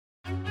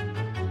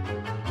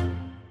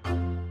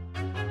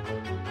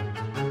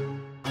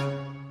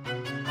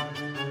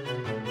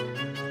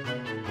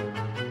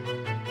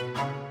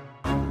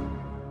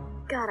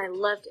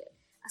loved it.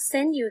 I'll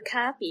send you a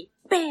copy.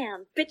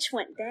 Bam! Bitch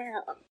went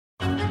down.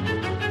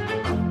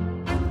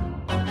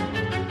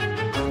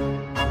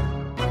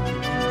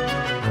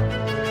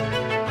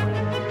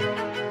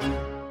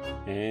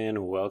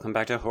 And welcome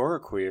back to Horror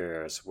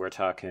Queers. We're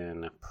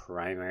talking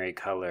primary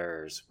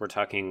colors. We're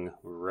talking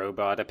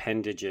robot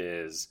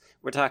appendages.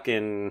 We're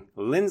talking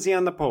Lindsay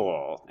on the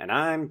pole. And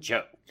I'm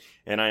Joe.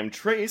 And I'm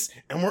Trace.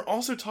 And we're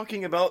also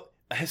talking about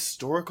a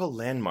historical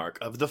landmark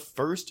of the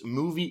first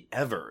movie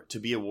ever to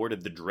be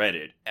awarded the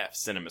dreaded F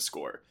Cinema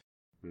score.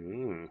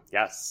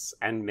 Yes,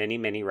 and many,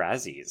 many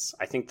Razzies.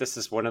 I think this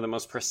is one of the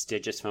most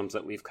prestigious films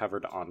that we've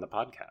covered on the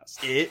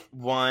podcast. It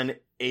won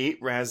 8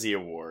 Razzie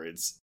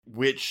Awards,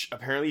 which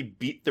apparently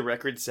beat the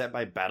record set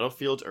by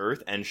Battlefield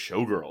Earth and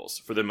Showgirls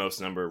for the most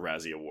number of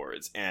Razzie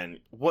Awards. And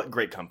what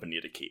great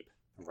company to keep.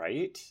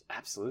 Right?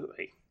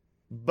 Absolutely.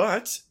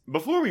 But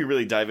before we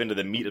really dive into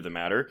the meat of the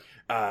matter,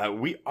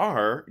 we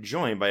are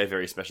joined by a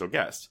very special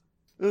guest.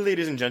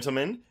 Ladies and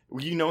gentlemen,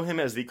 you know him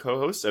as the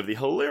co-host of the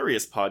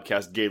hilarious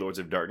podcast Gaylords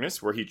of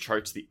Darkness, where he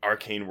charts the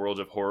arcane world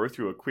of horror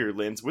through a queer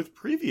lens with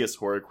previous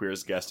Horror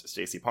Queers guest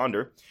Stacey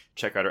Ponder.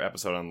 Check out our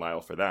episode on Lyle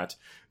for that.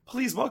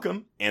 Please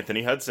welcome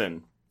Anthony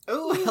Hudson.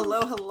 Oh,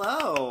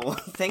 hello.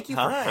 Thank you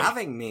for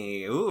having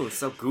me. Ooh,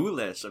 so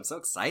ghoulish. I'm so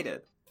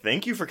excited.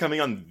 Thank you for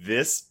coming on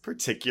this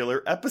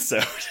particular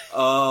episode.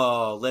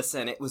 Oh,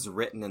 listen, it was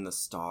written in the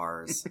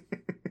stars.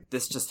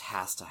 This just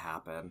has to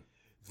happen.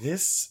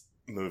 This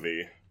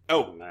movie...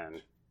 Oh,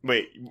 man.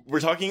 Wait, we're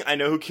talking I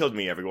Know Who Killed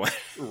Me, everyone.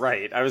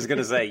 Right. I was going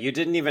to say, you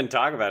didn't even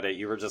talk about it.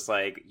 You were just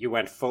like, you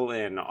went full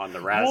in on the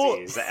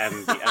Razzies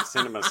and the F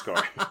Cinema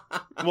score.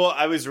 Well,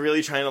 I was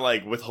really trying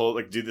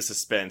to do the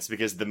suspense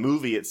because the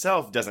movie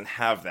itself doesn't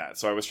have that.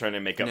 So I was trying to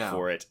make up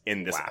for it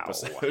in this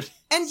episode.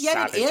 And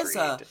yet it is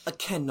a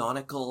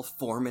canonical,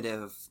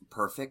 formative,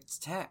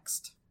 perfect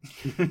text.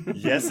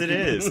 Yes, it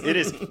is.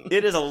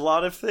 It is a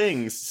lot of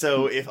things.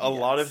 So if a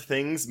lot of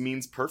things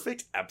means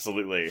perfect,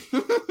 absolutely.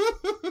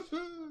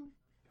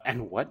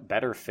 And what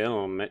better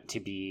film to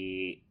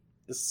be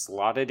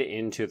slotted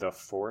into the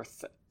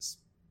 4th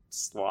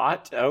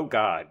slot? Oh,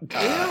 God.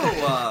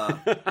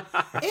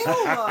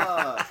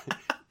 Ew!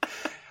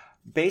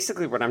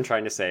 Basically, what I'm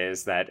trying to say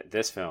is that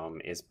this film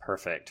is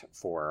perfect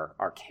for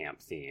our camp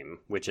theme,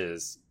 which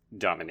is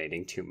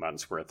dominating 2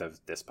 months worth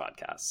of this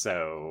podcast.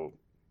 So,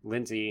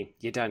 Lindsay,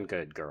 you done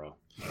good, girl.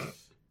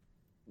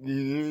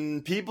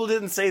 People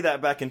didn't say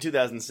that back in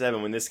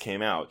 2007 when this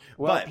came out.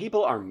 Well, but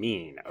people are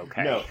mean,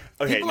 okay? No.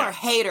 Okay, people are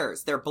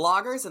haters. They're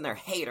bloggers and they're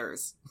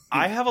haters.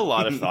 I have a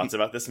lot of thoughts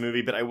about this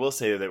movie, but I will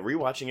say that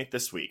rewatching it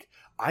this week,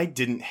 I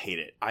didn't hate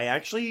it. I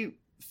actually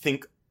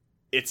think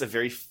it's a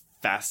very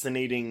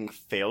fascinating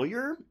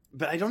failure,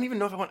 but I don't even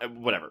know if I want...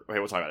 Whatever. Okay,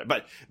 we'll talk about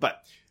it.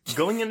 But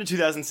going into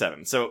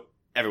 2007, so...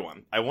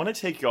 Everyone, I want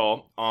to take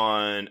y'all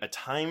on a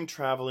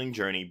time-traveling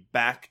journey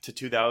back to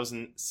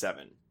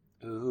 2007.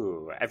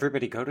 Ooh,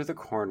 everybody go to the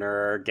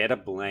corner, get a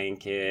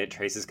blanket.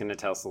 Trace is going to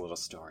tell us a little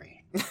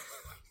story.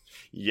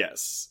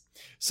 Yes.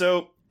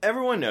 So,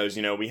 everyone knows,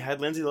 we had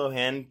Lindsay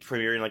Lohan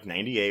premiere in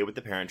 98 with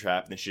The Parent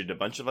Trap, and then she did a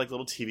bunch of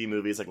little TV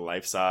movies like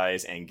Life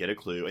Size and Get a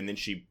Clue, and then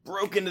she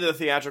broke into the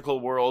theatrical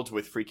world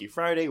with Freaky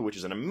Friday, which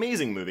is an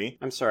amazing movie.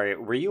 I'm sorry,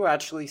 were you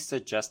actually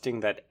suggesting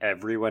that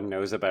everyone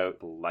knows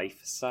about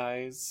Life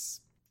Size?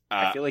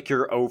 I feel like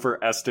you're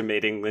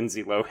overestimating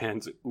Lindsay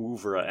Lohan's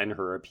oeuvre and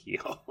her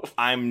appeal.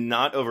 I'm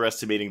not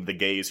overestimating the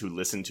gays who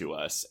listen to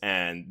us,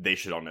 and they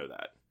should all know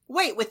that.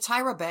 Wait, with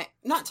Tyra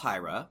Not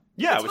Tyra.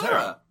 Yeah, with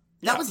Tyra.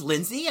 That was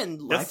Lindsay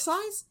and Life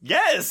Size?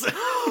 Yes!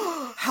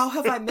 How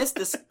have I missed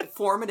this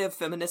formative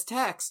feminist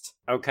text?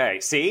 Okay,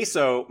 see?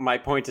 So my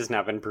point has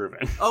now been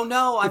proven. Oh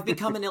no, I've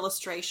become an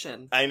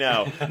illustration. I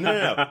know.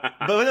 No.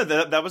 But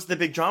no, that was the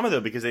big drama,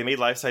 though, because they made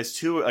Life Size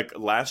 2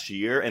 last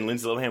year, and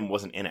Lindsay Lohan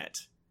wasn't in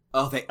it.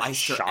 Oh, they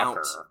iced her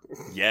out.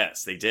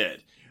 Yes, they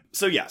did.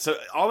 So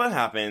all that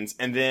happens,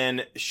 and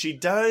then she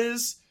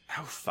does...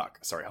 Oh, fuck.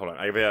 Sorry, hold on.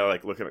 I gotta,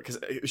 look at it,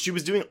 because she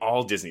was doing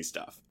all Disney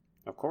stuff.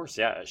 Of course,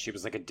 yeah. She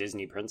was like a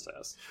Disney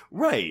princess.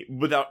 Right,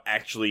 without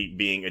actually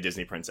being a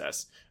Disney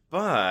princess.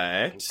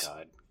 But... Oh,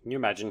 God. Can you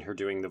imagine her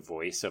doing the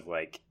voice of,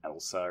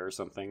 Elsa or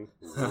something?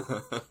 That's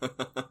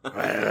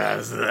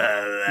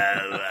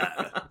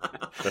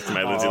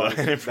my Lindsay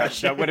Lohan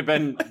impression. That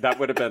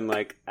would have been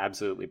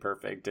absolutely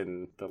perfect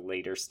in the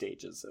later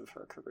stages of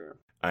her career.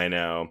 I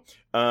know.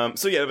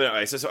 So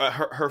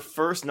her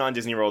first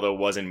non-Disney role though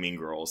was in Mean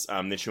Girls.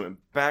 Then she went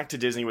back to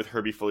Disney with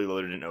Herbie Fully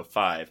Loaded in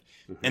 2005,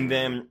 and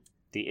then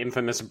the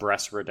infamous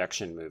breast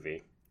reduction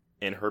movie.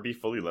 In Herbie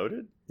Fully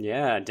Loaded?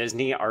 Yeah,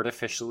 Disney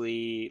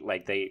artificially,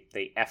 they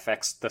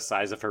FX'd the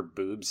size of her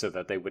boobs so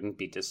that they wouldn't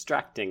be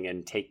distracting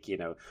and take,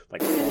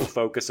 full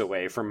focus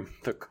away from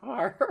the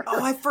car.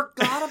 Oh, I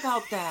forgot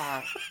about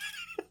that.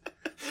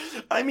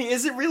 I mean,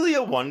 is it really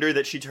a wonder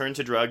that she turned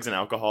to drugs and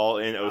alcohol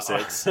in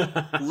 2006?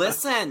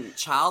 Listen,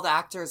 child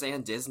actors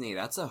and Disney,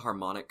 that's a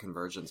harmonic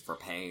convergence for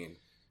pain.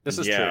 This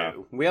is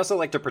true. We also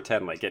like to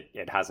pretend like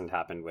it hasn't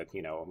happened with,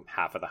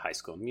 half of the High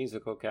School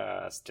Musical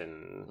cast,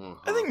 and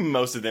I think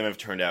most of them have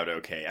turned out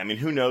okay. I mean,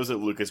 who knows what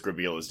Lucas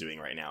Grabeel is doing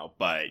right now,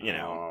 but,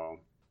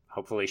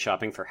 hopefully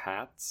shopping for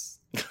hats.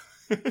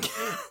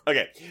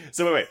 Okay,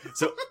 so wait.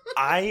 So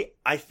I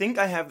think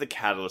I have the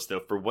catalyst, though,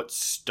 for what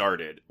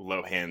started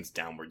Lohan's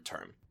downward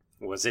turn.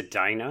 Was it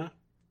Dinah?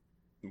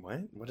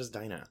 What? What is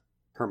Dinah?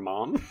 Her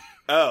mom?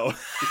 Oh,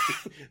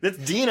 that's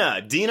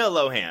Dina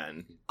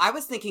Lohan. I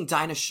was thinking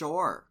Dinah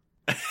Shore.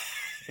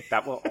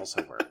 That will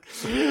also work.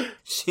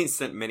 She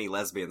sent many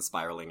lesbians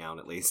spiraling out,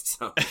 at least.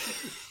 So.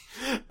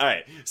 All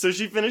right, so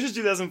she finishes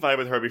 2005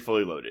 with Herbie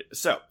Fully Loaded.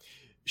 So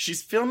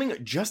she's filming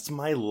Just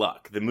My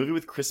Luck, the movie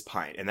with Chris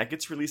Pine, and that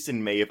gets released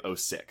in May of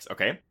 2006,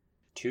 okay?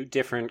 2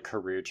 different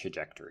career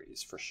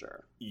trajectories, for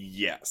sure.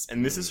 Yes,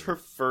 and this is her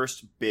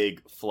first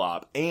big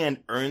flop,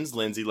 and earns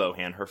Lindsay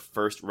Lohan her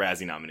first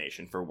Razzie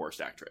nomination for Worst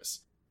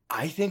Actress.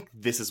 I think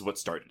this is what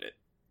started it.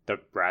 The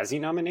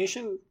Razzie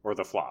nomination or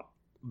the flop?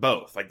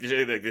 Both. Like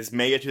this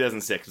May of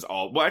 2006 is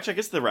all... Well, actually, I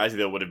guess the Razzie,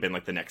 though, would have been,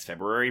 the next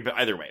February, but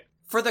either way.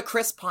 For the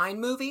Chris Pine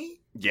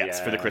movie? Yes,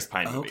 Yeah. for the Chris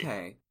Pine movie.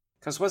 Okay.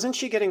 Because wasn't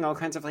she getting all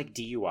kinds of,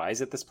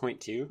 DUIs at this point,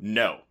 too?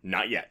 No,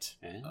 not yet.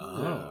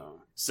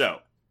 Oh. So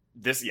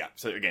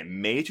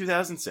again, May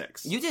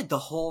 2006. You did the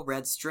whole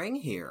red string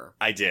here.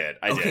 I did.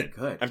 Okay,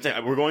 good. I'm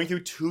saying we're going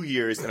through 2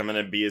 years, and I'm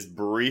going to be as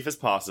brief as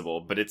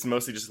possible, but it's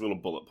mostly just little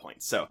bullet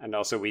points. So And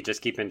also, we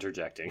just keep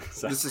interjecting.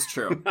 So. This is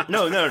true.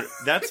 no,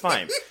 that's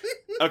fine.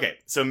 Okay,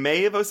 so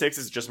May of 2006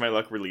 is Just My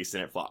Luck released,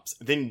 and it flops.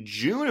 Then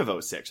June of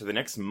 2006, so the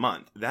next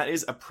month, that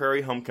is A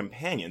Prairie Home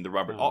Companion, the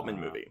Robert Altman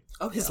movie.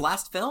 Oh, his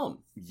last film.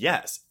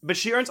 Yes, but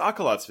she earns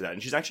accolades for that,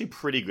 and she's actually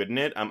pretty good in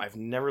it. I've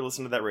never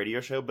listened to that radio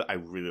show, but I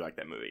really like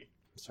that movie.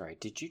 Sorry,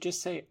 did you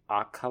just say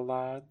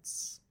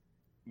accolades?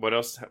 What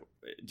else?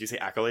 Do you say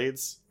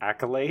accolades?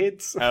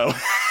 Accolades? Oh.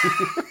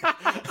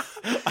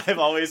 I've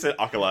always said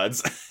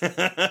accolades.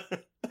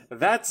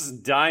 That's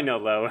Dinah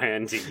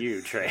Lohan to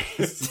you,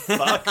 Trace.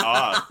 Fuck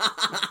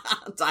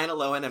off. Dinah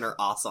Lohan and her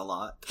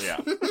ocelot. Yeah.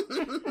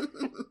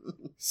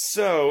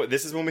 So,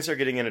 this is when we start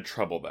getting into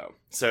trouble, though.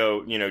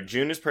 So,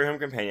 June is Prairie Home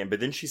Companion,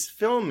 but then she's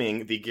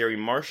filming the Gary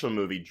Marshall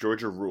movie,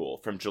 Georgia Rule,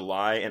 from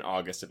July and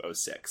August of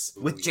 2006.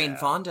 With Jane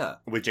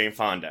Fonda. With Jane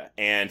Fonda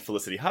and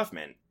Felicity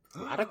Huffman.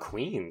 A lot of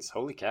queens.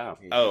 Holy cow.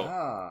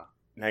 Oh.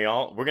 Now,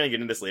 y'all, we're going to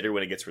get into this later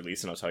when it gets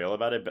released, and I'll tell y'all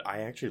about it, but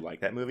I actually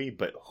like that movie,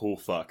 but oh,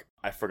 fuck.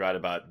 I forgot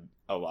about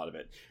a lot of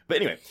it. But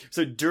anyway,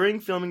 so during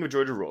filming of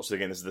Georgia Rule, so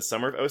again, this is the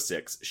summer of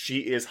 2006, she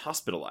is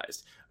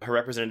hospitalized. Her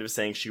representative is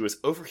saying she was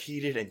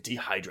overheated and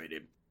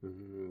dehydrated.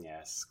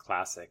 Yes,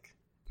 classic.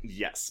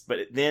 Yes, but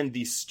then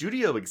the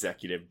studio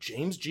executive,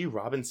 James G.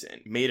 Robinson,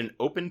 made an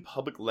open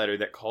public letter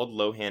that called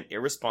Lohan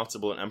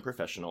irresponsible and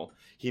unprofessional.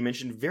 He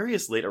mentioned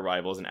various late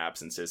arrivals and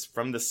absences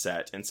from the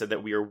set and said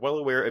that we are well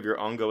aware of your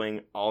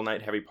ongoing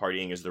all-night heavy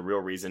partying is the real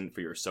reason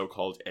for your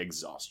so-called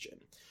exhaustion.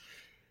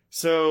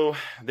 So,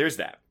 there's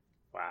that.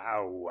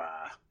 Wow.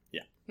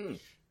 Yeah.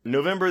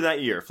 November that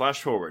year, flash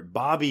forward,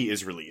 Bobby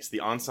is released, the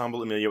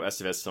Ensemble Emilio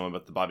Estevez film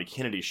about the Bobby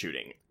Kennedy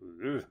shooting.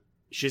 Ooh.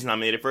 She's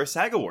nominated for a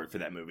SAG Award for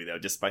that movie, though,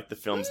 despite the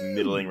film's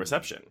middling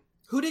reception.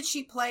 Who did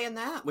she play in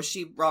that? Was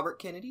she Robert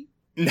Kennedy?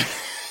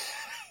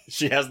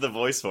 She has the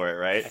voice for it,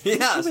 right?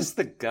 Yeah. She was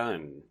the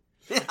gun.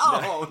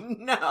 Oh,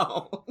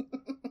 no.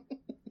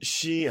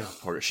 She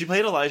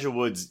played Elijah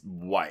Wood's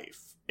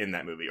wife in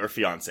that movie, or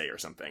fiance or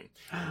something.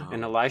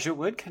 An Elijah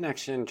Wood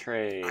connection,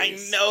 Trace. I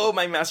know,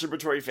 my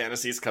masturbatory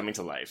fantasy is coming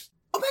to life.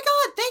 Oh my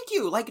god, thank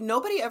you.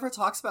 Nobody ever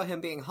talks about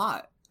him being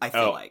hot, I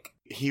feel like.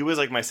 He was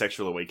my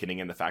sexual awakening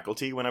in the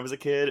faculty when I was a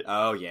kid.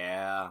 Oh,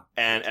 yeah.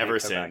 And ever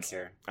Can't go back since.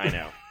 here. I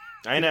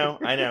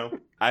know.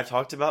 I've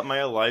talked about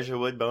my Elijah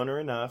Wood boner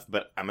enough,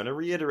 but I'm going to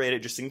reiterate it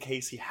just in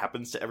case he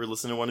happens to ever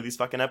listen to one of these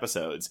fucking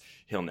episodes.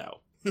 He'll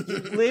know. You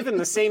live in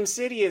the same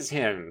city as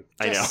him.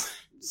 I know.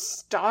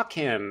 Stalk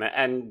him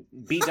and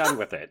be done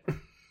with it.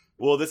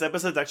 Well, this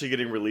episode's actually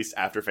getting released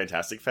after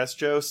Fantastic Fest,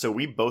 Joe, so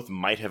we both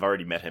might have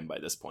already met him by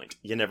this point.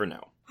 You never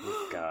know.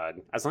 Oh,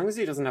 God. As long as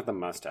he doesn't have the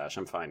mustache,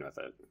 I'm fine with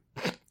it.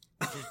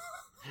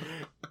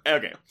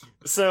 Okay,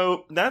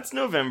 so that's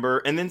November,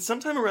 and then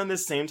sometime around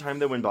this same time,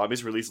 though, when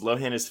Bobby's released,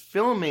 Lohan is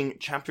filming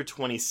Chapter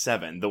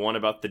 27, the one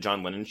about the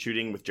John Lennon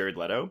shooting with Jared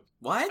Leto.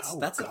 What? Oh,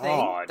 That's a God.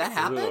 thing? That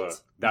happened? Ugh.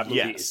 That movie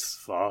Yes. is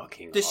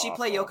fucking Does she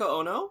play awful. Yoko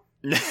Ono?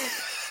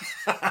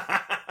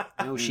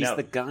 No, she's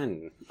the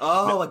gun.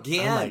 Oh, Oh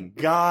again.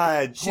 my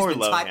god, She's poor been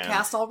Lohan.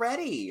 typecast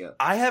already.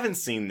 I haven't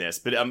seen this,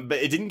 but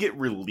it didn't get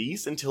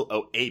released until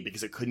 2008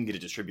 because it couldn't get a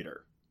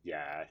distributor.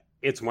 Yeah.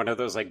 It's one of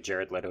those,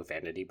 Jared Leto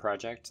vanity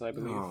projects, I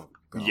believe. Oh,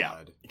 God. Yeah,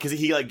 because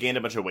he gained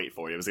a bunch of weight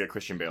for it. It was like a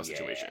Christian Bale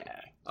situation.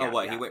 Oh,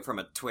 what? Yeah. He went from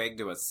a twig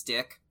to a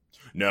stick?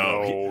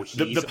 No, No,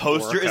 the he's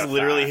poster is orca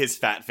literally fat. his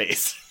fat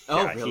face.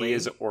 Oh, Yeah, really? He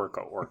is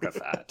orca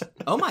fat.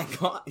 Oh my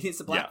god,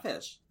 he's a Yeah.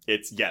 blackfish.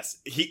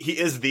 He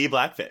is the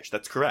Blackfish.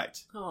 That's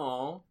correct.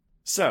 Oh.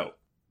 So,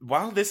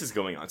 while this is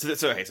going on,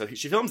 so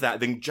she films that,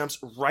 then jumps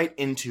right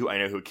into I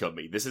Know Who Killed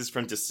Me. This is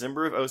from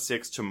December of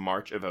 2006 to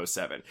March of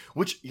 2007,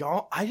 which,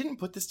 y'all, I didn't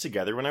put this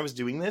together when I was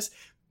doing this,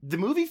 The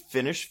movie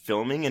finished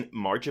filming in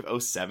March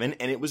of '07,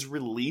 and it was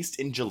released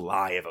in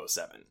July of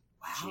 '07.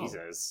 Wow.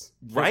 Jesus.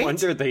 Right? No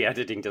wonder the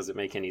editing doesn't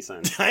make any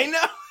sense. I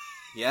know!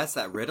 Yes,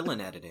 that Ritalin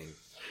editing.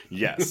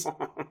 Yes.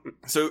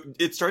 So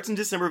it starts in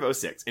December of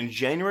 '06. In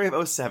January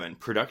of '07,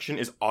 production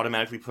is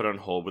automatically put on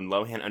hold when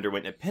Lohan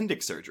underwent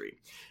appendix surgery.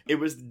 It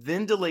was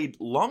then delayed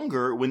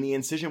longer when the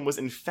incision was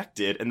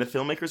infected and the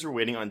filmmakers were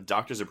waiting on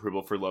doctor's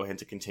approval for Lohan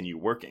to continue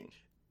working.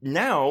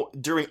 Now,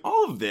 during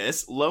all of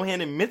this,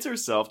 Lohan admits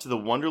herself to the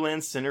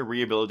Wonderland Center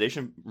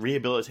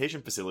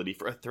Rehabilitation Facility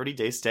for a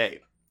 30-day stay.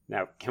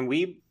 Now, can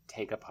we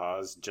take a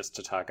pause just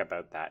to talk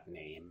about that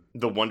name?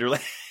 The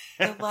Wonderland?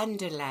 The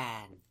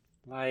Wonderland.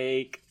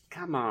 Like,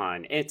 come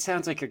on. It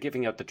sounds like you're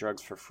giving out the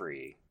drugs for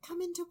free.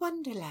 Come into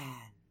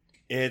Wonderland.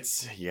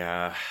 It's,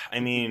 yeah,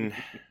 I mean...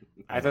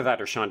 Either that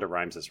or Shonda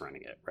Rhimes is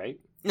running it, right?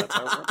 That's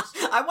how it works.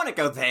 I want to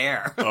go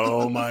there.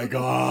 Oh my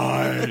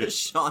god!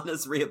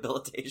 Shauna's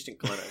rehabilitation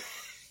clinic.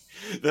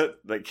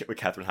 Like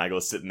Katherine Heigl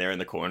is sitting there in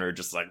the corner,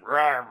 just like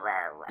rah,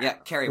 rah, rah. Yeah,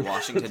 Kerry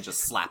Washington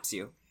just slaps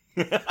you.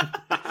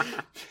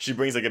 She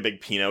brings like a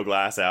big Pinot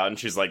glass out, and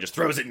she's like, just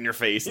throws it in your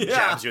face and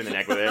jabs you in the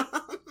neck with it.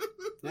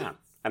 Yeah,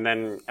 and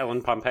then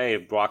Ellen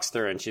Pompey walks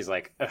through, and she's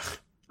like, "Ugh,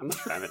 I'm a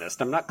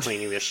feminist. I'm not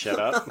cleaning this shit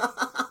up."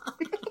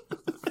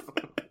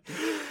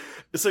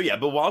 So yeah,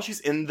 but while she's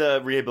in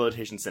the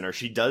rehabilitation center,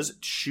 she does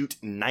shoot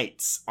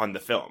nights on the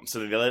film. So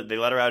they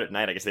let her out at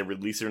night. I guess they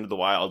release her into the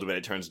wild when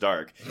it turns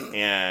dark.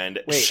 And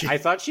wait, I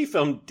thought she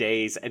filmed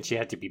days and she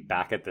had to be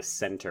back at the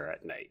center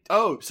at night.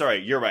 Oh,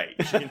 sorry, you're right.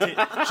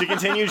 She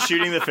continued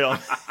shooting the film,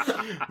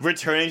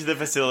 returning to the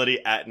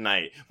facility at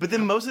night. But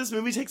then most of this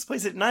movie takes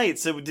place at night.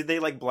 So did they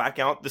like black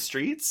out the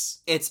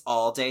streets? It's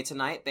all day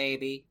tonight,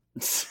 baby.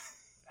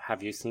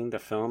 Have you seen the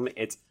film?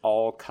 It's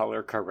all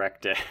color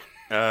corrected.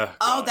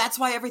 Oh, that's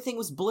why everything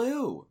was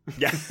blue.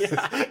 Yeah.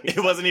 It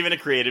wasn't even a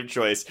creative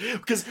choice.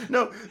 Because,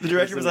 no, the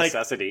director was like,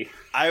 necessity.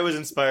 I was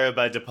inspired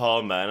by De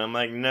Palma. And I'm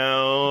like,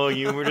 no,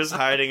 you were just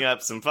hiding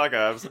up some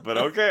fuck-ups, but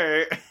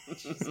okay.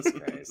 Jesus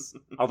Christ.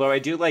 Although I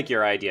do like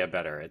your idea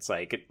better. It's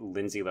like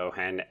Lindsay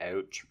Lohan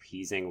out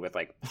trapezing with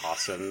like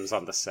possums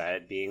on the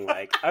set, being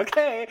like,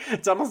 okay,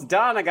 it's almost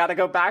done. I gotta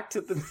go back to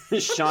the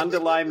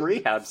Shonda Lime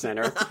Rehab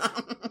Center.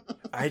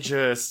 I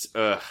just,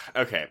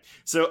 okay.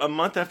 So a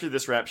month after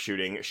this rap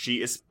shooting,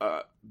 she's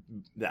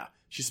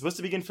supposed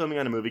to begin filming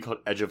on a movie called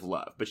Edge of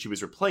Love, but she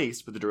was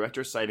replaced with the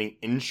director citing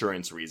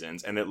insurance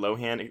reasons, and that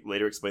Lohan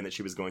later explained that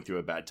she was going through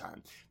a bad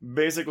time.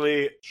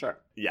 Basically, Sure.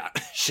 yeah,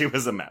 she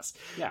was a mess.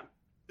 Yeah.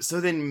 So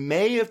then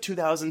May of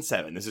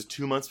 2007, this is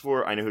 2 months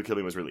before I Know Who Killed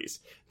Me was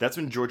released, that's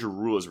when Georgia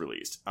Rule was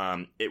released.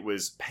 It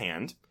was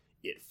panned,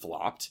 it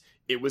flopped,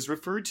 it was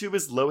referred to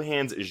as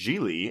Lohan's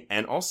Gigli,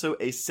 and also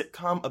a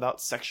sitcom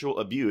about sexual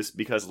abuse,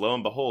 because lo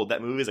and behold,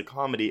 that movie is a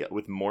comedy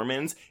with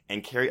Mormons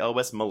and Carrie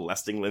Elwes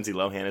molesting Lindsay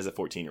Lohan as a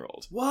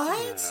 14-year-old.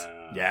 What?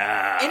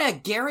 Yeah. In a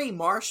Gary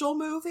Marshall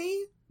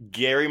movie?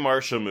 Gary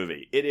Marshall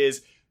movie. It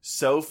is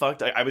so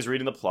fucked. I was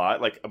reading the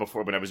plot, like,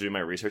 before when I was doing my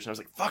research, and I was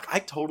like, fuck, I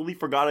totally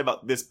forgot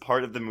about this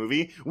part of the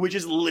movie, which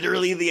is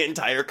literally the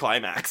entire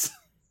climax.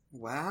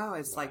 Wow,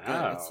 it's like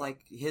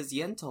his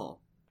Yentl.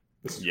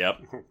 Yep.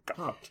 Oh,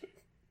 God.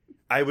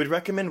 I would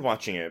recommend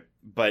watching it,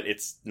 but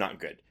it's not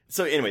good.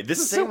 So anyway,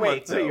 this same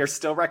month, so you're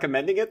still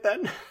recommending it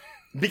then?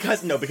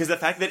 Because the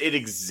fact that it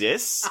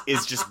exists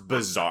is just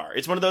bizarre.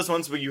 It's one of those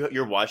ones where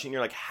you're watching and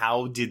you're like,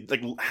 how did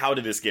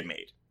this get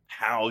made?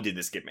 How did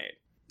this get made?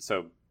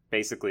 So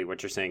basically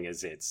what you're saying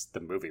is it's the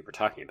movie we're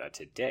talking about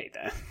today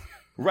then.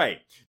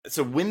 Right.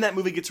 So when that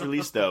movie gets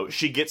released, though,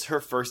 she gets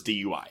her first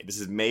DUI. This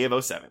is May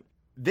of '07.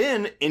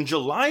 Then, in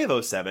July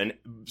of '07,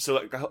 so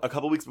a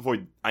couple weeks before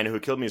I Know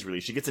Who Killed Me is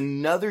released, she gets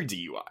another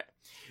DUI.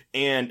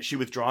 And she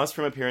withdraws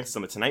from appearances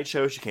on The Tonight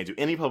Show. She can't do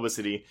any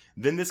publicity.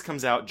 Then this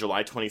comes out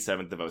July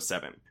 27th of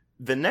 '07.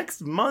 The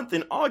next month,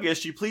 in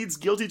August, she pleads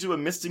guilty to a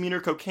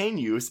misdemeanor cocaine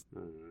use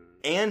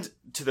and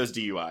to those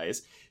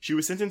DUIs. She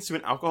was sentenced to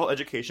an alcohol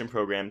education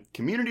program,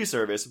 community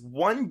service,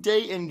 1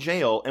 day in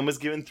jail, and was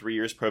given 3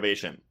 years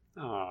probation.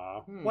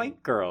 Aw,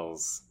 white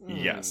girls.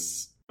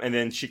 Yes. And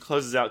then she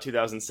closes out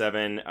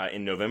 2007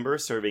 in November,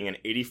 serving an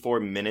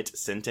 84-minute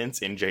sentence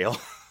in jail.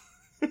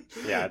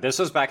 Yeah, this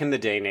was back in the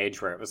day and age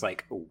where it was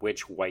like,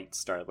 which white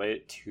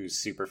starlet who's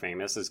super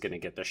famous is going to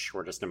get the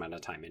shortest amount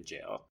of time in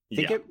jail? I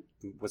think it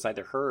was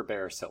either her or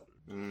Paris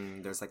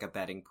Hilton. There's like a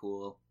betting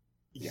pool.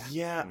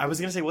 Yeah, I was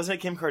going to say, wasn't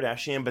it Kim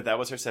Kardashian? But that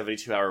was her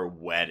 72-hour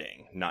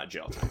wedding, not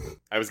jail time.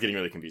 I was getting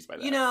really confused by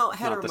that. You know,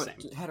 Not the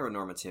same.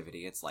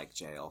 heteronormativity, it's like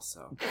jail,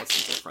 so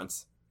what's the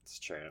difference? It's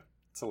true.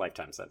 It's a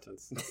lifetime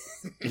sentence.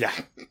 Yeah.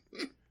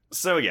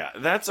 So yeah,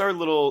 that's our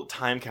little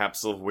time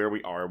capsule of where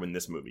we are when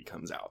this movie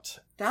comes out.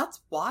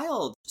 That's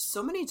wild.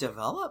 So many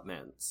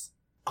developments.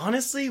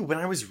 Honestly, when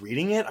I was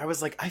reading it, I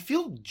was like, I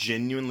feel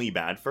genuinely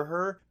bad for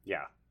her.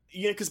 Yeah.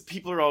 You know, because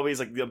people are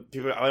always like,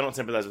 I don't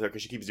sympathize with her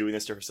because she keeps doing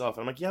this to herself.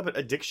 And I'm like, yeah, but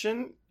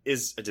addiction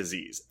is a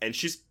disease. And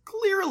she's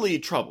clearly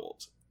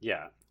troubled.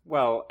 Yeah.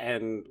 Well,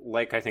 and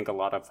like I think a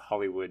lot of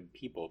Hollywood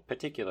people,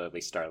 particularly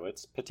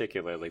starlets,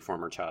 particularly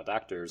former child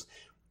actors,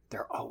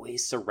 they're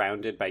always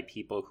surrounded by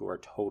people who are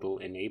total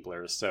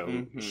enablers. So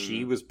Mm-hmm.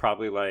 she was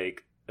probably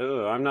like,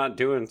 oh, I'm not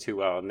doing too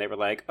well. And they were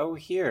like, oh,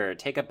 here,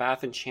 take a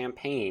bath in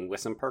champagne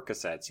with some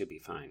Percocets. You'll be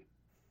fine.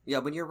 Yeah,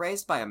 when you're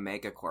raised by a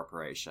mega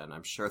corporation,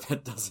 I'm sure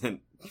that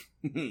doesn't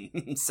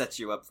set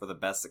you up for the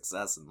best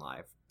success in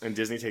life. And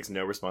Disney takes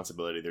no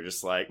responsibility. They're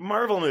just like,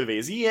 Marvel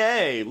movies,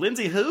 yay!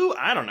 Lindsay who?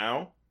 I don't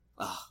know.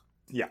 Ugh.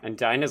 Yeah. And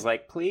Dinah's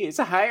like, please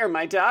hire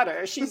my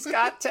daughter. She's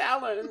got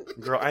talent.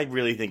 Girl, I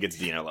really think it's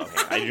Dina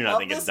Lohan. I do not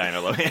think it's Dinah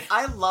Lohan.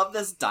 I love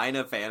this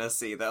Dinah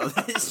fantasy, though,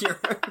 that you're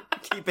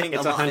keeping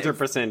It's alive.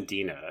 100%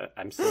 Dina.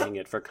 I'm saying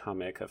it for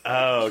comic effect.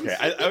 Oh, okay.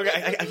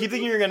 I keep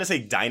thinking you're going to say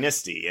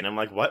Dynasty, and I'm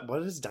like, what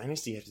does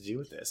Dynasty have to do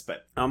with this?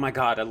 But Oh my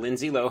god, a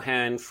Lindsay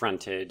Lohan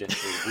fronted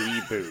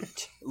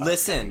reboot.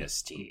 Listen,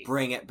 Dynasty.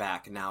 bring it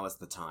back. Now is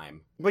the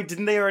time. wait,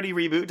 didn't they already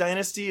reboot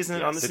Dynasty? Isn't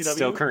it on the Yes, CW? it's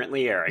still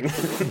currently airing.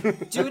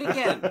 Do it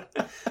again.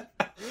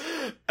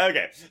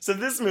 Okay, so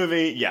this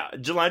movie,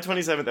 July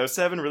 27th,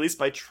 07, released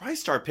by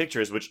TriStar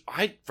Pictures, which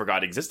I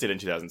forgot existed in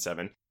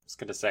 2007. I was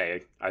gonna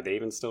say, are they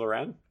even still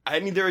around? I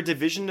mean, they're a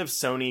division of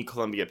Sony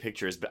Columbia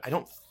Pictures, but I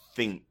don't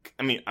think.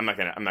 I mean, I'm not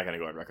gonna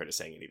go on record as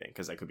saying anything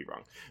because I could be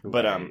wrong.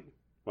 But Right.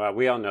 Well,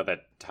 we all know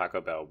that Taco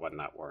Bell won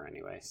that war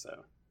anyway,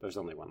 so there's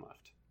only one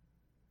left.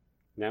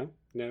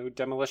 No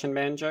Demolition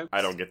Man jokes?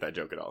 I don't get that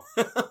joke at all.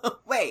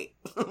 Wait.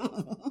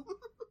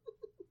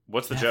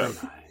 What's the Never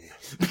joke? mind.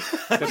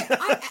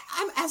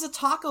 I'm as a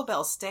Taco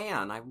Bell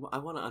stan. I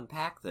want to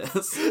unpack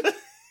this.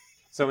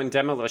 So in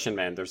Demolition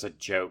Man, there's a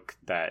joke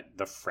that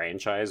the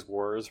franchise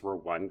wars were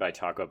won by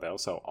Taco Bell,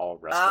 so all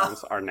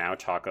restaurants are now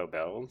Taco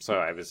Bell. So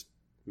I was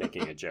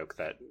making a joke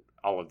that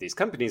all of these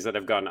companies that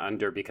have gone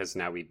under because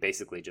now we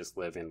basically just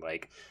live in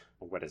like,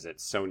 what is it,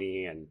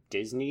 Sony and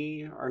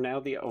Disney are now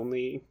the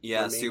only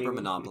Yeah, remaining- super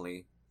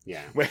monopoly.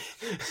 Yeah. Wait,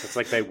 So it's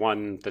like they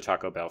won the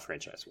Taco Bell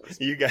franchise wars.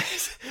 you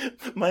guys,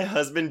 my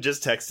husband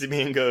just texted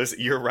me and goes,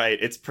 "You're right,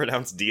 it's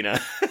pronounced Dina."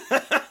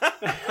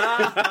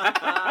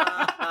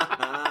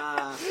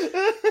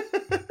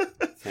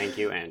 Thank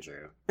you,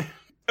 Andrew.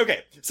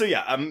 Okay, so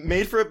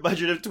made for a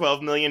budget of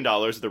 $12 million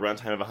with a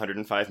runtime of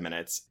 105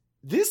 minutes.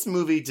 This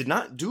movie did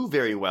not do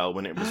very well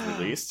when it was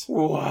released.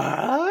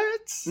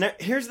 What? Now,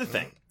 here's the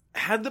thing.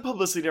 Had the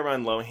publicity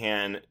around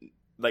Lohan,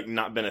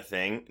 not been a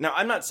thing... Now,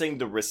 I'm not saying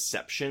the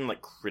reception,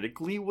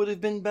 critically would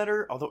have been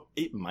better, although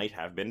it might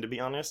have been, to be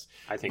honest.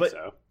 I think But-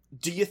 so.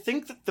 Do you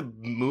think that the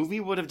movie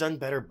would have done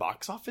better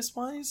box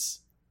office-wise?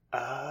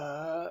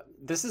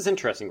 This is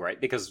interesting, right?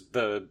 Because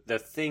the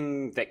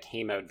thing that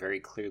came out very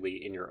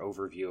clearly in your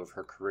overview of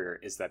her career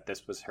is that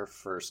this was her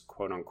first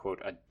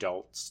quote-unquote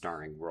adult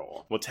starring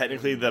role. Well,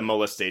 technically, the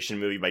molestation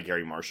movie by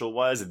Gary Marshall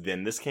was,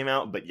 then this came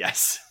out, but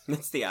yes.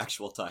 That's the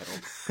actual title.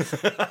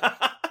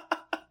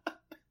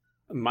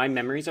 My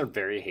memories are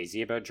very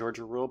hazy about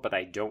Georgia Rule, but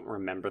I don't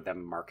remember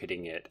them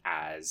marketing it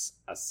as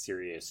a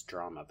serious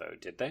drama, though,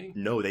 did they?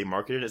 No, they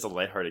marketed it as a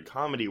lighthearted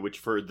comedy, which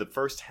for the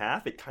first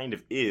half, it kind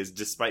of is,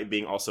 despite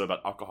being also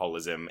about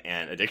alcoholism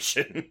and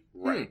addiction.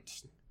 Right.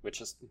 Which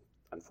is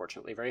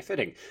unfortunately very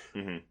fitting.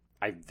 Mm-hmm.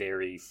 I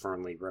very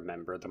firmly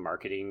remember the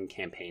marketing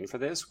campaign for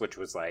this, which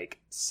was like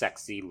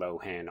sexy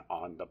Lohan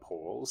on the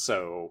pole.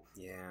 So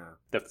Yeah.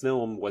 the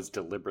film was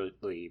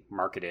deliberately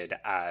marketed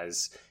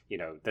as,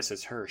 this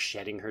is her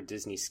shedding her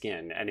Disney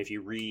skin. And if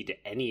you read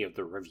any of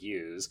the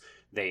reviews,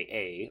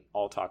 they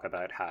all talk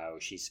about how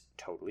she's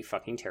totally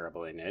fucking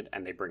terrible in it.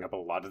 And they bring up a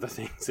lot of the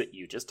things that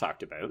you just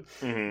talked about.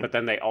 Mm-hmm. But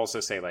then they also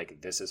say,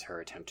 this is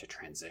her attempt to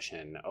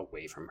transition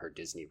away from her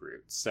Disney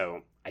roots.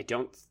 So I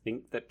don't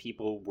think that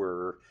people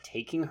were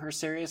taking her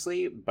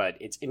seriously, but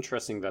it's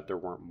interesting that there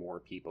weren't more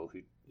people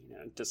who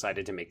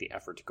decided to make the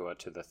effort to go out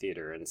to the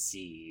theater and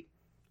see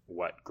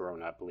what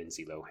grown-up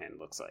Lindsay Lohan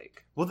looks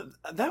like. Well,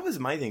 that was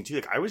my thing,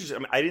 too.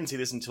 I didn't see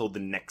this until the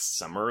next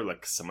summer.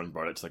 Someone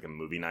brought it to, a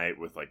movie night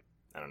with,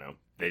 I don't know.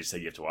 They just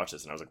said, you have to watch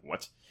this. And I was like,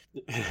 what?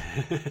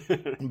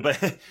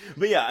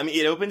 But yeah,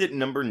 it opened at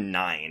number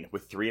 9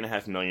 with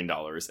 $3.5 million,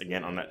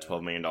 again, on that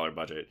 $12 million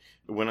budget.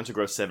 It went on to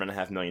gross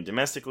 $7.5 million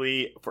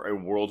domestically for a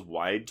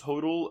worldwide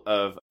total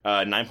of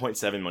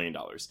 $9.7 million.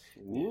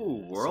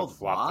 Ooh, so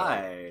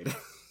worldwide.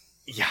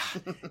 Yeah.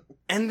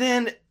 And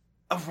then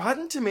a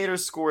Rotten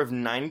Tomatoes score of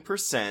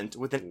 9%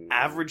 with an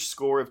average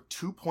score of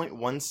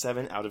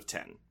 2.17 out of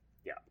 10.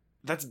 Yeah.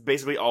 That's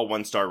basically all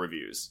 1-star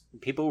reviews.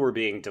 People were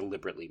being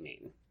deliberately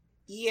mean.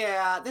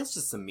 Yeah, that's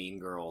just some mean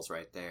girls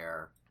right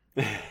there.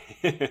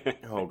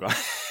 Oh, God.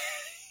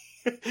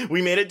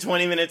 We made it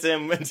 20 minutes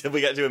in until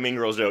we got to a Mean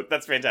Girls joke.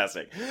 That's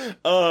fantastic.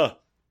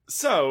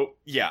 So,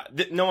 yeah,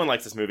 no one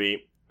likes this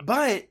movie.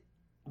 But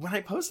when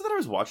I posted that I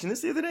was watching this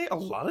the other day, a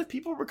lot of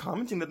people were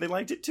commenting that they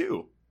liked it,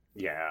 too.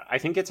 Yeah, I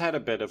think it's had a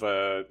bit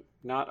of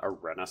not a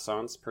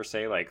renaissance per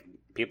se.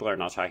 People are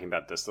not talking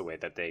about this the way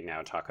that they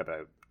now talk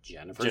about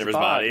Jennifer's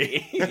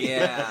body.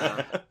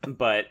 Yeah.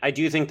 But I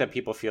do think that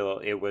people feel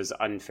it was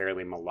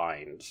unfairly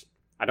maligned.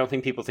 I don't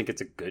think people think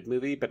it's a good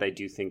movie, but I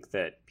do think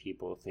that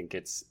people think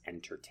it's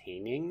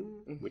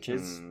entertaining, which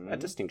is a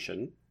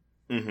distinction.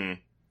 Mm-hmm.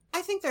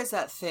 I think there's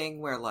that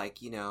thing where,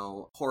 like, you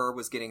know, horror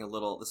was getting a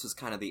little... This was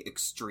kind of the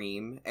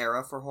extreme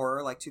era for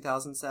horror, like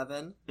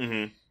 2007.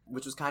 Mm-hmm.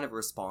 Which was kind of a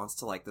response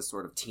to, like, the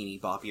sort of teeny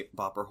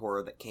bopper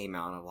horror that came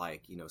out of,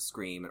 like, you know,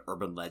 Scream and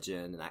Urban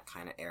Legend and that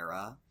kind of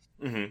era.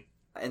 Mm-hmm.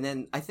 And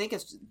then I think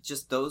it's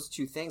just those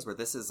two things where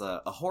this is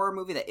a horror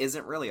movie that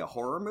isn't really a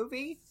horror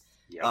movie.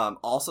 Yep.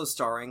 Also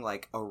starring,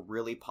 like, a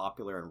really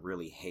popular and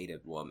really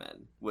hated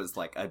woman was,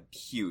 like, a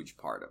huge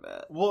part of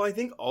it. Well, I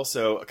think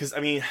also, because,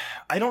 I mean,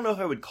 I don't know if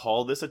I would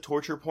call this a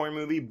torture porn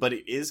movie, but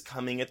it is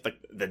coming at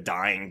the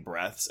dying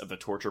breaths of the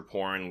torture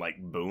porn,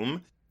 like,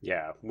 boom.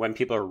 Yeah, when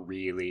people are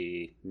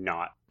really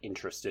not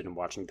interested in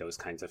watching those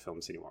kinds of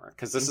films anymore.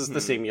 Because this is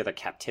the same year that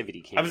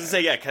Captivity came out. I was going to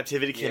say, yeah,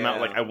 Captivity came out,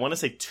 Yeah. like, I want to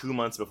say 2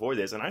 months before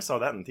this, and I saw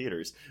that in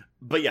theaters.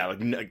 But yeah,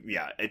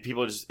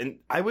 people just... And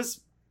I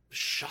was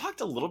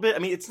shocked a little bit. I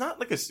mean, it's not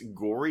like a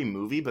gory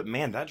movie, but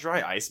man, that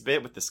dry ice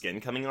bit with the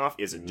skin coming off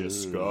is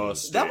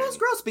disgusting. That was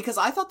gross, because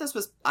I thought this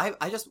was...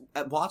 I just,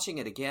 watching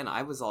it again,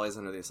 I was always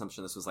under the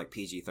assumption this was, like,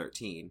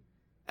 PG-13.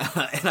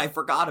 And I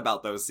forgot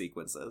about those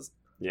sequences.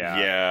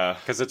 Yeah.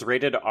 Because it's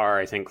rated R,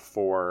 I think,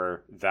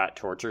 for that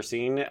torture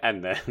scene.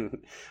 And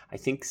then I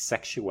think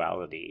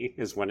sexuality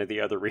is one of the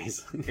other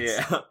reasons.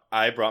 Yeah.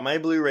 I brought my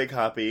Blu-ray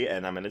copy,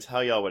 and I'm going to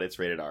tell y'all what it's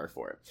rated R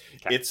for.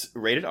 Okay. It's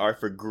rated R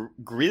for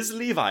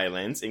grisly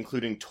violence,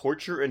 including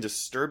torture and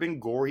disturbing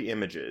gory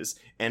images,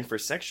 and for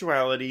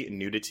sexuality,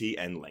 nudity,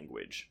 and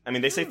language. I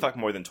mean, they say fuck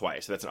more than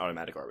twice, so that's an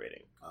automatic R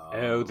rating.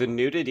 Oh, the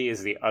nudity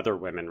is the other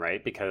women,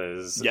 right?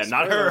 Because, Yeah,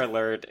 not spoiler her.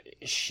 alert,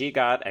 she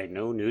got a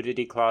no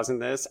nudity clause in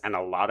this, and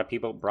a lot of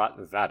people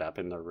brought that up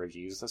in their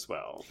reviews as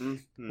well.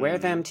 Mm-hmm. Where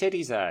them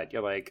titties at?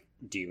 You're like,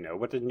 do you know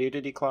what a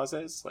nudity clause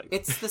is? Like,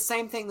 It's the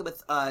same thing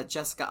with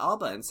Jessica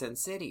Alba in Sin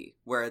City,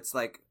 where it's,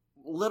 like,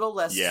 a little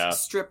less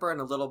stripper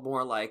and a little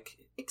more, like,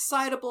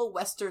 excitable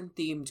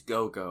Western-themed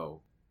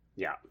go-go.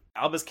 yeah.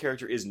 Alba's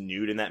character is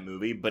nude in that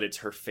movie, but it's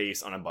her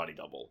face on a body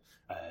double.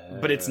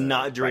 But it's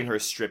not during her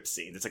strip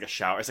scenes. It's like a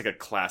shower. It's like a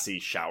classy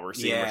shower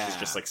scene where she's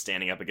just like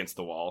standing up against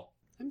the wall.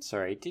 I'm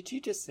sorry, did you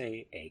just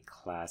say a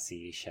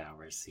classy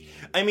shower scene?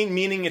 I mean,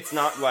 meaning it's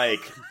not like,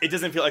 it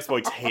doesn't feel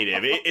exploitative.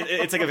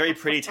 It's like a very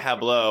pretty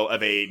tableau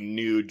of a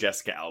nude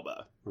Jessica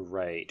Alba.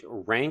 Right.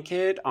 Rank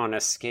it on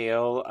a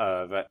scale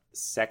of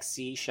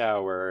sexy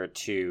shower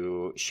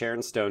to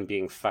Sharon Stone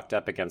being fucked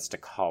up against a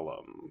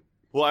column.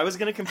 Well, I was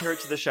going to compare it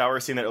to the shower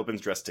scene that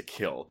opens Dressed to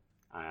Kill.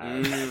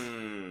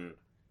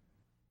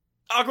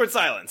 Awkward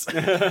silence.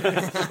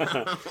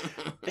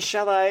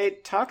 Shall I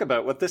talk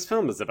about what this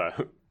film is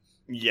about?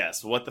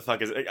 Yes, what the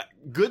fuck is it?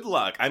 Good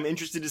luck. I'm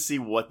interested to see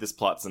what this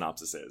plot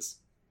synopsis is.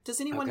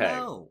 Does anyone Okay.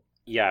 know?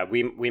 Yeah,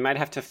 we might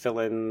have to fill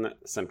in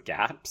some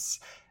gaps.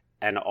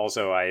 And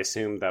also, I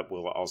assume that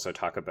we'll also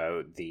talk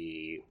about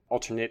the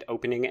alternate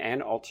opening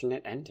and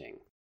alternate ending.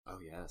 Oh,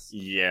 yes.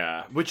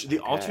 Yeah, which the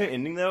Okay. alternate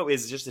ending, though,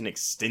 is just an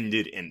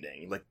extended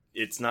ending. Like,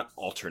 it's not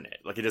alternate.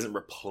 Like, it doesn't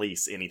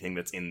replace anything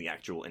that's in the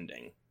actual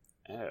ending.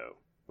 Oh.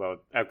 Well,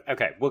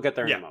 okay, we'll get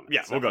there in a moment.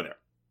 Yeah, So- we'll go there.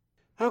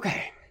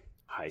 Okay.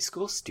 High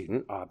school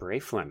student Aubrey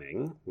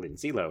Fleming,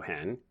 Lindsay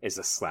Lohan, is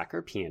a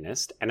slacker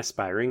pianist and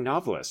aspiring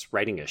novelist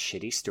writing a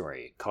shitty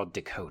story called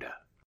Dakota.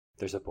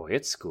 There's a boy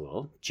at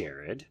school,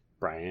 Jared,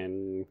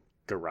 Brian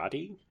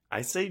Garotti?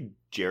 I say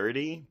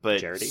Jaredy,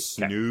 but Jaredy?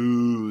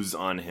 snooze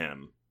on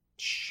him.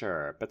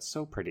 Sure, but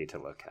so pretty to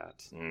look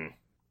at.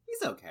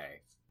 He's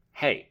okay.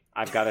 Hey,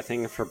 I've got a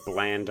thing for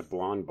bland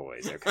blonde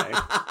boys, okay?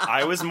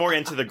 I was more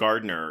into the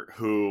gardener,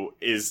 who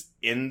is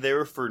in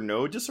there for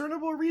no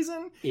discernible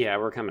reason. Yeah,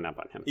 we're coming up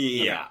on him.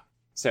 Yeah.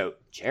 So,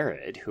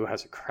 Jared, who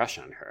has a crush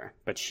on her,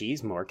 but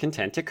she's more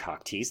content to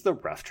cock-tease the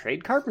rough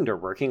trade carpenter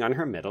working on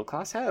her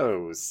middle-class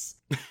house.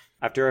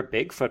 After a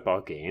big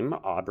football game,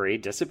 Aubrey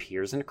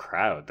disappears in a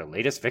crowd, the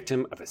latest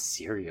victim of a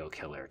serial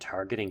killer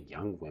targeting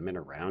young women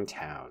around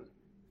town.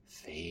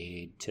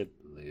 Fade to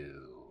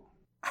blue.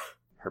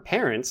 Her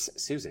parents,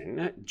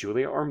 Susan,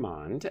 Julia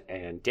Ormond,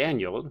 and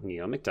Daniel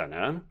Neil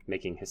McDonough,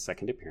 making his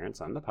second appearance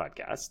on the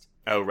podcast.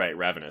 Oh, right,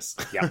 Ravenous.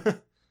 Yeah.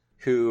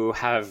 Who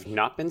have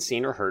not been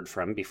seen or heard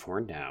from before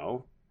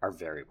now, are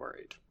very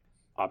worried.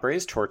 Aubrey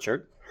is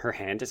tortured, her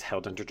hand is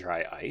held under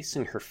dry ice,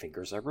 and her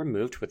fingers are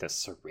removed with a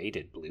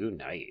serrated blue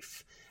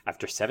knife.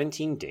 After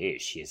 17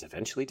 days, she is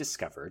eventually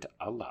discovered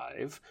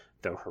alive,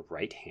 though her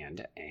right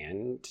hand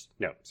and...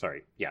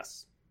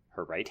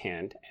 her right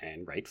hand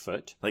and right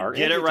foot Like, are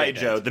get it right,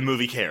 amputated. Joe. The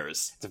movie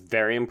cares. It's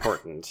very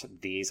important.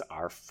 These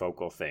are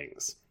focal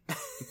things.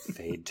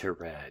 Fade to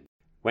red.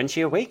 When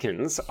she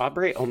awakens,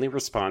 Aubrey only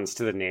responds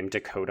to the name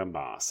Dakota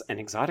Moss, an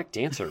exotic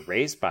dancer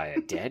raised by a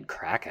dead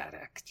crack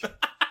addict.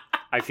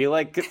 I feel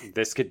like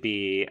this could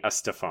be a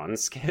Stefan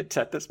skit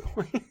at this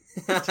point.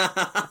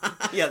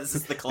 Yeah, this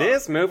is the club.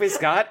 This movie's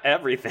got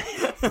everything.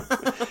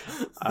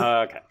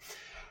 Okay.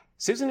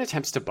 Susan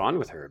attempts to bond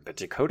with her, but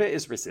Dakota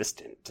is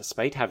resistant,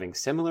 despite having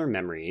similar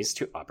memories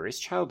to Aubrey's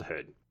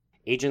childhood.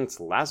 Agents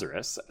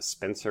Lazarus,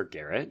 Spencer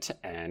Garrett,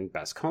 and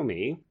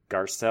Bascomi,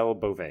 Garcelle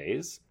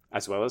Beauvais,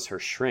 as well as her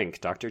shrink,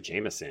 Dr.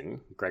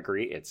 Jameson,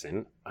 Gregory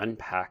Itzen,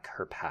 unpack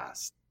her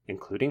past.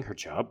 including her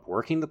job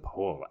working the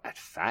pole at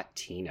Fat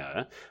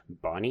Tina,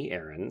 Bonnie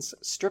Aaron's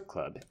strip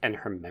club, and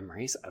her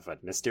memories of a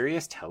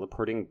mysterious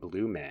teleporting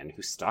blue man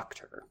who stalked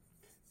her.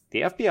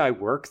 The FBI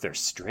work their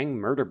string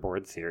murder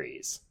board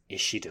theories.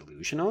 Is she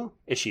delusional?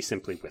 Is she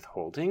simply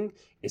withholding?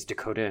 Is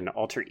Dakota an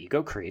alter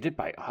ego created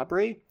by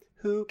Aubrey?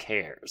 Who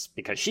cares?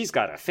 Because she's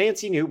got a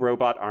fancy new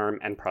robot arm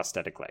and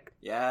prosthetic leg.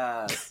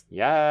 Yes.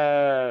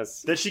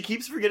 Yes. That she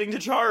keeps forgetting to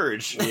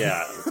charge.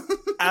 Yeah.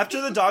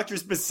 After the doctor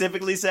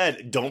specifically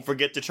said, don't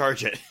forget to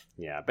charge it.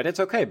 Yeah, but it's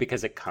okay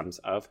because it comes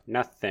of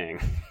nothing.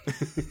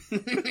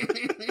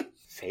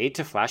 Fade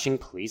to flashing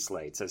police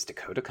lights as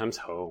Dakota comes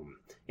home.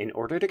 In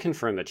order to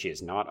confirm that she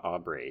is not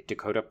Aubrey,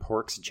 Dakota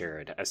porks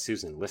Jared as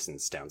Susan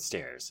listens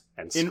downstairs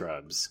and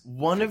scrubs.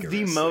 One of the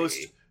vigorously.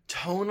 most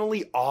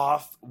tonally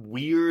off,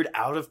 weird,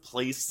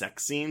 out-of-place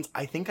sex scenes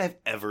I think I've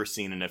ever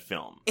seen in a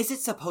film. Is it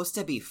supposed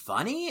to be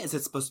funny? Is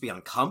it supposed to be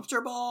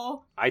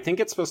uncomfortable? I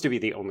think it's supposed to be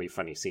the only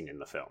funny scene in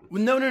the film.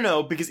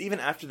 No, because even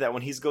after that,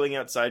 when he's going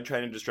outside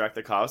trying to distract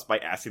the cops by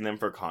asking them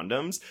for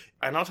condoms,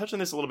 and I'll touch on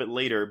this a little bit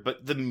later,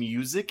 but the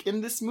music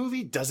in this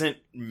movie doesn't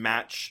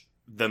match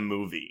the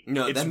movie.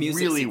 No, it's the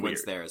music really sequence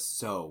weird. there is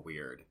so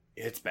weird.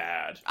 It's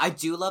bad. I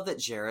do love that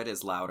Jared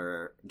is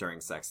louder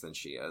during sex than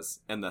she is,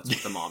 and that's what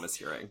the mom is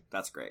hearing.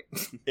 That's great.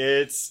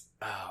 It's...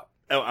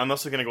 I'm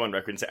also going to go on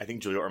record and say I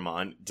think Julia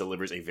Ormond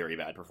delivers a very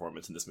bad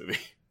performance in this movie.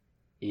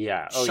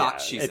 Yeah. Oh,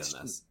 Shocked yeah. she's It's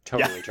in this.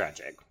 totally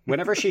tragic.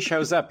 Whenever she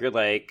shows up, you're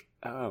like,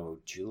 oh,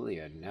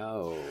 Julia,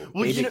 no.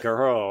 Well, Baby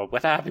girl,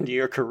 what happened to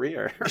your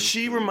career?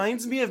 She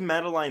reminds me of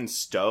Madeline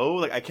Stowe.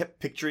 Like, I kept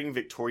picturing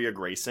Victoria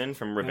Grayson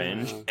from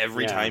Revenge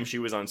every time she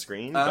was on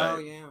screen. Oh,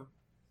 but... yeah.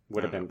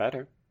 Would have been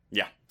better.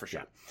 Yeah, for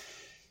sure. Yeah.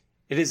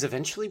 It is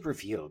eventually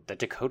revealed that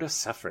Dakota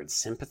suffered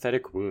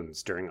sympathetic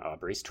wounds during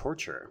Aubrey's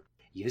torture.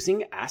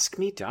 Using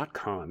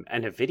AskMe.com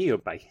and a video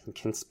by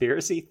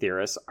conspiracy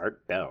theorist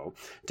Art Bell,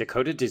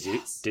 Dakota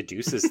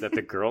deduces that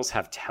the girls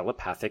have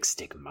telepathic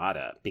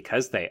stigmata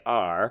because they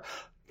are,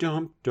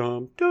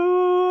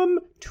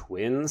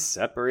 twins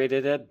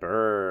separated at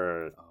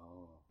birth.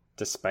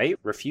 Despite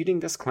refuting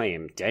this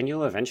claim,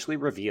 Daniel eventually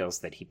reveals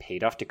that he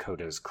paid off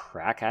Dakota's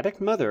crack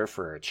addict mother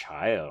for a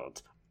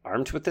child.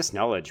 Armed with this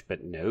knowledge,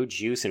 but no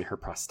juice in her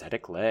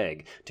prosthetic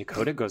leg,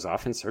 Dakota goes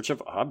off in search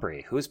of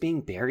Aubrey, who is being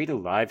buried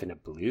alive in a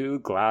blue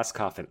glass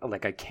coffin.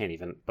 Like, I can't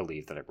even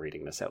believe that I'm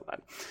reading this out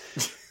loud.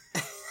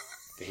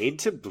 Fade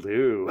to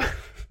blue.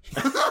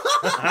 Shut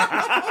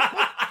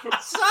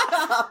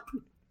up!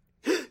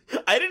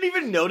 I didn't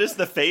even notice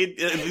the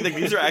fade. Like,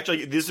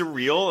 these are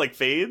real, like,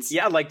 fades?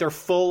 Yeah, like, they're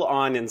full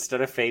on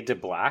instead of fade to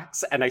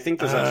blacks. And I think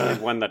there's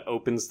actually one that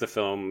opens the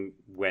film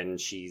when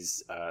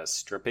she's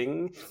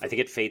stripping. I think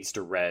it fades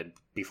to red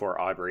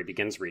before Aubrey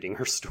begins reading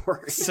her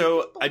story.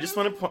 So I just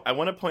want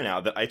to point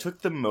out that I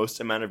took the most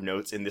amount of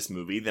notes in this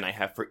movie than I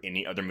have for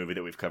any other movie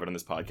that we've covered on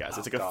this podcast.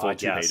 It's like a full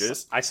 2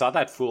 pages. I saw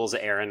that Fool's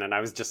Errand and I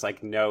was just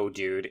like, no,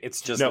 dude.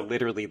 It's just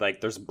literally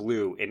like there's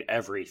blue in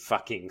every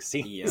fucking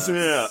scene. Yes.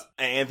 So,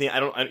 Anthony, I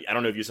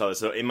don't know if you saw this.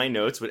 So in my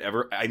notes,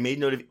 I made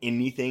note of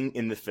anything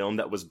in the film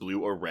that was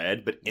blue or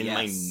red, but in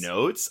my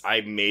notes,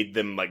 I made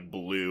them like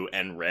blue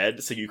and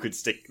red so you could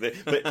stick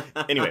but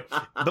anyway,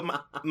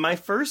 but my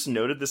first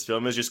note of this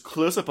film is just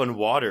close up on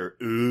water.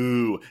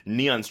 Ooh,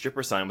 neon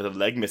stripper sign with a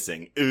leg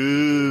missing.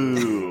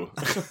 Ooh.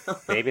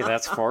 Baby,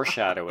 that's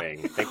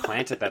foreshadowing. They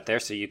planted that there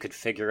so you could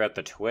figure out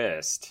the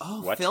twist.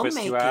 Oh, what filmmaking.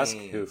 twist, you ask?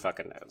 Who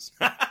fucking knows?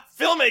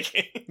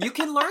 Filmmaking! You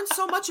can learn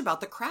so much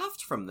about the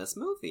craft from this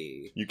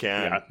movie. You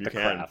can. Yeah, you the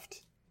can.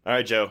 craft. All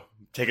right, Joe,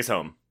 take us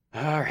home.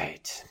 All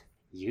right.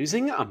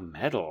 Using a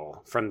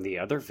medal from the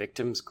other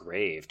victim's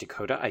grave,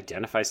 Dakota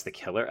identifies the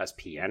killer as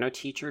piano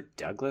teacher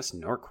Douglas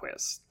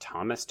Norquist,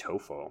 Thomas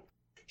Toffel.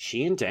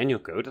 She and Daniel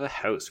go to the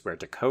house where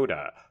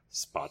Dakota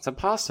spots a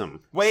possum.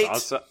 Wait,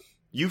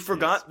 you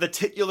forgot the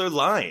titular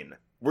line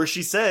where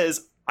she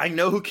says, I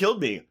know who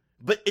killed me.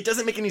 But it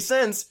doesn't make any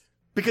sense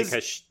because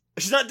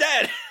she's not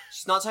dead.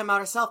 She's not talking about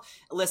herself.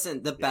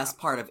 Listen, the best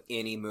part of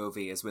any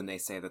movie is when they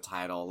say the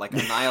title. Like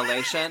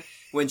Annihilation,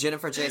 when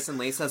Jennifer Jason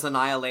Leigh says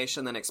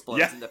Annihilation, then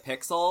explodes into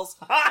pixels.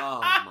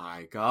 Oh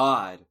my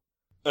god.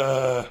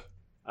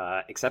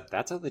 Except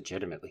that's a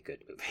legitimately good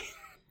movie.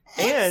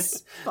 And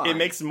it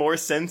makes more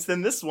sense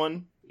than this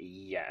one.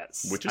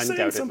 Yes. Which is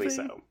undoubtedly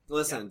saying so.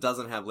 Listen, it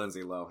doesn't have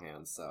Lindsay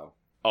Lohan, so.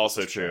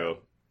 Also true.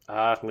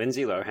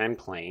 Lindsay Lohan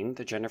playing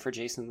the Jennifer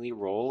Jason Leigh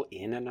role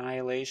in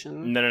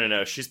Annihilation?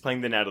 No. She's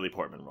playing the Natalie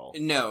Portman role.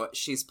 No,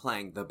 she's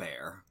playing the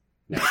bear.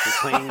 No, she's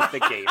playing the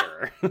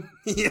gator.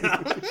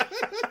 Yeah.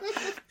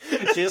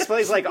 She just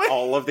plays like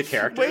all of the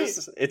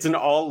characters. Wait. It's an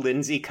all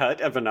Lindsay cut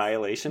of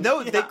Annihilation.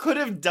 No, they could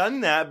have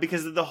done that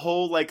because of the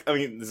whole like. I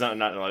mean, this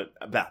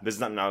is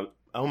not.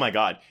 Oh my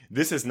god,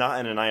 this is not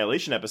an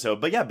Annihilation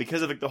episode, but yeah,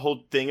 because of like the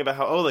whole thing about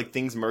how like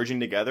things merging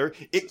together,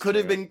 it could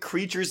have been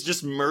creatures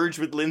just merged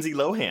with Lindsay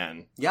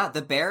Lohan. Yeah,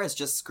 the bear is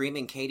just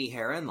screaming Katie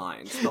Heron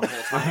lines the whole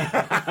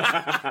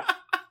time.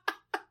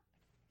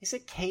 Is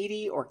it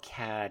Katie or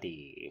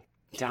Caddy?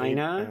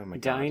 Dinah? Oh my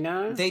God.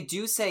 Dinah? They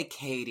do say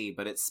Katie,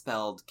 but it's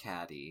spelled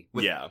Caddy.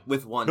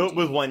 With one No, D.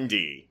 with one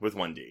D. With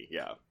one D,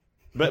 yeah.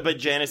 But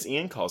Janice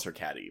Ian calls her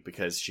catty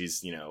because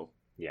she's,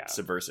 Yeah,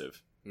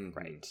 subversive. Mhm.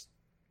 right.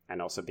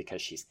 And also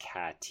because she's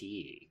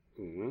catty.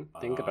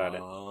 Think about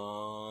it.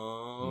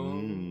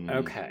 Mm.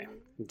 Okay.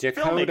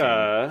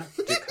 Dakota.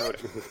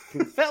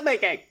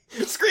 Filmmaking!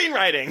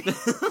 Screenwriting!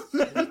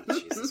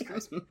 Jesus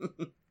Christ.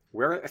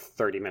 We're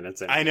 30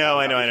 minutes in. I know.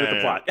 The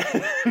plot.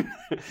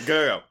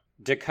 Go.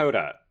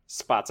 Dakota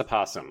spots a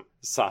possum,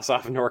 saws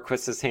off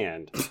Norquist's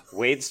hand,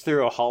 wades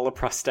through a hall of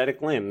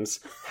prosthetic limbs,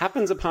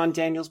 happens upon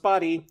Daniel's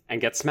body,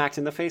 and gets smacked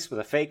in the face with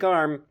a fake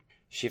arm.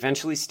 She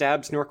eventually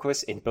stabs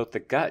Norquist in both the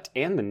gut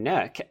and the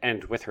neck,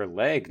 and with her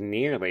leg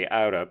nearly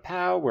out of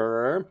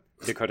power,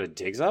 Dakota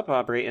digs up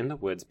Aubrey in the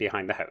woods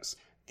behind the house.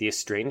 The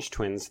estranged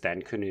twins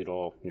then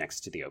canoodle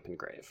next to the open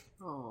grave.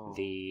 Aw.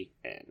 The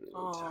end.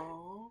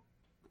 Aw.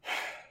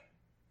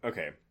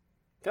 Okay.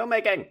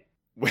 Filmmaking!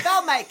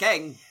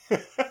 Filmmaking!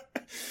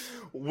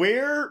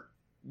 Where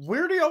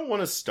do y'all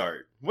want to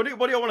start? What do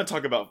y'all want to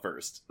talk about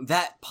first?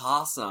 That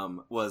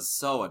possum was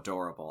so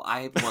adorable.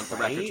 I want the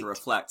record Right? to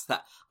reflect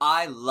that.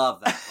 I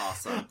love that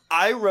possum.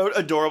 I wrote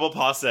adorable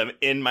possum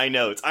in my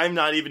notes. I'm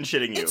not even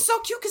shitting you. It's so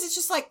cute because it's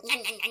just like.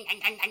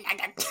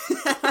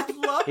 I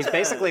love He's it.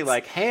 basically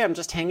like, hey, I'm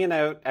just hanging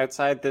out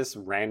outside this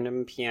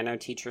random piano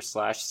teacher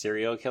 /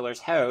 serial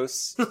killer's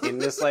house in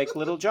this like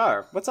little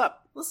jar. What's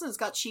up? Listen, it's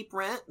got cheap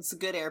rent. It's a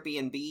good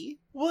Airbnb.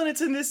 Well, and it's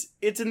in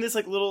this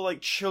like little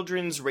like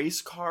children's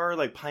race car,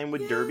 like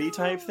Pinewood Derby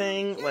type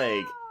thing. Yeah.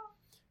 Like,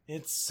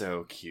 it's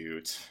so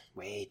cute.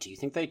 Wait, do you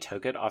think they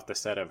took it off the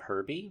set of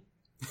Herbie?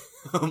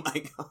 Oh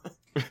my god.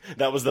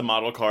 That was the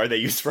model car they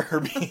used for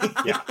Herbie.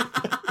 Yeah.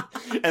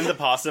 And the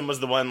possum was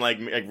the one like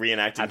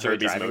reenacting After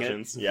Herbie's driving it?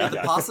 motions. The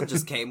Yeah. possum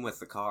just came with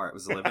the car. It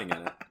was living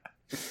in it.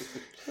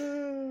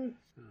 Oh,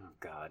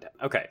 God.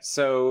 Okay,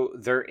 so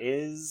there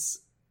is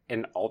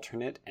an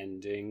alternate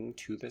ending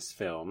to this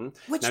film.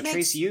 Which Now, makes...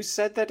 Trace, you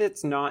said that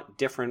it's not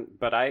different,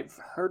 but I've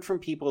heard from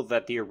people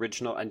that the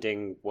original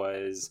ending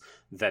was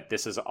that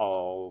this is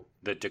all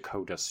the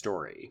Dakota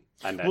story,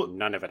 and that Well,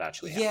 none of it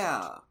actually happened.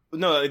 Yeah.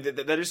 No,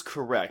 that is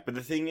correct. But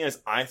the thing is,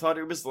 I thought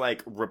it was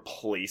like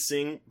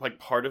replacing like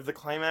part of the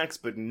climax,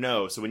 but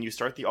no. So when you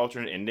start the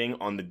alternate ending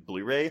on the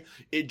Blu-ray,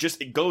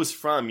 it goes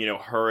from,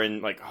 her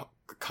and like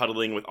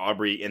cuddling with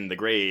Aubrey in the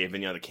grave,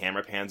 and the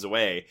camera pans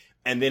away,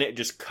 and then it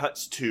just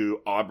cuts to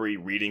Aubrey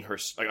reading her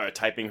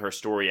typing her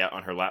story out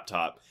on her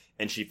laptop,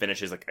 and she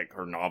finishes like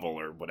her novel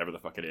or whatever the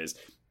fuck it is,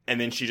 and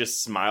then she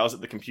just smiles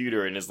at the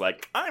computer and is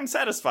like, I'm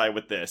satisfied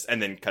with this,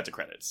 and then cut to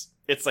credits.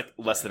 It's like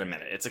less than a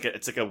minute.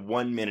 It's like a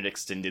 1 minute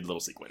extended little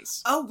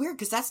sequence. Oh, weird,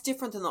 because that's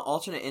different than the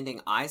alternate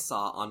ending I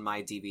saw on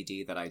my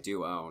DVD that I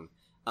do own.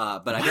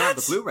 But I don't have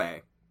the What?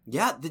 Blu-ray.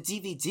 Yeah, the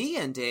DVD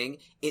ending,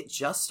 it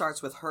just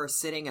starts with her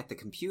sitting at the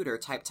computer,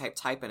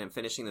 typing and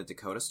finishing the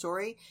Dakota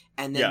story,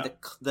 and then Yeah.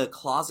 the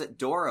closet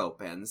door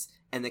opens,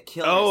 and the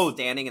killer is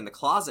standing in the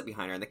closet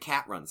behind her, and the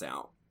cat runs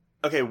out.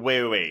 Okay,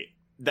 wait.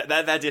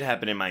 That did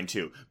happen in mine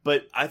too.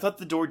 But I thought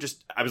the door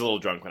I was a little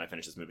drunk when I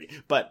finished this movie.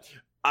 But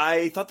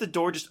I thought the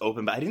door just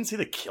opened, but I didn't see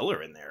the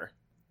killer in there.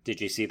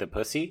 Did you see the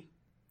pussy?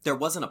 There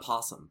wasn't a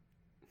possum.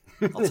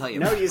 I'll tell you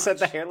No, that you said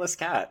the much. hairless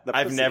cat. The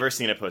I've pussy. never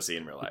seen a pussy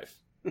in real life.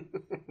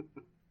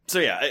 So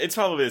yeah, it's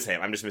probably the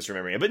same. I'm just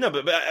misremembering it. But no,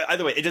 but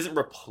either way, it doesn't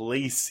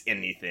replace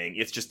anything.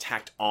 It's just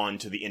tacked on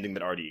to the ending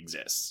that already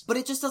exists. But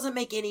it just doesn't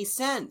make any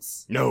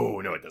sense. No,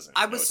 it doesn't.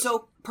 I No, was it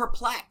so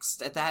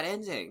perplexed at that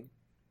ending.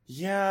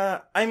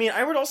 Yeah, I mean,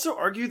 I would also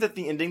argue that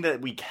the ending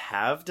that we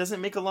have doesn't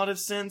make a lot of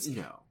sense.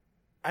 No.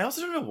 I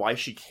also don't know why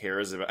she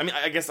cares about. I mean,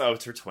 I guess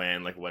it's her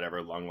twin, like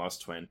whatever, long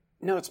lost twin.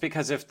 No, it's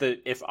because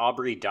if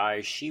Aubrey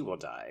dies, she will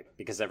die,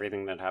 because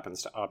everything that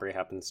happens to Aubrey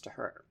happens to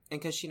her.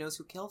 And because she knows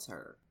who killed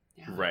her.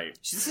 Yeah. Right.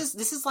 This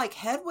is like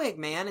Hedwig,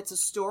 man. It's a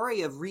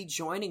story of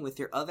rejoining with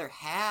your other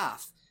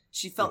half.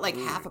 She felt like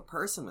half a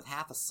person with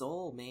half a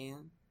soul,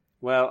 man.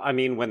 Well, I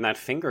mean, when that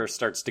finger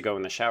starts to go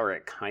in the shower,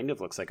 it kind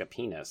of looks like a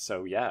penis.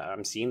 So yeah,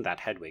 I'm seeing that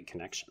Hedwig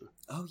connection.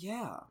 Oh,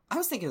 yeah. I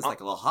was thinking it was like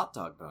a little hot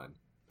dog bun.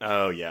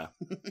 Oh, yeah.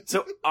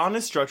 So, on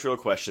a structural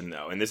question,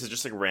 though, and this is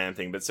just like a random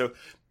thing, but so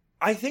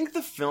I think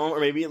the film, or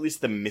maybe at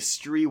least the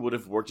mystery, would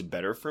have worked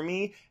better for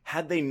me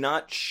had they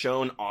not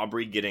shown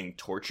Aubrey getting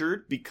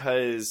tortured,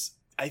 because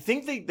I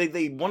think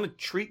they want to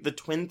treat the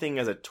twin thing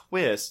as a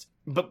twist,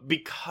 but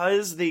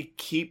because they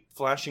keep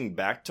flashing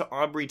back to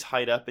Aubrey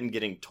tied up and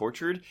getting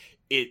tortured,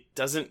 it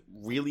doesn't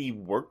really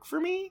work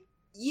for me.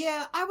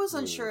 Yeah, I was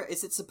unsure.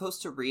 Is it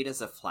supposed to read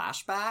as a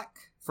flashback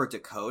for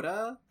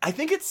Dakota? I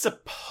think it's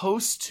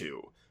supposed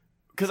to.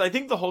 Because I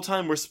think the whole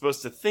time we're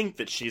supposed to think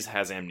that she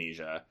has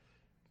amnesia.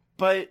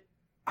 But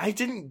I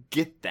didn't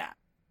get that.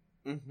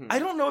 Mm-hmm. I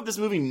don't know if this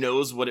movie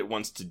knows what it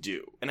wants to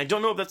do. And I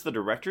don't know if that's the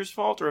director's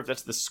fault or if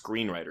that's the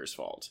screenwriter's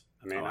fault.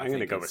 I mean, Oh, I I'm going to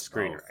think go with it's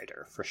both.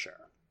 screenwriter for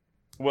sure.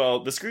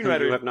 Well, the Who you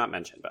screenwriter, have not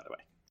mentioned, by the way.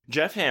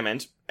 Jeff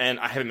Hammond, and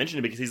I haven't mentioned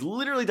it because he's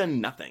literally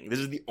done nothing. This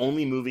is the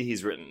only movie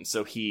he's written.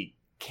 So he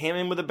came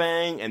in with a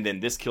bang, and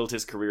then this killed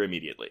his career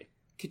immediately.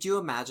 Could you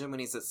imagine when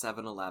he's at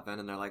 7-Eleven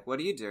and they're like, what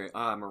are you doing? Oh,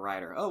 I'm a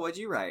writer. Oh, what'd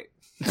you write?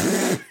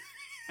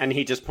 And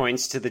he just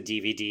points to the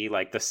DVD,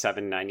 like the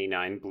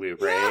 $7.99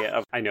 Blu-ray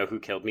of I Know Who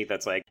Killed Me,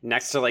 that's like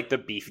next to like the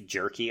beef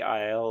jerky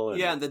aisle.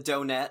 Yeah, and the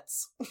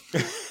donuts.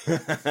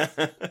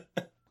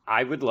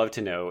 I would love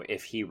to know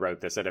if he wrote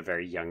this at a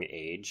very young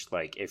age,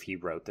 like if he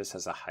wrote this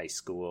as a high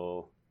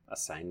school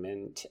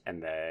assignment,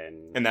 and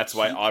then... And that's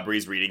why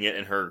Aubrey's reading it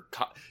in her...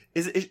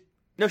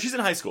 No, she's in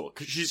high school.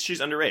 She's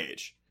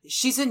underage.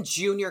 She's in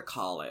junior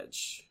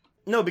college.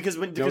 No, because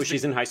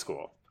she's in high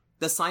school.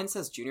 The sign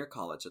says junior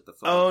college at the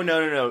phone. Oh,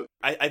 no.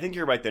 I think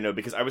you're right, though, no,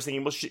 because I was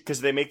thinking, well,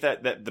 because they make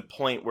that the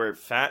point where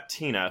Fat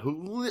Tina,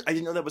 who, I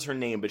didn't know that was her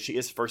name, but she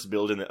is first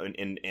billed in the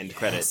end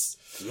credits.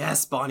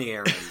 Yes, Bonnie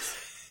Aarons.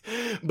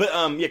 But,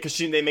 yeah, because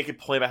they make a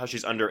point about how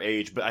she's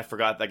underage, but I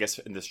forgot, I guess,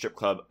 in the strip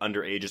club,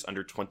 underage is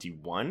under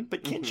 21.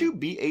 But can't you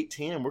be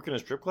 18 and work in a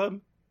strip club?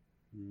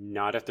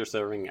 Not if they're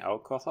serving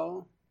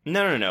alcohol?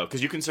 No,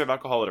 because you can serve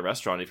alcohol at a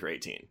restaurant if you're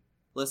 18.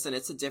 Listen,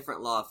 it's a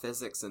different law of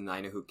physics in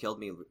I Know Who Killed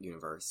Me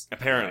universe.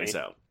 Apparently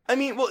so. I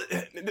mean, well,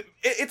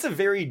 it's a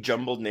very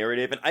jumbled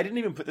narrative, and I didn't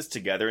even put this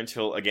together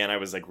until, again, I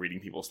was, like, reading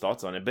people's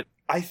thoughts on it. But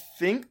I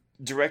think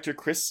director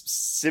Chris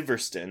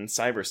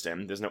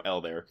Syversten, there's no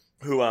L there,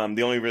 who,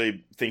 the only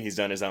really thing he's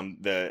done is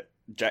the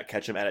Jack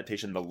Ketchum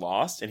adaptation, The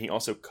Lost, and he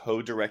also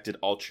co-directed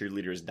All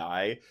Cheerleaders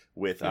Die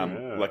with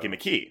Lucky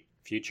McKee.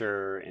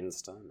 Future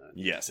installment.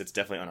 Yes, it's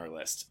definitely on our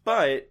list.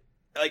 But,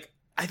 like,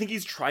 I think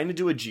he's trying to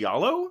do a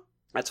giallo?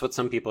 That's what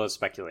some people have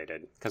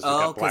speculated. Because we've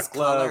got Black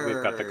Glove,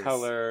 we've got the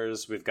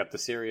colors, we've got the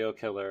serial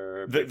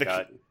killer,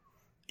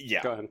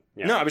 Yeah. Go ahead.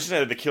 Yeah. No, I was just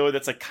saying the killer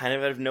that's like kind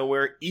of out of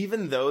nowhere,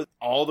 even though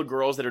all the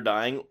girls that are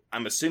dying,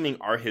 I'm assuming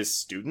are his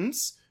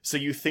students. So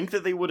you think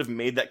that they would have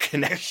made that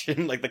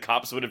connection, like the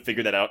cops would have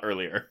figured that out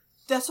earlier.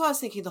 That's what I was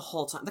thinking the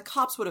whole time. The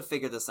cops would have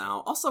figured this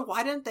out. Also,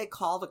 why didn't they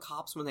call the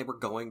cops when they were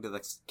going to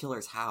the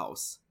killer's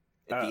house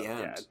at the end?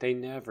 Yeah, they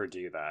never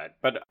do that.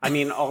 But, I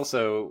mean,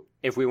 also,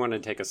 if we want to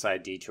take a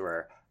side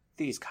detour,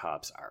 these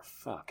cops are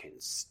fucking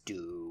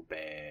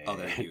stupid. Oh,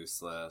 they're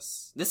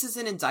useless. This is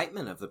an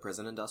indictment of the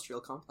prison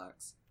industrial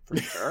complex. For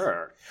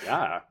sure,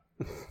 yeah.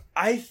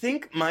 I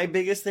think my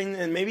biggest thing,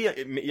 and maybe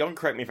y'all can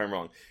correct me if I'm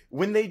wrong,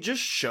 when they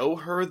just show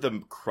her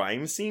the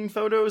crime scene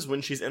photos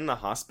when she's in the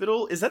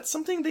hospital, is that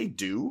something they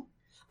do?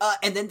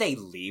 And then they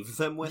leave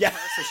them with her,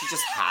 so she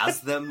just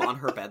has them on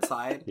her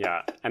bedside.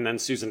 Yeah, and then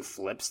Susan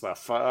flips the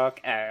fuck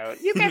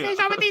out. You can't be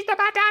some of these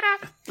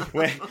batata.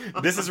 Wait,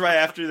 this is right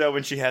after, though,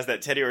 when she has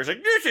that teddy where it's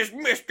like, this is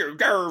Mr.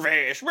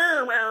 Dervish.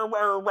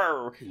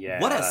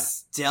 Yeah. What a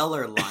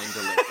stellar line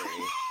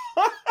delivery.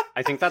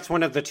 I think that's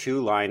one of the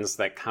two lines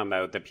that come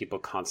out that people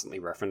constantly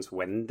reference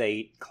when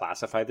they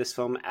classify this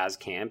film as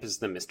camp is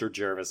the Mr.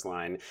 Jervis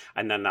line.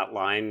 And then that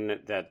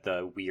line that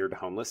the weird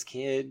homeless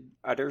kid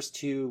utters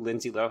to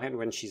Lindsay Lohan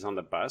when she's on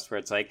the bus, where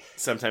it's like...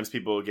 Sometimes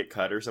people get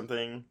cut or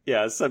something.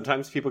 Yeah,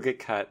 sometimes people get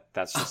cut.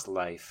 That's just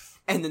life.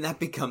 And then that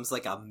becomes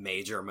like a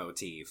major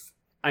motif.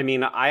 I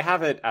mean, I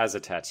have it as a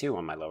tattoo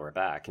on my lower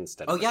back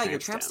instead of your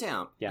tramp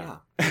stamp. Yeah.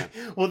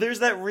 Well, there's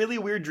that really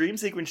weird dream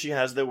sequence she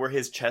has, though, where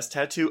his chest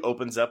tattoo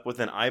opens up with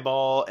an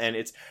eyeball, and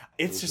it's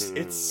just,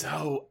 it's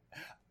so...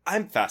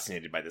 I'm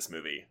fascinated by this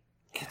movie.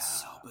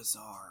 It's so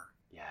bizarre.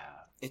 Yeah.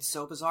 It's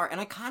so bizarre,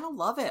 and I kind of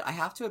love it. I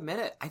have to admit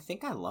it. I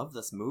think I love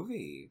this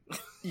movie.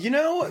 You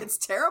know... It's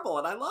terrible,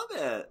 and I love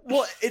it.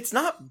 Well, it's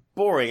not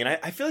boring, and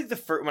I feel like the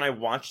first... When I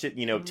watched it,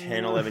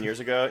 10, 11 years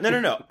ago...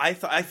 No. I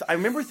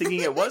remember thinking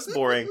it was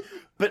boring,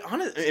 but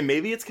honestly, and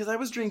maybe it's because I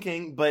was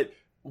drinking, but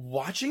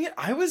watching it,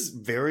 I was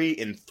very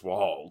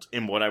enthralled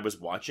in what I was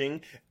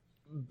watching,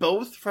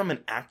 both from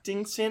an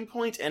acting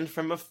standpoint and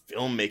from a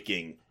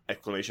filmmaking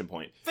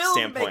standpoint.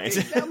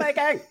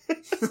 Filmmaking!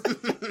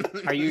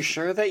 Are you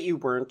sure that you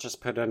weren't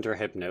just put under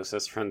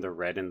hypnosis from the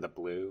red and the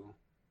blue?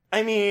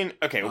 I mean,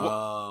 okay,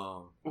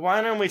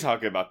 why don't we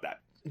talk about that?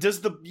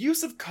 Does the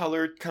use of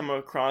color come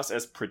across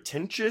as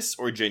pretentious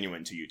or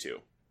genuine to you two?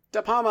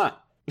 De Palma!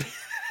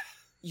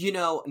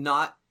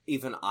 Not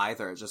even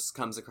either. It just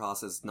comes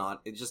across as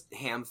just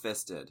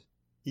ham-fisted.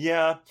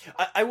 Yeah,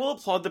 I will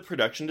applaud the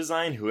production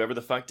design, whoever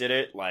the fuck did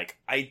it. Like,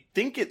 I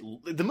think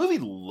the movie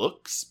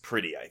looks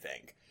pretty, I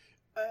think.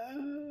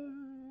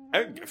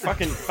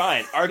 Fucking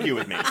fine, argue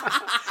with me.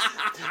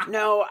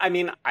 No, I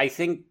mean, I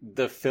think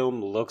the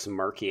film looks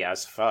murky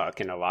as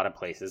fuck in a lot of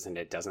places, and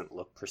it doesn't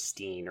look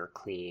pristine or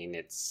clean.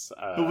 It's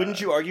But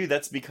wouldn't you argue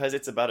that's because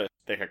it's about a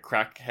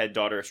crackhead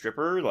daughter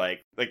stripper?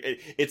 Like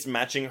it's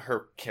matching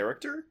her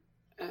character?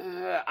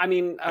 I'm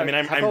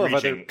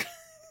reaching.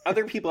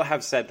 Other people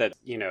have said that,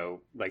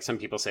 like some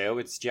people say, oh,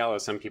 it's Giallo.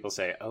 Some people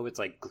say, oh, it's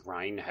like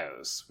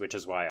Grindhouse, which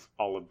is why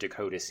all of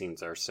Dakota's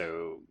scenes are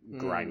so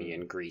grimy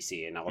and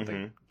greasy and all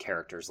the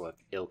characters look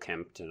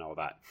ill-kempt and all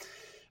that.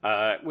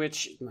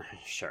 Which,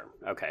 sure,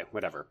 okay,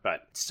 whatever.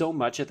 But so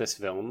much of this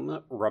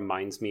film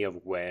reminds me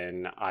of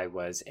when I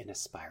was an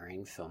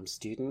aspiring film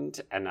student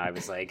and I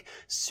was like,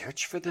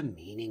 search for the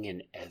meaning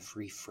in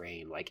every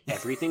frame. Like,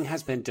 everything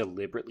has been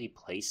deliberately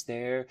placed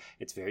there.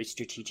 It's very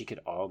strategic. It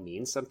all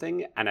means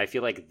something. And I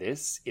feel like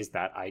this is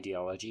that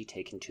ideology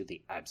taken to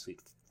the absolute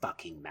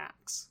fucking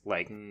max.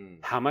 Like,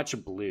 how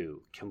much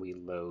blue can we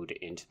load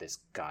into this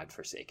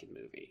godforsaken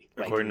movie?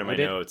 Like, according to my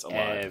notes, a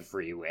lot.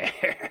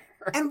 Everywhere.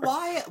 And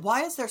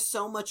why is there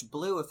so much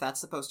blue if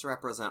that's supposed to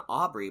represent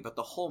Aubrey, but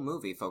the whole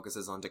movie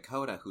focuses on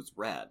Dakota, who's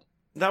red?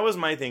 That was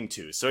my thing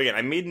too. So again,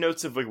 I made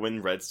notes of like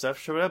when red stuff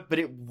showed up, but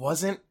it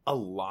wasn't a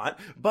lot.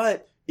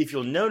 But if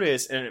you'll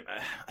notice, and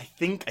I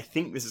think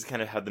this is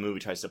kind of how the movie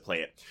tries to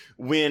play it,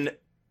 when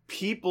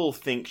people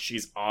think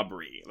she's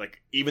Aubrey,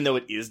 like, even though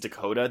it is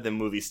Dakota, the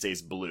movie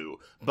stays blue.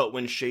 But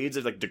when shades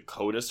of like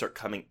Dakota start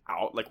coming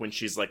out, like when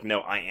she's like, no,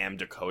 I am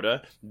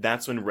Dakota,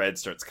 that's when red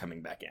starts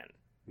coming back in.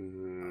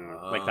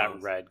 Like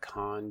that red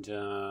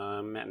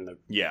condom and the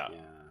yeah.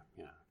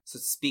 So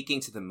speaking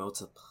to the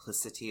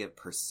multiplicity of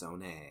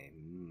personae.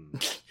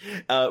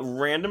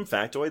 Random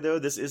factoid though,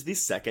 this is the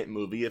second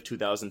movie of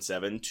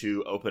 2007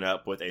 to open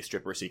up with a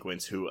stripper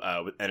sequence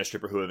and a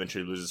stripper who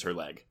eventually loses her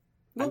leg.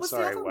 What was the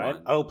other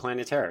one? Oh,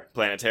 Planet Terror.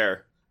 Planet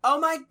Terror. Oh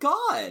my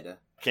god!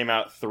 Came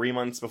out 3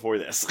 months before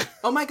this.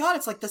 Oh my god,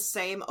 it's like the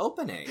same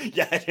opening.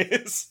 Yeah, it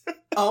is.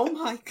 Oh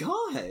my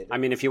god. I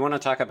mean, if you want to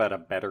talk about a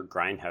better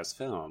Grindhouse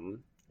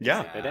film,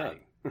 yeah.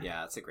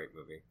 Yeah, it's a great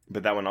movie.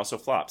 But that one also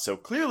flopped. So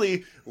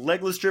clearly,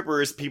 legless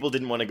strippers, people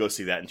didn't want to go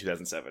see that in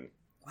 2007.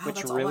 Wow, which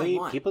that's really, all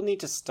I want. people need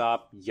to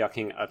stop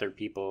yucking other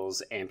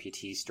people's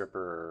amputee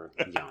stripper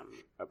yum,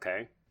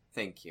 okay?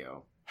 Thank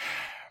you.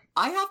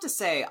 I have to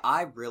say,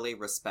 I really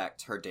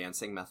respect her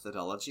dancing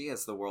methodology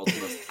as the world's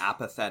most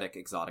apathetic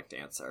exotic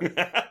dancer.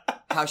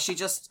 How she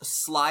just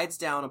slides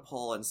down a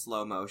pole in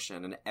slow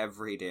motion in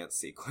every dance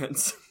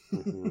sequence.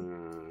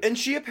 And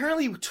she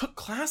apparently took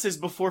classes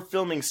before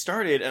filming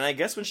started, and I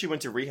guess when she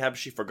went to rehab,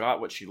 she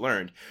forgot what she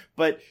learned.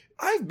 But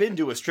I've been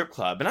to a strip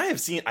club, and I've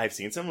seen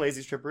some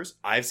lazy strippers.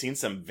 I've seen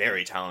some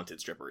very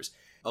talented strippers.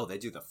 Oh, they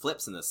do the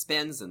flips and the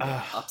spins and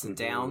the ups and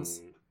downs.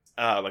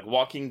 Like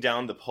walking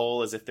down the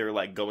pole as if they're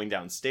like going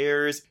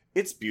downstairs.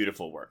 It's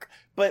beautiful work.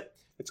 But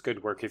it's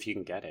good work if you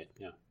can get it,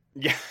 yeah.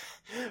 Yeah.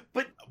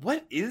 But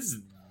what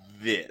is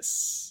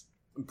this?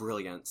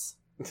 Brilliance.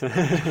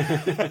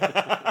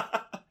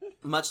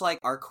 Much like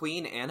our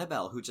queen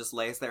Annabelle, who just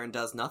lays there and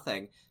does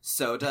nothing,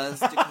 so does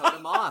Dakota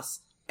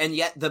Moss. And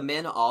yet the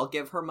men all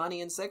give her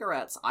money and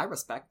cigarettes. I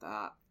respect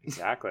that.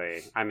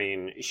 Exactly. I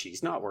mean,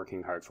 she's not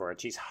working hard for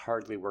it. She's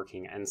hardly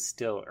working and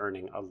still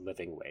earning a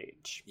living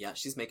wage. Yeah,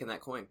 she's making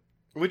that coin.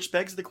 Which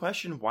begs the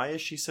question, why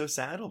is she so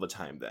sad all the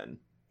time then?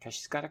 Because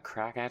she's got a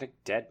crack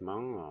addict dead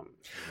mom.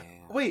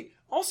 Yeah. Wait,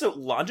 also,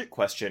 logic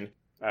question.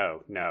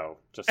 Oh, no.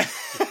 Just,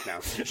 no.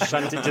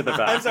 Shunt into the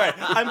back. I'm sorry.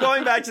 I'm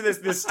going back to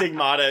this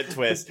stigmata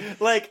twist.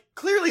 Like,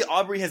 clearly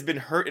Aubrey has been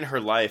hurt in her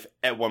life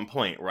at one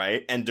point,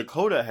 right? And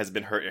Dakota has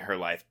been hurt in her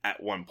life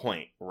at one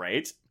point,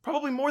 right?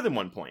 Probably more than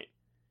one point.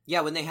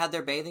 Yeah, when they had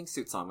their bathing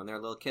suits on when they were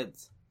little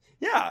kids.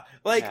 Yeah,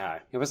 like... Yeah.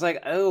 It was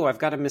like, oh, I've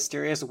got a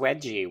mysterious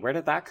wedgie. Where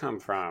did that come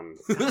from?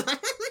 I've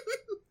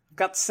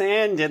got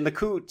sand in the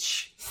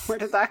cooch. Where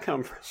did that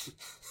come from?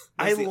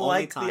 I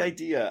like the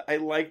idea. I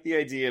like the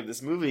idea of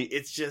this movie.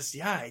 It's just,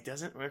 yeah, it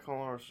doesn't make a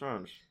lot of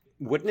sense.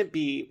 Wouldn't it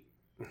be...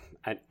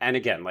 And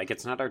again, like,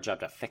 it's not our job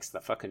to fix the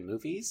fucking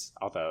movies,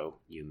 although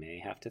you may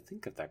have to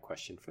think of that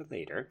question for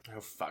later. Oh,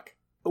 fuck.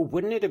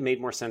 Wouldn't it have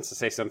made more sense to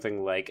say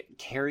something like,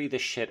 carry the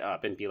shit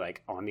up and be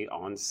like, on the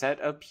onset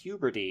of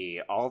puberty,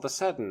 all of a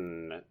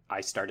sudden, I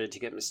started to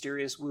get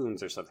mysterious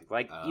wounds or something.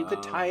 Like, you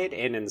could tie it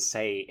in and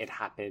say it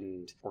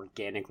happened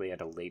organically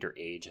at a later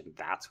age, and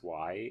that's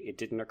why it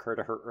didn't occur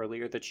to her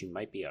earlier that she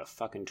might be a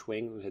fucking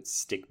twink with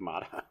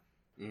stigmata.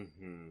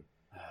 Mm-hmm.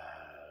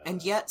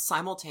 And yet,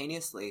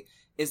 simultaneously,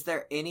 is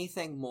there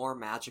anything more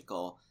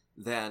magical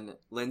than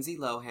Lindsay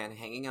Lohan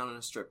hanging out in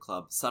a strip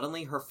club,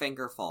 suddenly her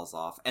finger falls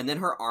off, and then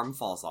her arm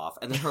falls off,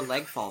 and then her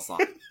leg falls off?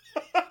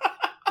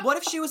 What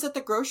if she was at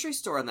the grocery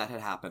store and that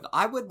had happened?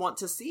 I would want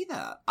to see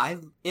that.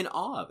 I'm in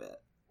awe of it.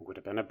 Would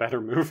have been a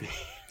better movie.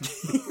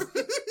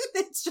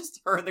 It's just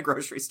her in the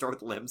grocery store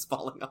with limbs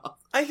falling off.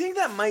 I think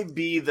that might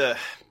be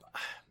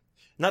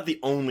not the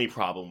only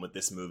problem with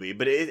this movie,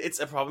 but it's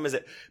a problem is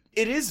that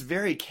it is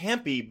very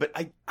campy, but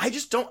I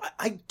just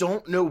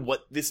don't know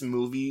what this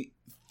movie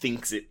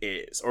thinks it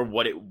is or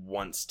what it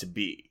wants to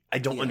be. I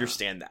don't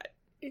understand that.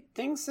 It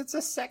thinks it's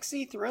a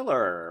sexy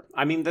thriller.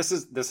 I mean, this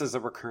is a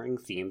recurring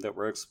theme that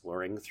we're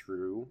exploring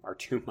through our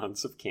 2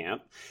 months of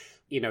camp.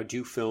 You know,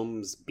 do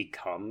films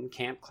become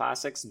camp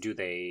classics? Do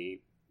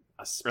they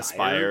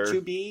aspire to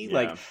be?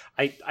 Yeah.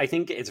 Like, I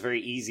think it's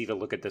very easy to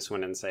look at this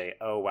one and say,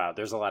 oh, wow,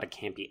 there's a lot of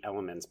campy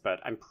elements. But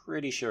I'm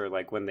pretty sure,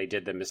 like, when they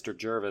did the Mr.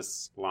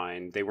 Jervis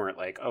line, they weren't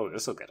like, oh,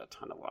 this will get a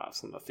ton of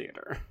laughs in the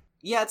theater.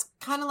 Yeah, it's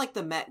kind of like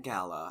the Met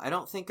Gala. I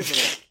don't think of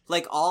it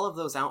like all of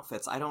those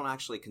outfits. I don't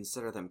actually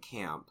consider them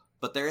camp,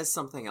 but there is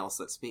something else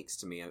that speaks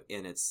to me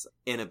in its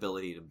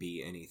inability to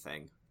be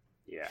anything.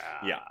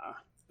 Yeah.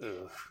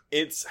 Ugh.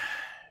 It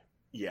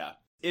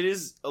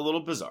is a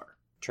little bizarre.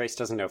 Trace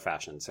doesn't know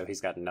fashion, so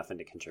he's got nothing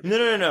to contribute.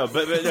 No.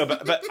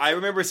 But I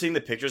remember seeing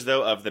the pictures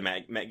though of the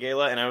Met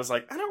Gala, and I was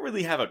like, I don't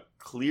really have a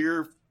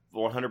clear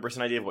 100%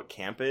 idea of what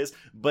camp is,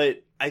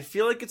 but I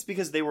feel like it's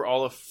because they were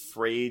all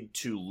afraid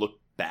to look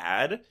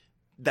bad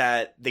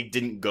that they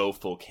didn't go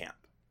full camp.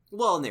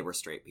 Well, and they were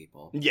straight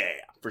people. Yeah,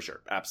 for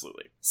sure,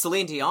 absolutely.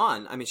 Celine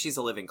Dion, I mean, she's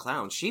a living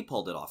clown. She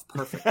pulled it off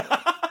perfectly.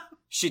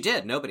 She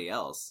did. Nobody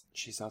else.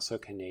 She's also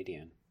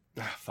Canadian.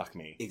 Fuck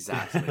me.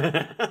 Exactly.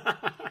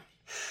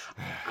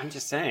 I'm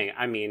just saying.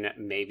 I mean,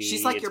 maybe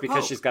she's like it's your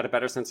because Pope. she's got a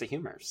better sense of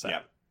humor. So,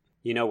 Yeah.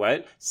 You know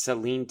what?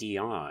 Celine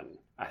Dion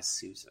as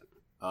Susan.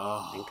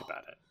 Oh. Think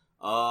about it.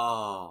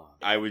 Oh.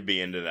 I would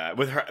be into that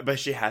with her, but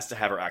she has to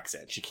have her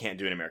accent. She can't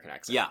do an American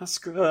accent. Yeah. I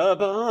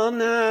scrub all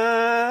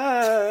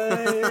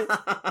night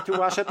to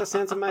wash out the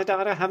sins of my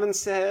daughter having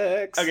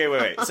sex. Okay,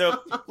 wait.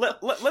 So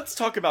let's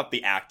talk about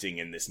the acting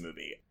in this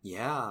movie.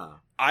 Yeah.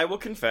 I will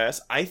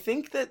confess, I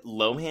think that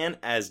Lohan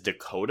as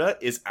Dakota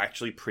is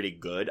actually pretty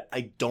good.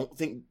 I don't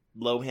think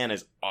Lohan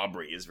as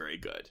Aubrey is very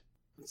good.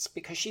 It's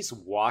because she's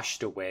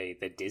washed away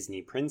the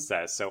Disney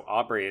princess, so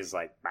Aubrey is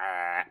like,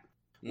 bah.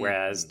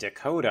 Whereas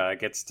Dakota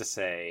gets to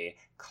say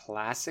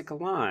classic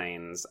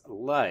lines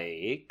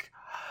like,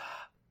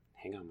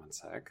 hang on one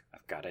sec,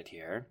 I've got it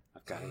here.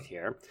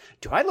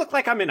 Do I look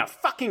like I'm in a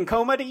fucking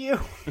coma to you?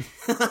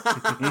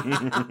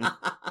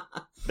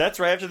 That's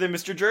right after the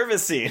Mr.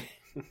 Jervis scene.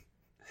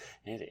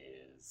 It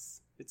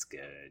is. It's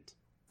good.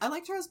 I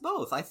liked her as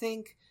both. I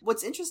think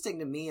what's interesting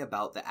to me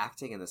about the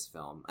acting in this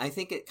film, I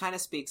think it kind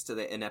of speaks to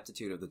the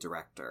ineptitude of the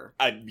director.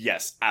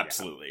 Yes,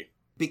 absolutely. Yeah.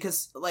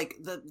 Because, like,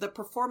 the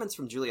performance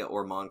from Julia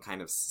Ormond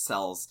kind of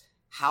sells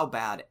how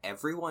bad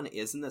everyone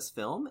is in this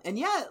film, and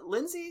yet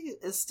Lindsay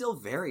is still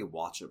very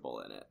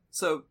watchable in it.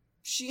 So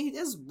she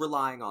is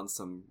relying on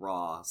some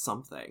raw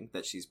something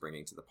that she's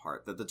bringing to the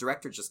part that the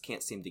director just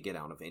can't seem to get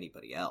out of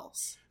anybody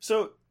else.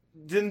 So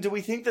then do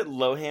we think that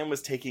Lohan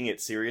was taking it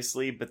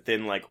seriously, but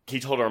then, like, he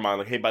told Armand,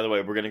 like, hey, by the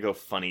way, we're going to go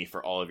funny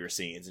for all of your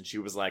scenes, and she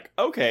was like,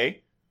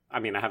 okay. I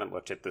mean, I haven't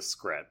looked at the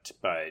script,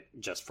 but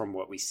just from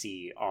what we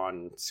see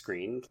on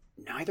screen,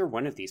 neither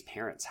one of these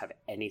parents have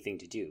anything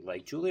to do.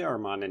 Like, Julia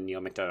Ormond and Neil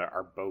McDonough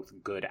are both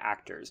good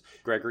actors.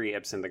 Gregory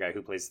Ibsen, the guy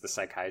who plays the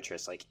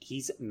psychiatrist, like,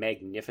 he's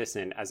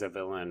magnificent as a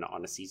villain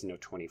on a season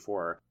of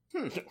 24.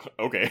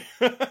 Okay.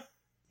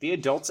 The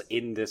adults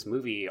in this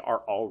movie are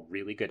all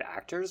really good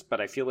actors,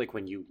 but I feel like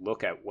when you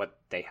look at what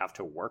they have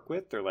to work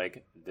with, they're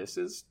like, this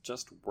is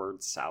just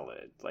word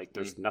salad. Like,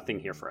 there's nothing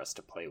here for us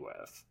to play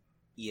with.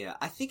 Yeah,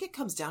 I think it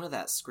comes down to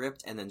that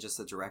script and then just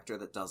the director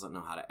that doesn't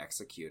know how to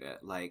execute it.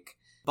 Like,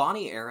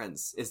 Bonnie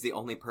Aarons is the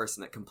only person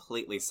that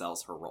completely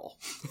sells her role,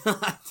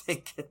 I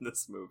think, in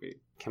this movie.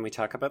 Can we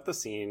talk about the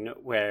scene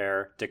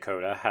where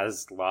Dakota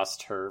has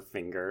lost her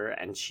finger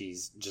and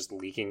she's just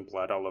leaking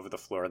blood all over the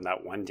floor and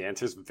that one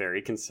dancer's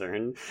very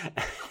concerned?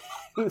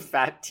 And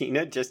Fat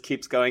Tina just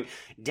keeps going,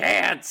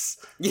 dance!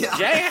 Yeah.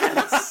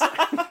 Dance!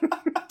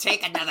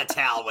 Take another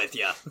towel with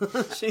you.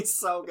 She's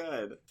so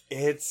good.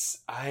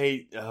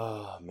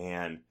 Oh,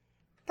 man.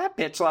 That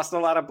bitch lost a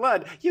lot of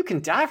blood. You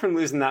can die from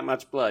losing that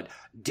much blood.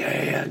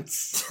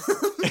 Dance!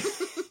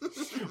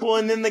 Well,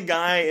 and then the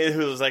guy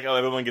who was like, oh,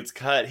 everyone gets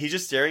cut, he's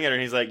just staring at her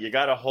and he's like, you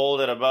gotta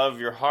hold it above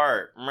your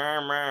heart.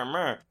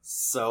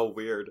 So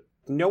weird.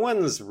 No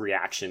one's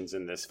reactions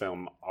in this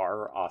film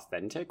are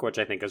authentic, which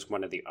I think is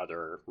one of the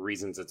other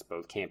reasons it's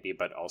both campy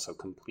but also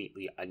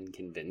completely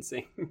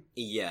unconvincing.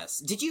 Yes.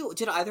 Did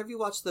either of you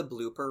watch the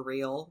blooper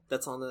reel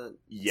that's on the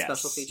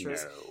special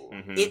features? No.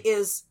 Mm-hmm. It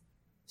is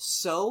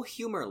so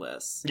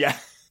humorless. Yeah.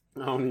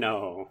 Oh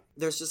no.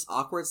 There's just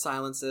awkward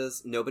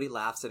silences. Nobody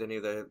laughs at any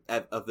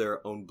of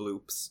their own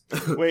bloops.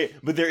 Wait,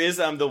 but there is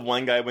the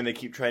one guy when they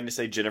keep trying to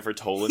say Jennifer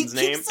Toland's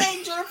name. He keeps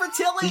saying Jennifer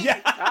Tilly! Yeah.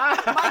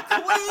 My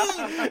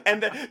queen!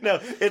 And no,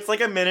 it's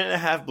like a minute and a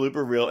half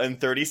blooper reel, and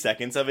 30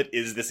 seconds of it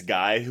is this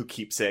guy who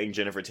keeps saying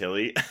Jennifer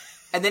Tilly.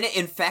 And then it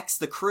infects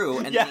the crew,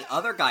 and then the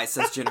other guy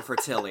says Jennifer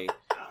Tilly.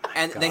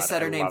 And they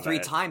said her name 3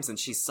 times, and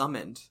she's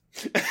summoned.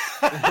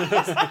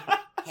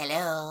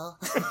 Hello.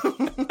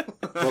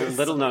 Well,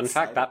 little known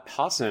fact, that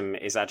possum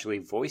is actually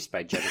voiced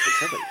by Jennifer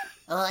Tilly.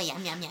 Oh,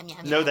 yum, yum, yum, yum.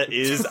 No, that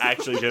is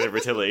actually Jennifer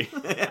Tilly.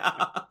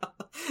 Yeah.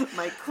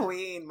 My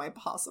queen, my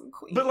possum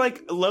queen. But,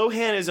 like,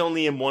 Lohan is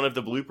only in one of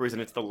the bloopers,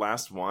 and it's the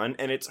last one,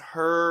 and it's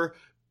her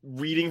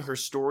reading her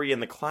story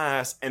in the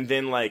class, and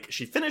then, like,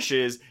 she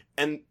finishes,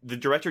 and the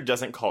director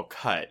doesn't call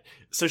cut.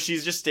 So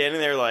she's just standing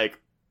there like,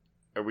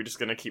 are we just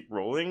gonna keep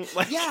rolling?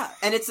 Like, yeah,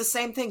 and it's the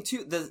same thing,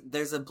 too.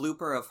 There's a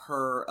blooper of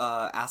her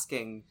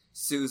asking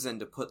Susan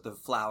to put the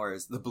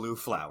blue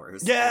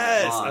flowers.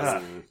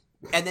 Yes!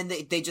 And then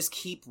they just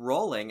keep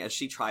rolling as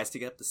she tries to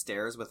get up the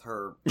stairs with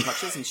her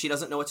crutches, and she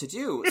doesn't know what to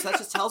do. So that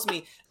just tells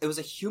me it was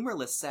a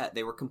humorless set.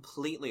 They were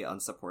completely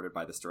unsupported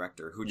by this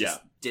director, who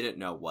just didn't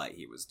know what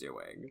he was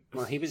doing.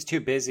 Well, he was too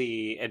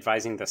busy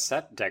advising the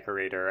set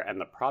decorator and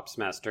the props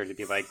master to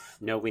be like,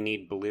 no, we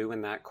need blue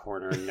in that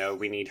corner. No,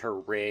 we need her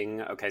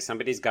ring. Okay,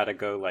 somebody's got to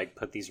go, like,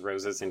 put these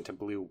roses into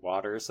blue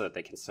water so that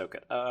they can soak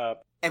it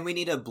up. And we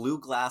need a blue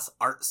glass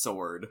art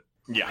sword.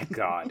 Yeah. My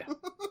God.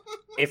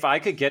 If I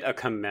could get a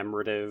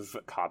commemorative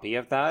copy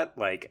of that,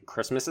 like,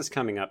 Christmas is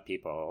coming up,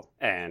 people,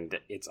 and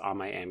it's on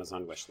my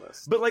Amazon wish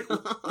list. But, like,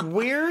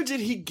 where did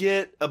he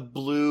get a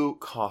blue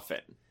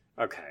coffin?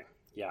 Okay,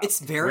 yeah.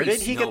 It's very Where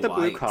did he get the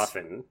blue White.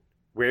 coffin?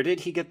 Where did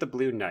he get the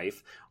blue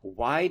knife?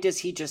 Why does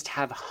he just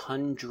have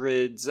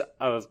hundreds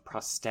of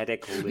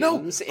prosthetic limbs?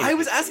 No, I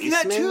was asking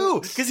that too,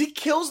 because he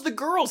kills the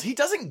girls. He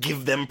doesn't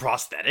give them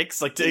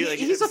prosthetics.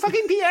 He's a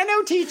fucking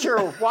piano teacher.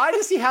 Why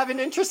does he have an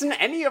interest in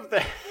any of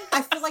them?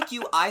 I feel like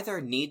you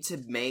either need to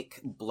make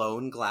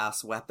blown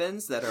glass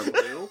weapons that are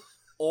blue,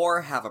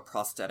 or have a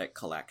prosthetic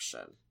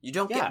collection. You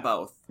don't get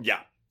both. Yeah.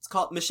 It's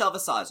called Michelle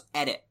Visage.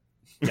 Edit.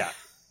 Yeah.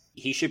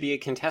 He should be a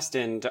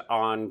contestant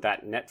on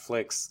that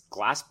Netflix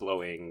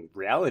glass-blowing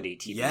reality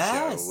TV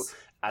show,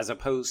 as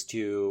opposed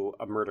to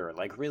a murderer.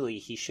 Like, really,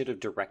 he should have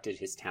directed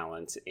his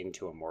talents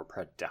into a more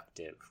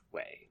productive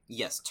way.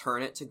 Yes,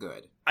 turn it to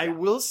good. I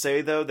will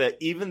say, though, that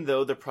even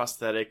though the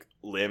prosthetic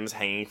limbs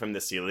hanging from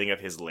the ceiling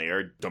of his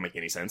lair don't make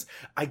any sense,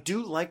 I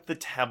do like the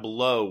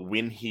tableau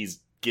when he's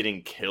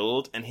getting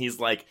killed and he's,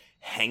 like,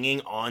 hanging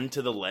on to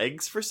the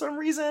legs for some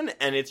reason,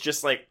 and it's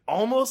just, like,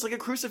 almost like a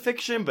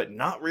crucifixion, but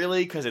not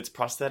really, because it's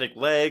prosthetic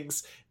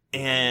legs,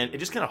 and it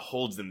just kind of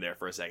holds them there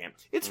for a second.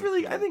 It's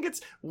really, I think it's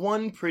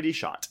one pretty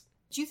shot.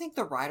 Do you think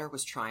the writer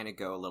was trying to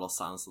go a little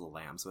Silence of the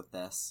Lambs with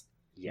this?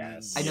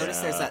 Yes. I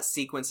noticed there's that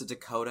sequence of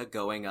Dakota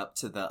going up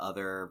to the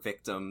other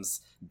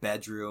victim's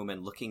bedroom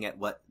and looking at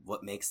what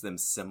makes them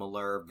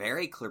similar.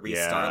 Very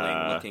Clarice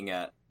Starling looking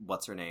at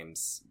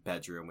what's-her-name's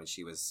bedroom when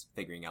she was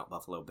figuring out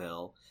Buffalo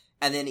Bill.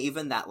 And then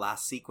even that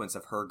last sequence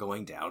of her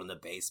going down in the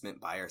basement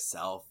by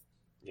herself.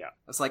 Yeah.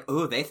 It's like,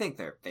 ooh, they think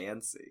they're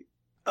fancy.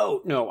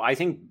 Oh, no, I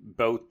think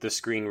both the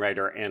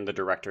screenwriter and the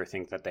director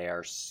think that they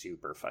are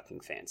super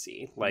fucking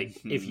fancy. Like,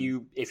 if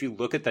you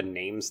look at the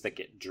names that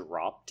get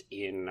dropped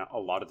in a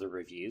lot of the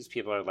reviews,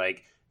 people are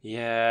like,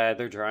 yeah,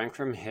 they're drawing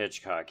from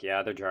Hitchcock.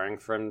 Yeah, they're drawing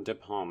from De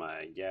Palma.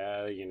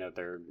 Yeah, you know,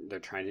 they're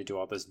trying to do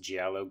all this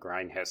giallo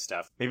grindhouse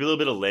stuff. Maybe a little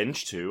bit of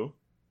Lynch, too.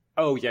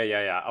 Oh,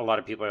 yeah. A lot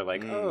of people are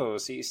like, oh,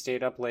 so you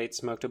stayed up late,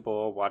 smoked a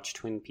bowl, watched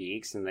Twin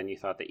Peaks, and then you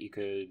thought that you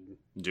could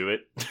do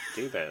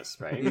this,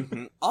 right?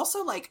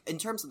 Also, like, in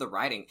terms of the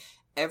writing,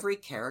 every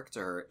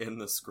character in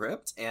the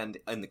script and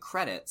in the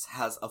credits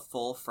has a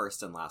full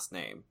first and last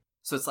name.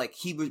 So it's like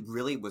he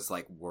really was,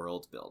 like,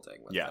 world building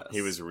with this.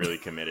 He was really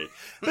committed.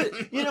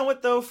 But you know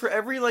what, though? For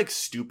every, like,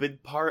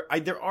 stupid part,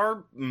 there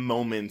are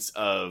moments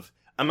of...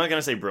 I'm not going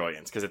to say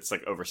brilliance, because it's,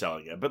 like,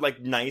 overselling it, but,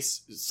 like,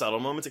 nice, subtle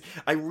moments.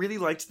 I really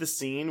liked the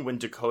scene when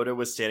Dakota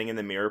was standing in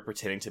the mirror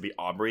pretending to be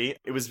Aubrey.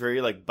 It was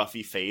very, like,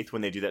 Buffy Faith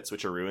when they do that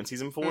switcheroo in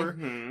season 4.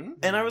 Mm-hmm.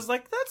 And I was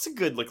like, that's a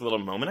good, like, little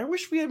moment. I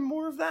wish we had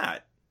more of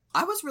that.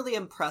 I was really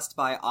impressed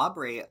by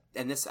Aubrey,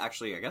 and this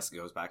actually, I guess,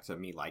 goes back to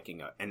me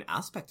liking an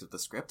aspect of the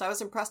script. I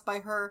was impressed by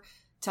her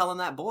telling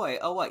that boy,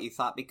 oh, what, you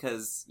thought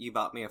because you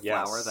bought me a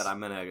flower that I'm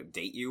going to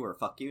date you or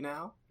fuck you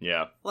now?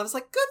 Yeah. Well, I was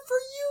like, good for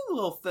you,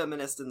 little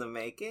feminist in the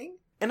making.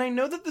 And I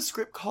know that the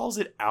script calls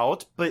it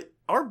out, but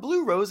are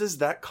blue roses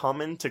that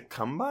common to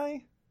come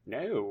by?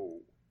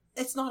 No.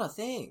 It's not a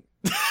thing.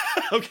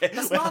 Okay.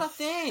 That's not a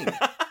thing.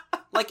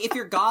 Like, if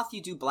you're goth,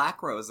 you do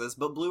black roses,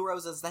 but blue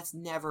roses, that's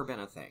never been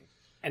a thing.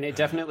 And it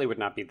definitely would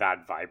not be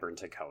that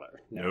vibrant a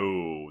color.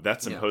 No,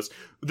 that's imposed.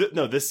 The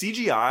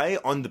CGI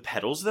on the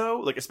petals,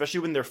 though, like, especially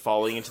when they're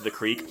falling into the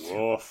creek.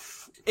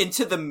 Woof.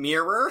 Into the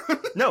mirror?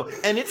 No,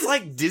 and it's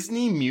like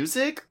Disney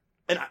music.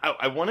 And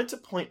I wanted to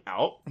point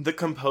out the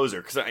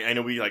composer, because I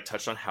know we, like,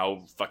 touched on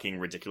how fucking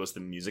ridiculous the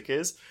music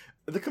is.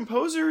 The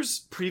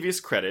composer's previous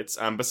credits,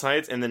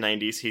 besides in the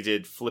 90s, he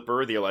did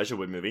Flipper, the Elijah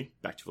Wood movie.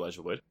 Back to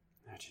Elijah Wood.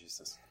 Oh,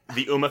 Jesus.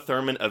 The Uma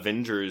Thurman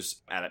Avengers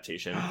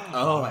adaptation.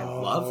 Oh, I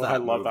love that I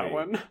love movie. That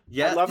one.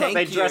 Yeah, I love that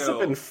they you. dress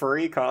up in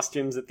furry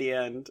costumes at the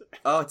end.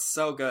 Oh, it's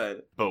so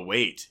good. But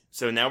wait.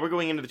 So now we're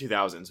going into the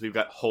 2000s. We've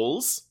got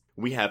Holes.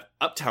 We have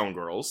Uptown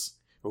Girls.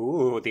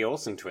 Ooh, the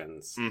Olsen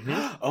twins.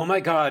 Mm-hmm. Oh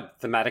my god,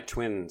 thematic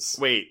twins.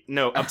 Wait,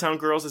 no, Uptown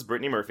Girls is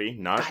Brittany Murphy,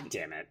 not...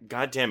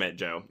 God damn it,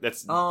 Joe.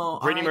 That's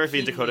R.I.P. Brittany Murphy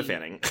and Dakota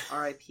Fanning.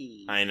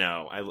 R.I.P. I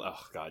know. Oh,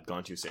 God,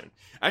 gone too soon.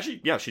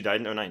 Actually, yeah, she died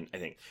in 2009, I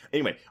think.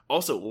 Anyway,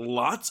 also,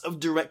 lots of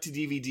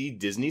direct-to-DVD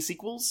Disney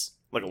sequels.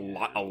 Like, a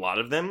lot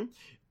of them.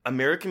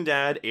 American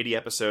Dad, 80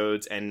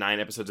 episodes, and 9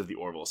 episodes of The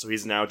Orville. So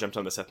he's now jumped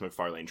on the Seth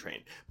MacFarlane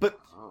train. But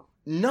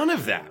none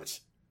of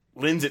that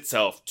lends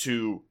itself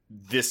to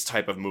this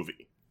type of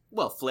movie.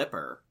 Well,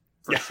 Flipper,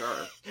 for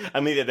sure. I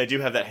mean, they do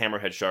have that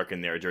hammerhead shark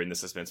in there during the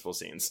suspenseful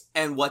scenes.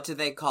 And what do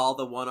they call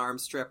the one-armed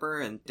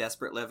stripper in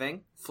Desperate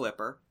Living?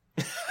 Flipper.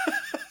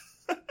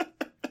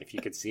 If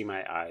you could see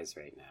my eyes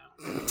right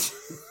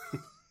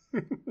now.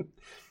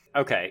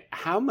 Okay,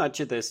 how much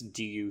of this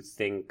do you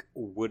think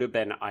would have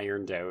been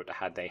ironed out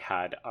had they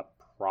had a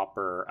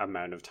proper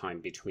amount of time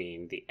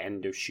between the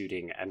end of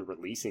shooting and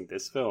releasing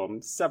this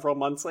film several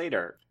months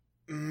later?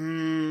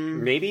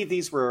 Maybe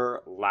these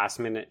were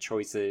last-minute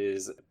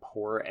choices,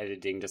 poor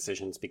editing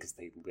decisions because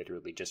they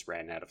literally just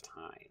ran out of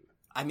time.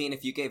 I mean,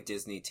 if you gave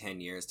Disney 10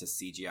 years to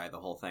CGI the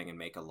whole thing and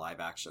make a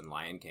live-action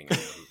Lion King, I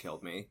know who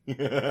killed me.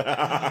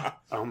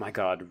 Oh my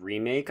god,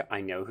 remake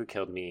I Know Who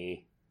Killed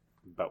Me,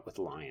 but with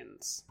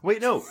lions.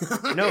 Wait, no.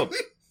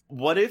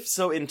 What if,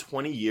 so in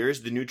 20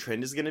 years, the new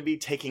trend is going to be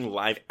taking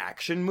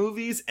live-action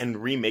movies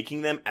and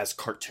remaking them as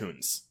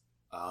cartoons?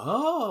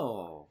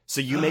 Oh.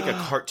 So you make a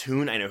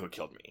cartoon, I Know Who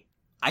Killed Me.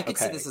 I could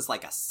see this as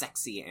like a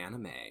sexy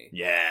anime.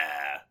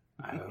 Yeah.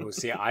 Oh,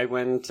 see, I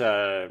went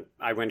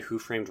Who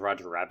Framed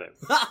Roger Rabbit?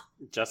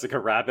 Jessica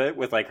Rabbit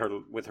with like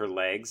her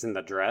legs in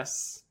the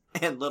dress.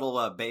 And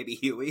little baby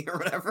Huey or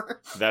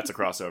whatever. That's a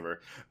crossover.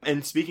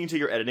 And speaking to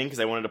your editing, because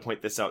I wanted to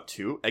point this out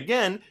too,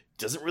 again,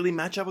 doesn't really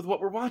match up with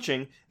what we're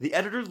watching. The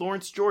editor,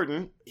 Lawrence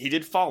Jordan, he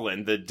did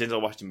Fallen, the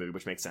Denzel Washington movie,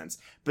 which makes sense.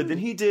 But then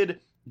he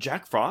did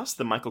Jack Frost,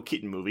 the Michael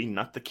Keaton movie,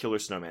 not the Killer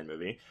Snowman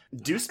movie.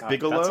 Deuce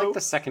Bigelow. That's like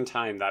the second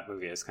time that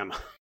movie has come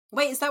up.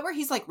 Wait, is that where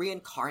he's like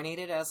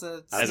reincarnated as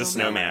a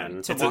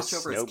snowman to it's watch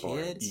over his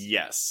kids?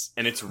 Yes,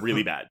 and it's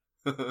really bad.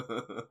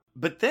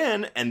 But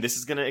then, and this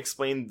is going to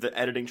explain the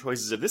editing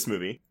choices of this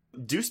movie,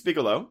 Deuce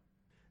Bigelow,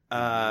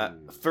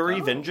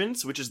 Furry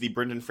Vengeance, which is the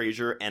Brendan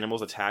Fraser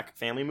Animals Attack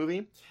family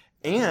movie,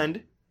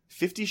 and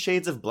 50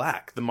 Shades of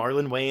Black, the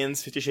Marlon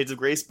Wayans 50 Shades of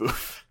Grey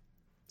spoof.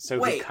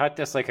 So he cut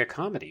this like a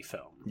comedy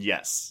film.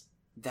 Yes.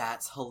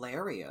 That's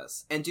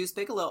hilarious. And Deuce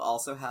Bigelow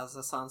also has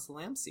a Silence of the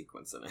Lambs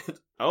sequence in it.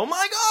 Oh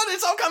my god,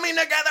 it's all coming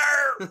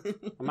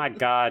together! Oh my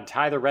god,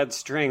 tie the red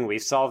string, we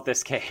solved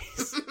this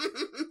case.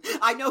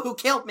 I know who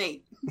killed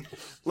me!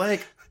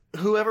 Like,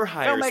 whoever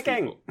hires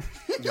filmmaking!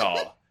 People,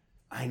 y'all,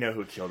 I know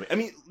who killed me. I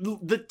mean,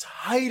 the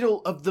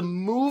title of the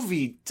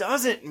movie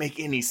doesn't make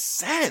any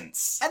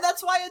sense! And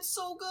that's why it's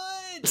so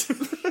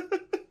good!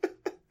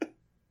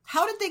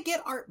 How did they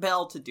get Art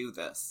Bell to do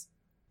this?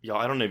 Y'all,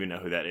 I don't even know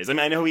who that is. I mean,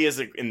 I know who he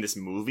is in this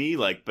movie,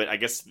 like, but I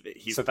guess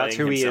he's so that's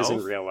who himself. He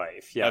is in real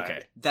life. Yeah.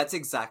 Okay. That's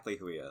exactly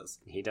who he is.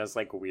 He does,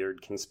 like,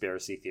 weird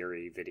conspiracy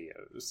theory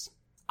videos.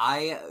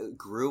 I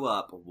grew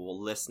up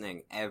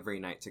listening every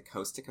night to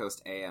Coast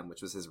AM,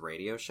 which was his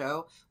radio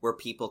show, where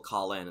people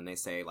call in and they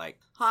say, like,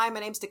 "Hi,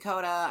 my name's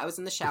Dakota. I was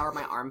in the shower.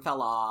 My arm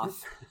fell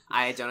off.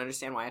 I don't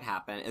understand why it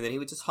happened." And then he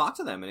would just talk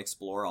to them and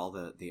explore all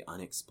the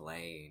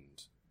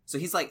unexplained. So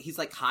he's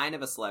like kind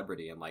of a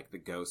celebrity in like the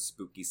ghost,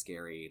 spooky,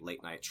 scary,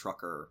 late night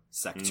trucker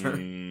sector.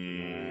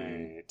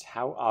 Right.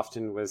 How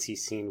often was he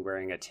seen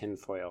wearing a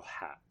tinfoil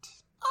hat?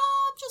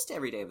 Just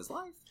every day of his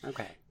life.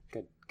 Okay,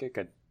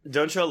 good.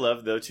 Don't y'all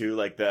love though too,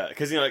 like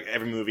because like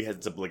every movie has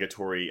its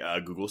obligatory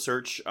Google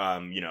search,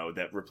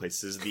 that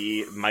replaces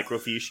the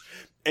microfiche,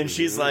 and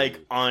she's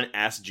like on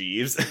Ask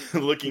Jeeves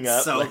looking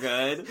up so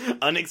good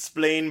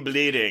unexplained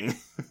bleeding.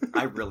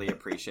 I really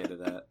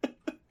appreciated it.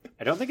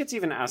 I don't think it's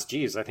even Ask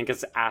Jeeves. I think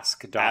it's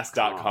ask.com.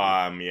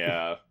 Ask.com,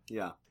 yeah.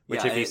 Yeah.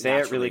 Which, if you say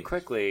it really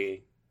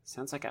quickly,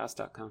 sounds like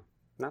ask.com.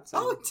 Not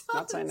saying, it does.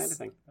 Not saying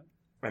anything.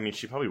 I mean,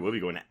 she probably will be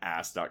going to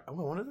ask.com.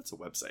 Oh, I wonder if that's a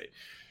website.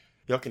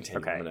 Y'all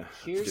continue. Okay,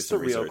 here's the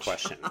real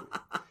question.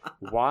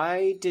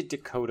 Why did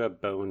Dakota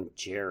bone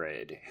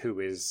Jared,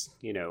 who is,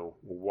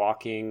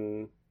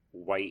 walking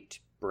white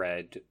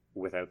bread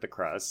without the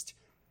crust,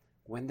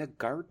 when the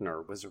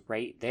gardener was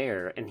right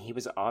there and he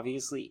was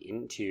obviously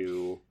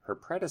into her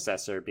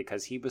predecessor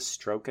because he was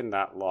stroking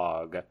that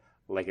log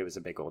like it was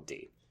a big old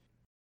D?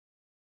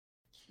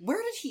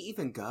 Where did he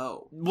even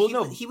go?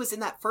 Well, he was in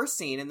that first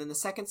scene, and then the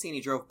second scene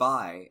he drove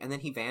by, and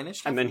then he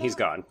vanished. And then he's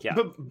gone, yeah.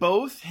 But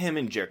both him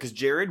and Jared, because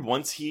Jared,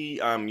 once he,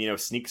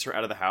 sneaks her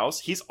out of the house,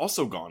 he's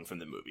also gone from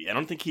the movie. I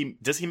don't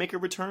think does he make a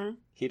return?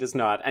 He does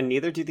not, and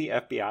neither do the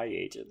FBI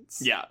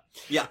agents. Yeah.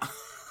 Yeah.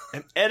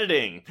 And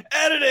editing!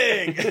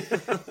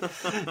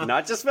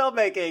 Not just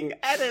filmmaking,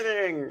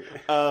 editing!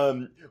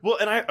 Well,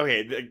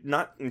 and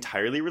not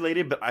entirely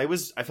related, but I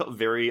felt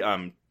very,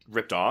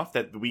 ripped off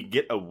that we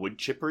get a wood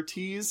chipper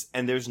tease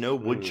and there's no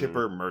wood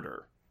chipper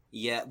murder.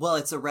 Yeah, well,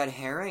 it's a red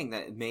herring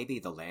that maybe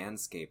the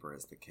landscaper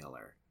is the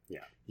killer.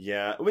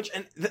 Yeah,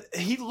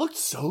 he looked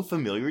so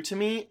familiar to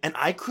me, and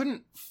I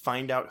couldn't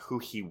find out who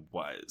he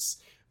was.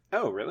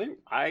 Oh, really?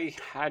 I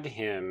had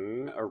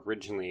him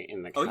originally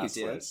in the cast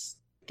list.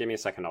 Give me a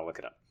second, I'll look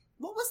it up.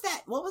 What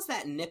was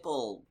that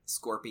nipple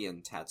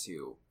scorpion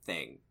tattoo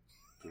thing?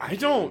 I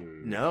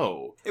don't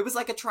know. It was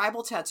like a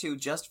tribal tattoo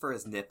just for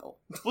his nipple.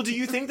 Well, do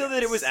you think, though,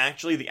 that it was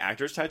actually the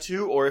actor's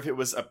tattoo, or if it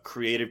was a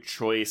creative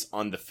choice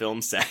on the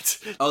film set?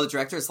 Oh, the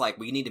director's like,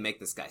 we need to make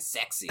this guy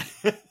sexy.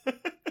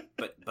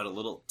 but a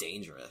little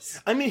dangerous.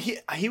 I mean,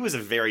 he was a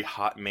very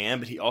hot man,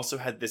 but he also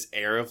had this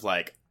air of,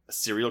 like, a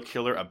serial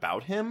killer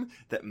about him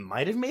that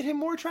might have made him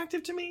more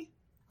attractive to me.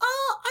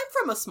 I'm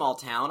from a small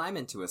town. I'm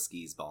into a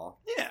skis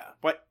ball. Yeah.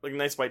 Like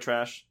nice white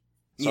trash.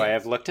 So I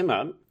have looked him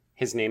up.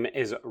 His name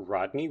is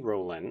Rodney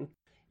Rowland.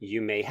 You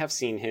may have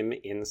seen him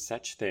in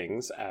such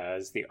things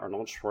as the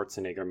Arnold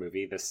Schwarzenegger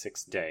movie, The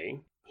Sixth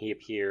Day. He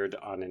appeared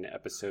on an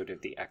episode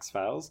of The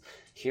X-Files.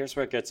 Here's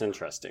where it gets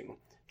interesting.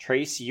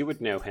 Trace, you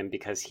would know him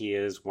because he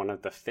is one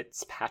of the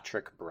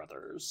Fitzpatrick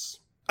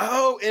brothers.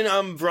 Oh,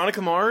 in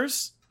Veronica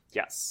Mars?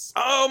 Yes.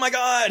 Oh my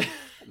god!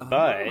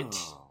 But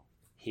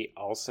he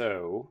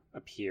also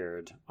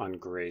appeared on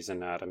Grey's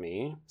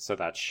Anatomy. So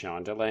that's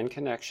Shondaland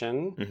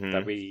connection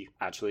that we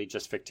actually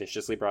just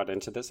fictitiously brought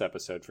into this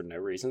episode for no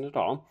reason at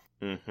all.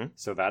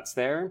 So that's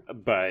there.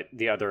 But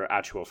the other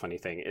actual funny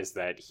thing is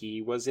that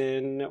he was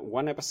in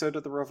one episode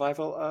of the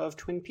revival of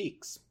Twin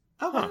Peaks.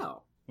 Oh,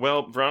 wow.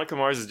 Well, Veronica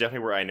Mars is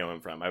definitely where I know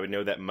him from. I would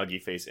know that muggy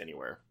face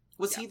anywhere.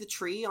 Was he the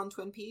tree on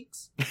Twin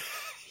Peaks?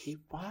 He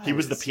was. He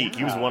was the peak. Yeah.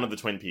 He was one of the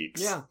Twin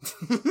Peaks. Yeah.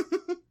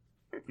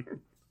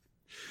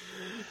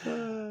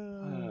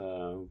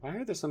 Why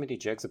are there so many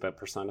jokes about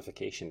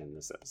personification in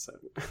this episode?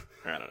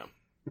 I don't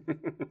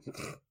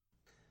know.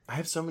 I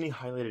have so many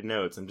highlighted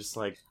notes. I'm just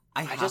like...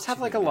 I just have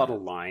like a lot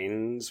of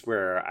lines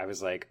where I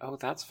was like, oh,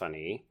 that's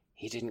funny.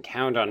 He didn't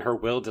count on her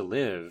will to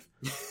live.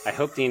 I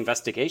hope the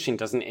investigation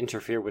doesn't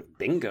interfere with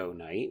bingo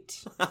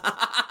night.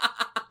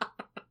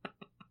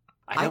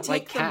 I don't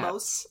like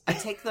cats. I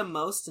take the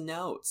most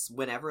notes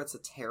whenever it's a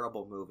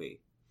terrible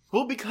movie.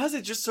 Well, because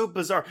it's just so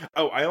bizarre.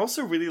 Oh, I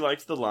also really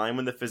liked the line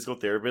when the physical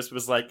therapist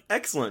was like,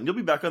 excellent, you'll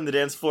be back on the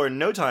dance floor in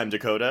no time,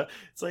 Dakota.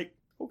 It's like,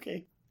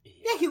 okay.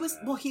 Yeah, he was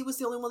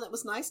the only one that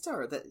was nice to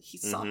her, that he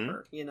saw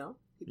her, you know?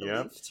 He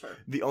believed her.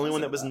 The only one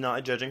that was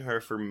not judging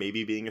her for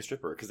maybe being a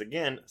stripper. Because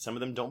again, some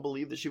of them don't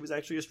believe that she was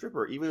actually a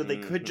stripper, even though they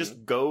could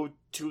just go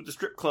to the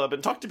strip club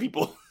and talk to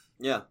people.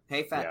 Yeah.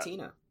 Hey, Fat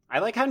Tina. I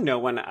like how no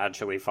one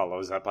actually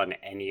follows up on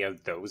any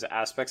of those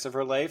aspects of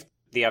her life.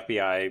 The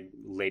FBI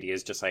lady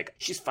is just like,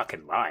 she's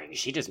fucking lying.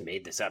 She just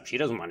made this up. She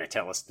doesn't want to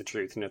tell us the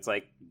truth. And it's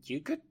like, you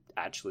could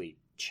actually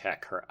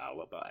check her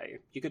alibi.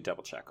 You could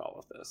double check all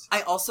of this.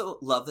 I also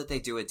love that they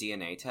do a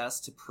DNA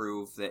test to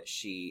prove that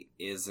she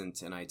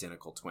isn't an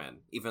identical twin,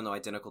 even though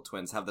identical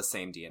twins have the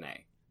same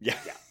DNA. Yeah.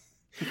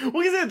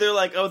 Well, they're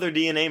like, oh, they're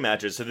DNA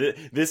matches. So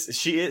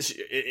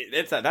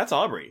that's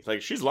Aubrey.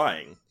 Like, she's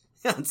lying.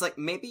 Yeah, it's like,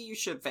 maybe you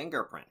should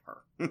fingerprint her.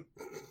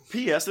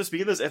 P.S. Though,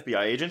 speaking of those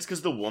FBI agents,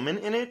 because the woman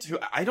in it, who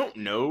I don't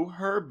know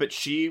her, but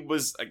she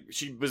was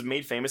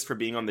made famous for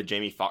being on the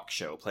Jamie Foxx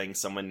show, playing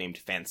someone named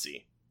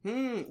Fancy.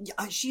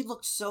 Yeah, she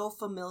looked so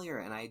familiar,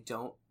 and I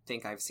don't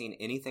think I've seen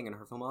anything in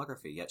her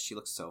filmography, yet she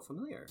looks so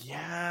familiar.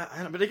 Yeah,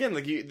 I don't, but again,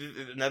 like,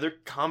 another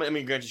comedy, I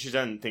mean, granted, she's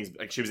done things,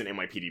 like, she was in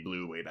NYPD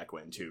Blue way back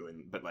when, too,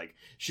 but, like,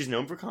 she's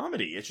known for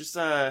comedy. It's just,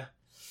 yeah.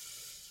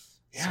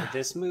 So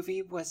this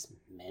movie was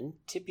meant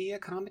to be a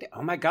comedy?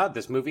 Oh my god,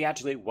 this movie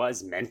actually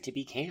was meant to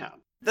be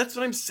camp. That's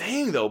what I'm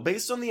saying, though.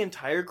 Based on the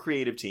entire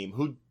creative team,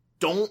 who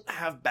don't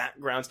have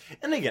backgrounds.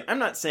 And again, I'm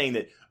not saying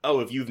that,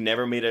 oh, if you've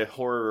never made a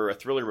horror or a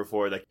thriller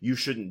before, like, you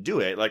shouldn't do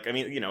it. Like, I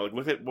mean, you know,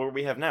 look at what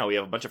we have now. We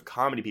have a bunch of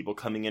comedy people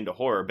coming into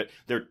horror, but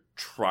they're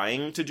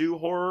trying to do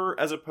horror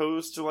as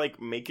opposed to,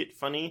 like, make it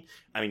funny.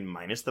 I mean,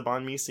 minus the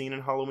banh mi scene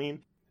in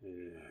Halloween.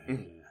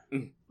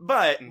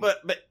 But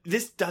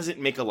this doesn't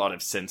make a lot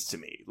of sense to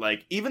me.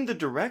 Like, even the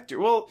director,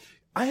 well,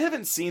 I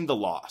haven't seen The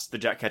Lost, the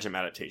Jack Ketchum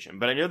adaptation,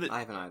 but I know that... I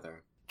haven't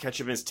either.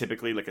 Ketchum is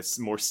typically like a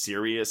more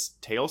serious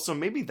tale, so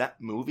maybe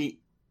that movie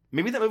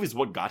is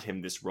what got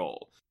him this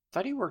role. I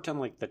thought he worked on,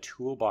 like, the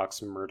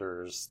Toolbox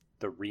Murders,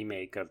 the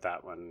remake of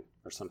that one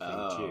or something,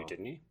 too,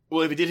 didn't he?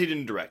 Well, if he did, he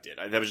didn't direct it.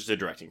 That was just a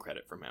directing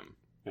credit from him.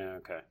 Yeah,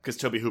 okay. Because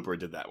Toby Hooper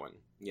did that one.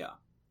 Yeah.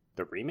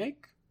 The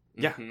remake?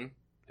 Yeah.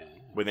 Yeah.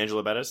 With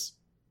Angela Bettis?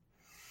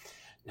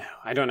 No,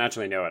 I don't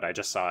actually know it. I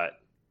just saw it.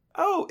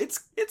 Oh, it's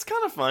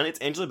kind of fun. It's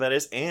Angela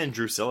Bettis and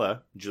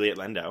Drusilla, Juliet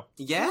Landau.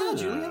 Yeah,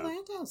 Juliet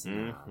Landau's.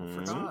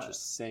 I'm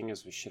just saying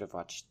as we should have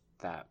watched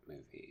that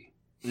movie.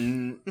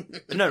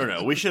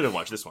 No. We should have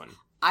watched this one.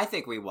 I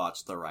think we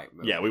watched the right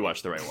movie. Yeah, we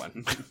watched the right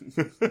one.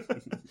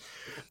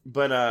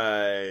 But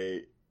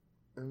I'm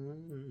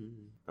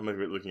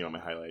looking at all my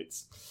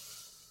highlights.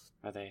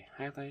 Are they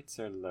highlights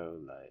or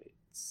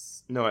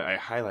lowlights? No, I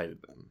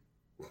highlighted them.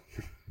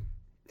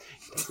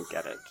 He doesn't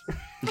get it.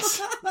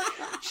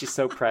 She's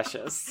so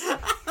precious.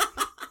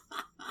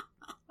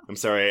 I'm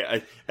sorry.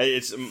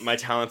 It's my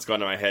talent's gone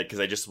to my head because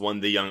I just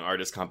won the Young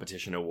Artist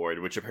Competition Award,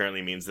 which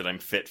apparently means that I'm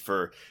fit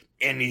for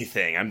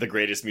anything. I'm the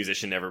greatest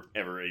musician ever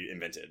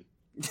invented.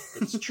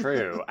 It's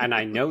true, and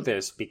I know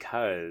this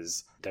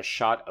because the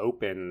shot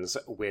opens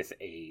with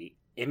a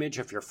image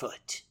of your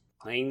foot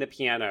playing the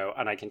piano,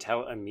 and I can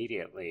tell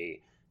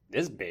immediately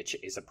this bitch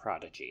is a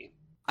prodigy.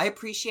 I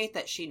appreciate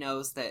that she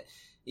knows that,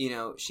 you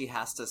know, she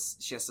has to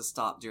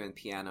stop doing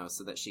piano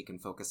so that she can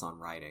focus on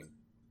writing,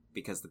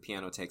 because the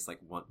piano takes like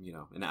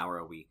an hour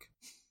a week.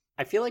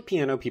 I feel like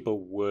piano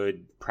people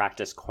would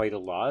practice quite a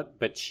lot,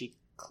 but she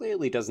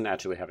clearly doesn't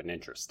actually have an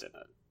interest in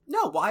it.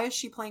 No, why is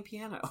she playing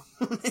piano?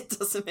 It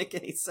doesn't make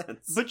any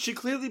sense. But she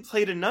clearly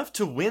played enough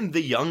to win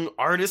the Young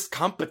Artist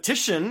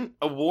Competition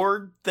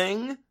Award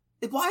thing.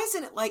 Why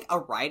isn't it like a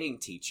writing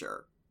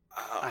teacher?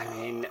 I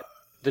mean,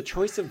 The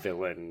choice of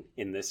villain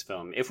in this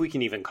film, if we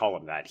can even call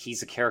him that,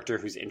 he's a character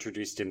who's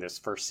introduced in this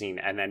first scene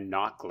and then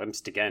not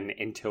glimpsed again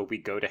until we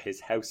go to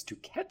his house to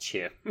catch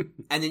him.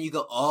 And then you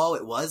go, oh,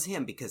 it was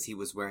him because he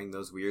was wearing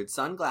those weird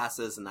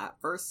sunglasses in that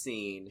first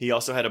scene. He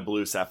also had a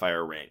blue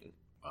sapphire ring.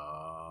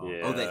 Oh,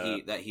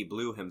 Yeah. that he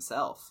blew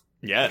himself.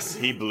 Yes,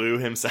 he blew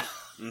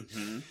himself.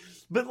 Mm-hmm.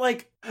 But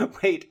like,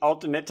 Wait,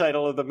 alternate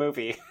title of the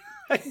movie.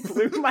 I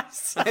blew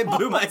myself. I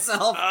blew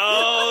myself.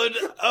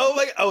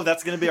 oh,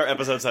 that's gonna be our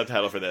episode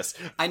subtitle for this.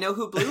 I know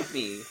who blew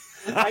me.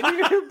 I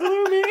knew who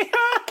blew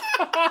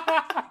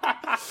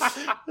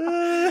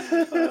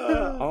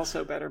me.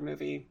 Also better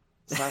movie.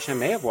 / I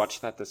may have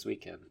watched that this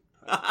weekend.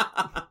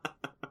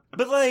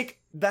 But like,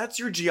 that's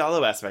your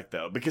Giallo aspect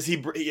though, because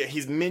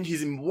he's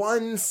in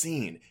one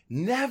scene,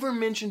 never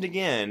mentioned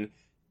again,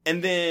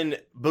 and then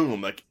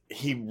boom, like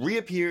he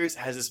reappears,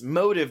 has this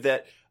motive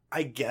that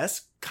I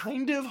guess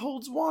kind of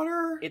holds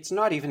water. It's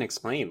not even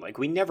explained. Like,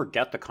 we never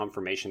get the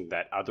confirmation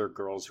that other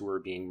girls who are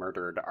being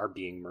murdered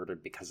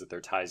because of their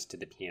ties to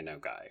the piano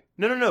guy.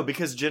 No,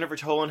 because Jennifer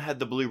Tolan had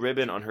the blue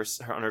ribbon on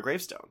her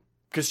gravestone.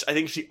 Because I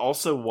think she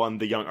also won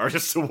the Young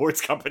Artist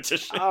Awards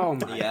competition. Oh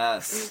my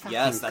Yes,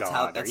 that's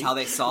God. how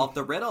they solved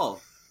the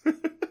riddle.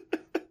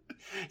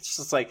 It's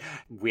just like,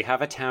 we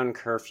have a town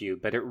curfew,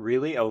 but it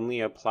really only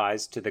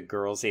applies to the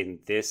girls in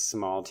this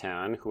small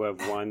town who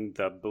have won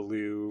the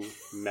Blue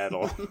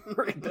Medal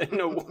Ribbon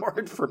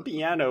Award for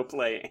piano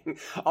playing.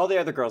 All the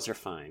other girls are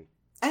fine.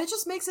 And it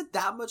just makes it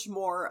that much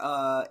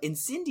more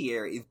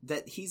incendiary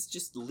that he's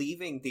just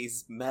leaving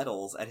these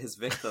medals at his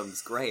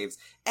victims' graves.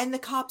 And the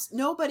cops,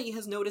 nobody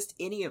has noticed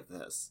any of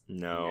this.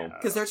 No.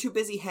 Because they're too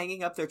busy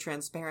hanging up their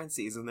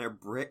transparencies in their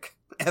brick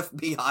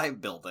FBI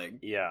building.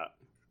 Yeah.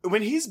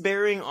 When he's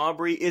burying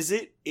Aubrey, is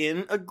it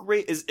in a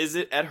grave? Is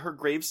it at her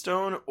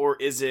gravestone, or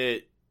is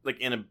it like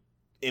in an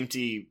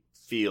empty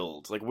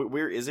field? Like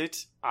where is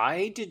it?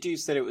 I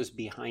deduced that it was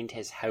behind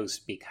his house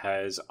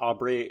because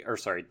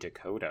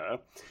Dakota,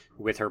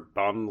 with her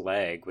bum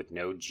leg with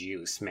no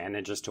juice,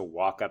 manages to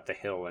walk up the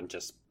hill and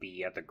just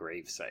be at the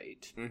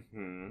gravesite.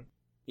 Mm-hmm.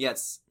 Yeah,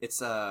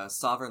 it's a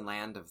sovereign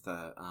land of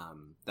the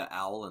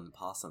owl and the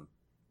possum.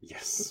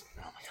 Yes.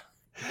 Oh my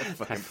god.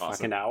 That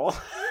fucking owl.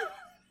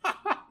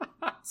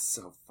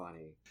 So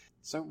funny.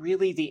 So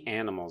really the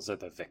animals are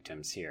the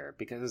victims here,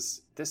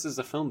 because this is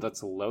a film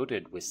that's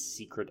loaded with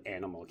secret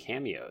animal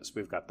cameos.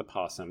 We've got the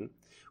possum,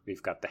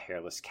 we've got the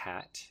hairless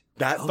cat.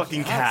 That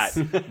fucking yes.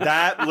 cat.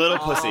 That little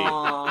pussy.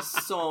 Oh,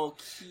 so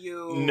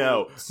cute.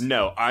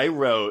 No, I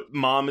wrote,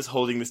 Mom is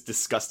holding this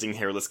disgusting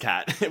hairless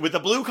cat with a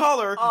blue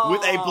collar,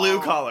 with a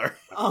blue collar.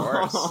 Of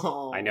course.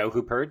 Oh. I know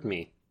who purred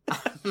me.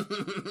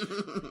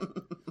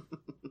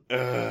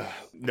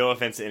 No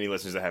offense to any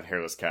listeners that have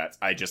hairless cats.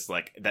 I just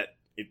like that.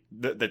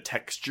 The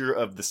texture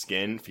of the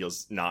skin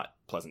feels not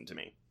pleasant to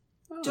me.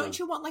 Don't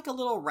you want like a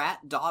little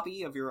rat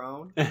Dobby of your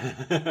own?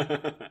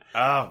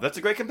 Oh, that's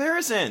a great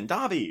comparison,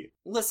 Dobby.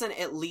 Listen,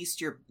 at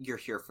least you're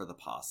here for the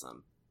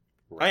possum.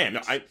 Right. I am.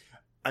 No,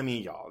 I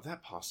mean, y'all,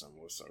 that possum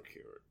was so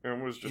cute.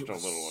 It was just a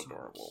little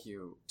adorable.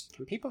 Cute.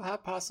 Can people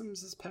have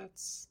possums as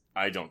pets?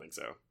 I don't think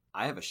so.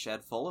 I have a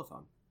shed full of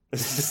them.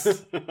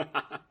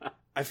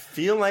 I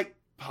feel like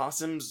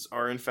possums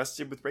are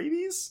infested with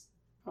rabies.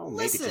 Oh,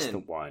 maybe just Listen. the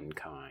one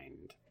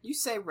kind. You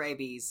say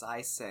rabies,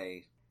 I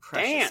say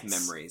precious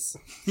Dance. memories.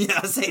 Yeah,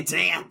 I say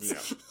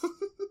dance. Yeah.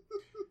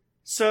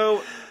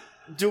 So,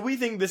 do we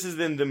think this is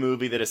then the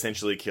movie that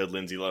essentially killed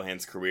Lindsay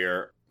Lohan's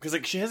career? Because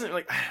like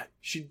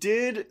she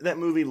did that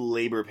movie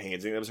Labor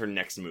Pains. I think that was her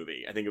next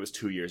movie. I think it was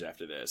 2 years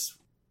after this.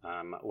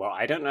 Well,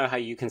 I don't know how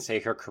you can say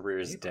her career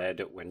is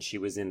dead when she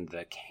was in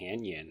The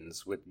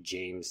Canyons with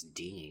James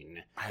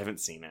Dean. I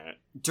haven't seen it.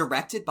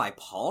 Directed by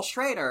Paul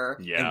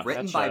Schrader and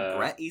written by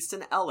Bret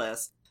Easton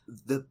Ellis.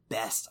 The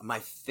best, my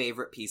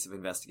favorite piece of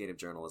investigative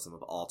journalism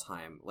of all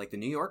time. Like the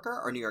New Yorker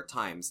or New York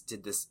Times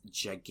did this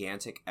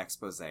gigantic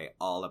expose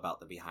all about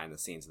the behind the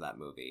scenes of that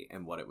movie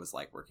and what it was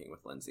like working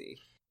with Lindsay.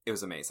 It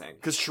was amazing.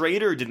 Because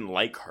Schrader didn't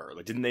like her.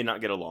 Like, didn't they not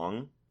get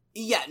along?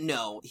 Yeah,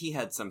 no, he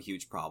had some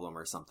huge problem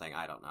or something.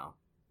 I don't know.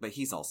 But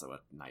he's also a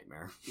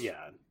nightmare.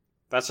 Yeah.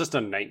 That's just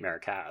a nightmare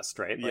cast,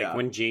 right? Yeah. Like,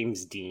 when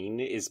James Dean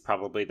is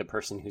probably the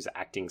person who's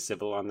acting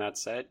civil on that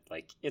set,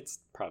 like, it's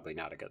probably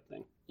not a good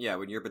thing. Yeah,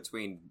 when you're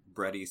between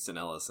Bret Easton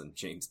Ellis and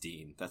James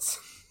Dean, that's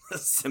a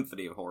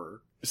symphony of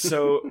horror.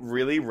 So,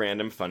 really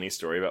random funny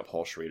story about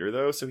Paul Schrader,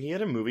 though. So, he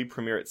had a movie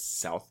premiere at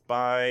South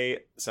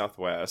by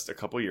Southwest a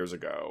couple years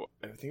ago.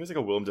 I think it was like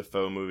a Willem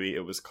Dafoe movie.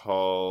 It was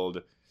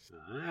called...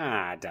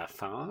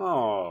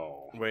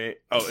 Dafoe. Wait.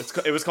 Oh,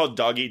 it was called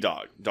Dog Eat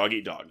Dog. Dog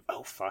Eat Dog.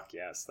 Oh, fuck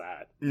yes,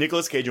 that.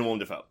 Nicolas Cage and Willem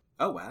Dafoe.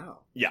 Oh, wow.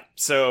 Yeah.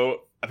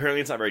 So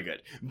apparently it's not very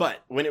good. But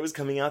when it was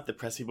coming out, the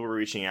press people were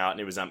reaching out, and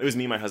it was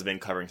me and my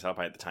husband covering South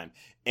by at the time.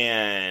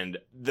 And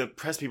the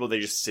press people, they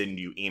just send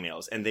you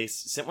emails, and they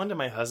sent one to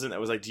my husband that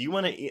was like, "Do you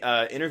want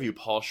to interview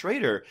Paul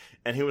Schrader?"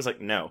 And he was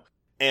like, "No."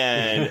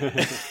 And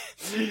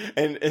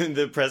and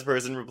the press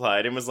person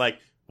replied and was like,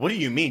 "What do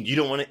you mean? You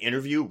don't want to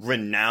interview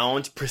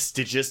renowned,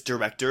 prestigious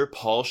director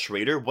Paul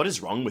Schrader? What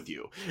is wrong with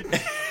you?"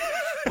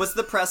 Was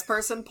the press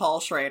person Paul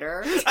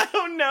Schrader? I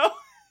don't know.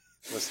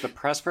 Was the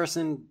press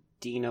person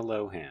Dina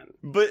Lohan?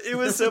 But it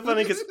was so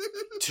funny because,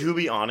 to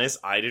be honest,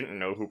 I didn't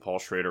know who Paul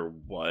Schrader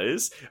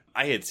was.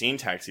 I had seen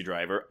Taxi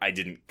Driver. I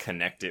didn't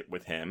connect it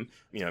with him.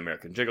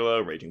 American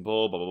Gigolo, Raging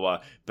Bull, blah, blah,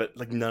 blah.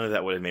 But, none of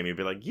that would have made me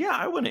be like, yeah,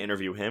 I want to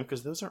interview him,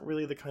 because those aren't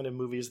really the kind of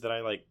movies that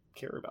I,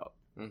 care about.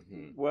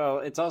 Mm-hmm. Well,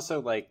 it's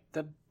also,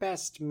 the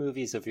best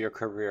movies of your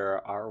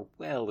career are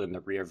well in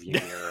the rearview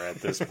mirror at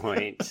this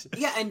point.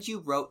 Yeah, and you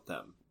wrote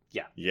them.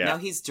 Yeah. Now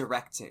he's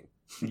directing.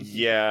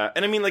 Yeah,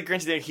 and I mean,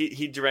 granted,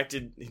 he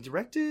directed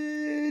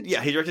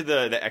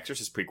the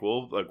Exorcist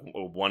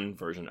prequel, one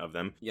version of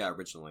them. Yeah,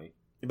 originally.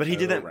 But he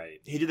did that. Right.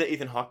 He did that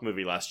Ethan Hawke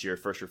movie last year,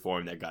 First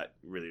Reformed, that got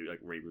really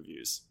rave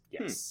reviews.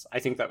 Yes, I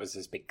think that was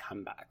his big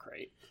comeback,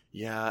 right?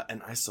 Yeah,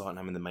 and I saw it, and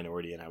I'm in the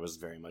minority, and I was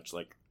very much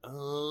like, I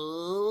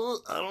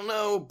don't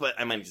know, but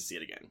I might need to see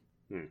it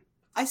again.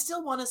 I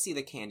still want to see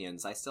the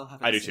Canyons. I still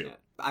haven't seen it.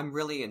 I'm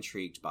really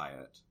intrigued by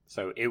it.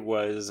 So it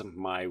was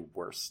my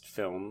worst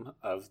film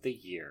of the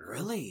year.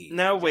 Really?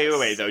 Now,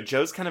 wait, though.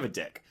 Joe's kind of a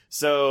dick.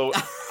 So,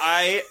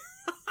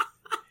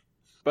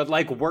 But,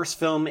 worst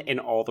film in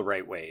all the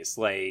right ways.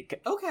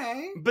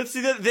 Okay. But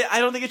see,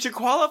 I don't think it should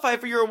qualify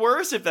for your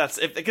worst because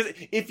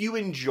if you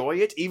enjoy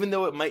it, even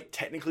though it might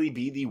technically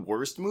be the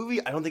worst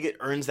movie, I don't think it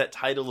earns that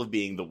title of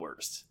being the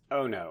worst.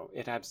 Oh, no.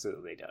 It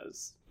absolutely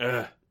does.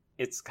 Ugh.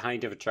 It's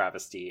kind of a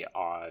travesty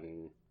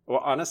on...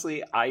 Well,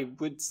 honestly, I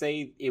would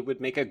say it would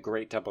make a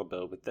great double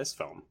bill with this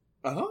film.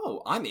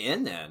 Oh, I'm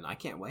in then. I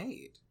can't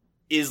wait.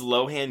 Is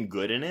Lohan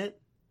good in it?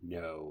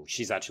 No,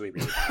 she's actually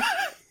really bad.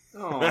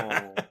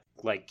 Oh.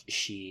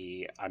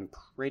 I'm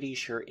pretty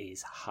sure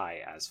is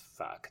high as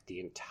fuck the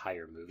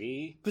entire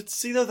movie. But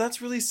see, though,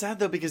 that's really sad,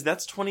 though, because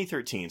that's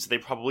 2013, so they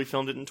probably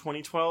filmed it in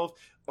 2012.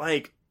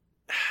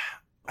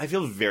 I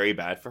feel very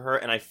bad for her,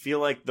 and I feel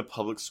like the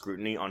public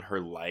scrutiny on her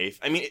life...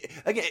 I mean,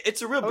 again,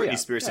 it's a real Britney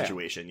Spears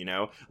situation,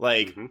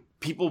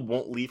 People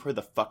won't leave her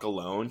the fuck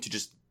alone to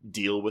just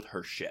deal with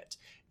her shit.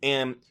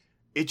 And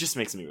it just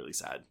makes me really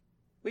sad.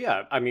 Well,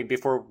 yeah, I mean,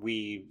 before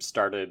we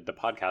started the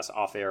podcast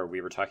off air, we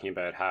were talking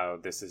about how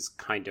this is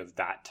kind of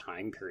that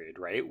time period,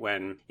 right?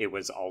 When it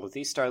was all of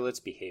these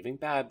starlets behaving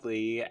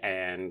badly,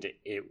 and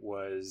it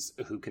was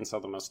who can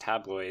sell the most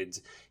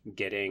tabloids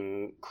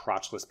getting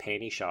crotchless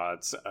panty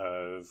shots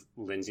of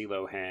Lindsay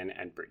Lohan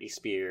and Britney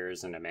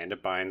Spears, and Amanda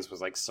Bynes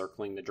was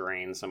circling the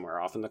drain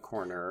somewhere off in the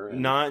corner.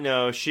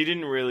 And... she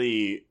didn't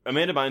really...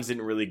 Amanda Bynes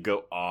didn't really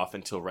go off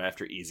until right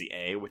after Easy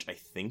A, which I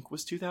think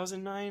was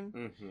 2009.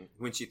 Mm-hmm.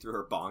 When she threw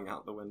her bong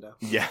out the window.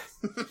 Yeah.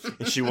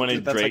 And she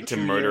wanted Drake to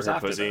murder her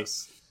pussy.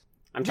 This.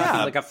 I'm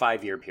talking a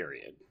 5-year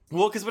period.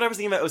 Well, because what I was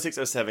thinking about 06,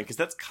 07, because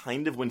that's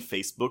kind of when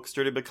Facebook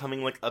started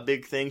becoming a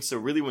big thing. So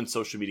really when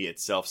social media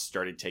itself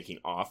started taking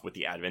off with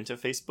the advent of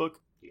Facebook.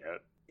 Yeah.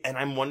 And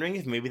I'm wondering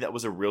if maybe that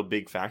was a real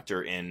big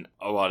factor in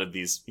a lot of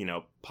these,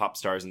 pop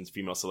stars and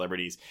female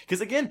celebrities.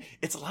 Because again,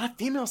 it's a lot of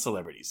female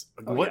celebrities.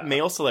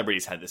 Male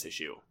celebrities had this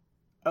issue?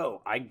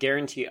 Oh, I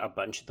guarantee a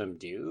bunch of them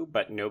do,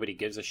 but nobody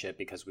gives a shit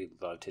because we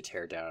love to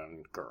tear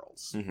down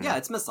girls. Mm-hmm. Yeah,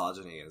 it's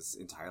misogyny is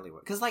entirely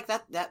what... Because,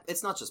 that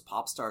it's not just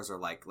pop stars or,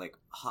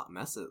 hot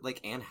messes.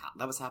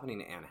 That was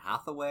happening to Anne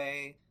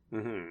Hathaway.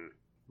 Mm-hmm.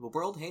 The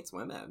world hates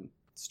women.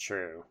 It's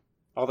true.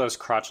 All those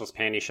crotchless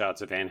panty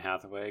shots of Anne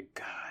Hathaway,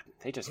 God,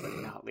 they just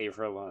would not leave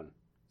her alone.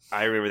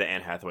 I remember the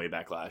Anne Hathaway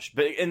backlash.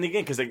 And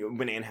again, because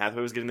when Anne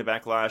Hathaway was getting the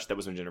backlash, that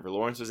was when Jennifer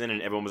Lawrence was in,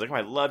 and everyone was like, oh,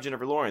 I love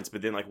Jennifer Lawrence.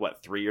 But then,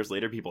 3 years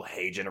later, people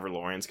hate Jennifer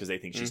Lawrence because they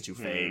think she's too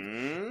fake.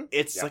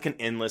 It's an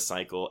endless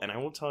cycle. And I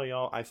will tell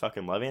y'all, I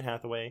fucking love Anne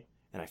Hathaway,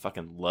 and I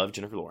fucking love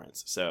Jennifer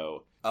Lawrence.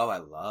 So... Oh, I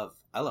love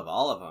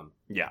all of them.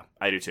 Yeah,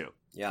 I do too.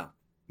 Yeah.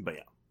 But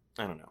yeah,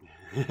 I don't know.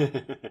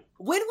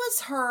 When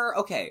was her...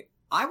 Okay,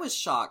 I was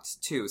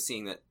shocked, too,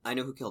 seeing that I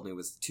Know Who Killed Me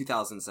was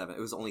 2007. It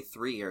was only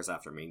 3 years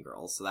after Mean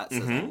Girls, so that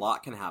says a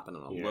lot can happen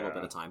in a little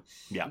bit of time.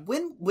 Yeah.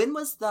 When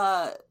was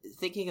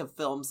thinking of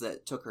films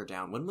that took her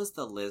down, when was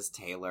the Liz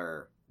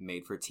Taylor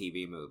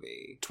made-for-TV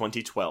movie?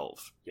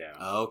 2012. Yeah.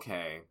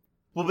 Okay.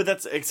 Well, but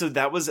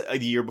that was a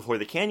year before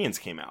The Canyons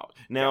came out.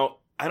 Now,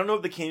 I don't know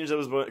if The Canyons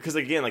was... Because,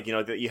 again,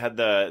 you had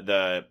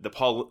the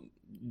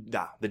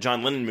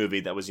John Lennon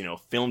movie that was,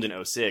 filmed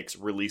in 06,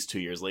 released 2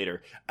 years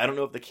later. I don't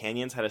know if The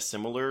Canyons had a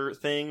similar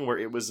thing where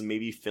it was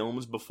maybe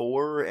filmed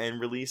before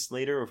and released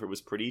later, or if it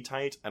was pretty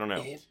tight. I don't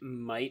know. It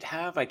might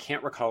have. I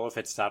can't recall if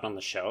it sat on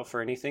the shelf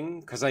or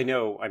anything. Because I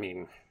know,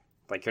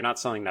 you're not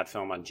selling that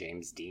film on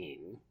James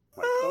Dean.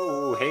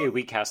 Oh, hey,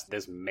 we cast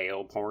this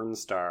male porn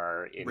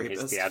star in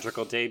his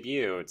theatrical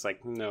debut. It's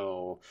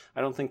no,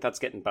 I don't think that's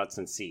getting butts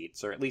in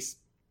seats, or at least...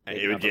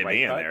 It would get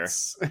me in there.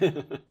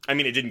 I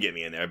mean, it didn't get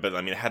me in there, but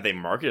had they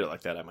marketed it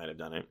like that, I might have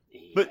done it.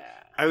 Yeah. But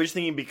I was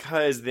thinking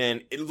because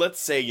then, let's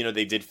say,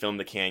 they did film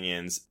The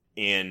Canyons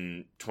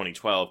in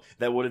 2012,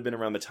 that would have been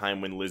around the time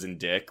when Liz and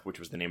Dick, which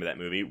was the name of that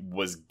movie,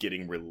 was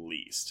getting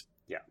released.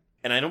 Yeah.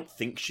 And I don't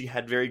think she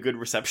had very good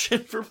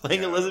reception for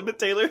playing Elizabeth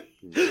Taylor.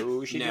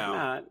 No, she did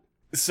not.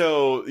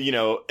 So,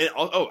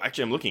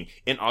 actually, I'm looking.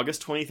 In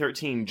August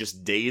 2013,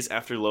 just days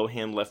after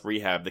Lohan left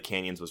rehab, The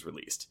Canyons was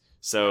released.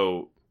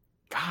 So...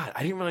 God,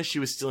 I didn't realize she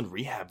was still in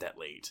rehab that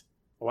late.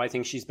 Well, I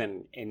think she's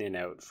been in and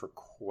out for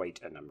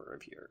quite a number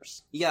of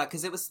years. Yeah,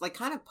 because it was like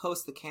kind of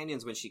post the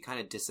Canyons when she kind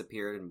of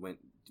disappeared and went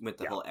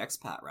the whole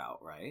expat route,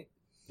 right?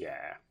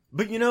 Yeah.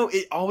 But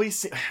it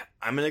always.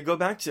 I'm gonna go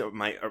back to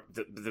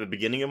the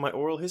beginning of my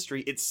oral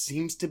history. It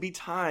seems to be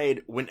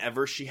tied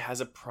whenever she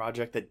has a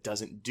project that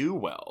doesn't do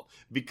well.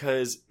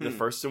 Because the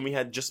first one we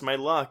had Just My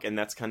Luck, and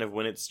that's kind of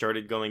when it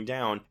started going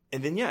down.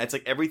 And then it's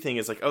like everything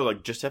is like, oh,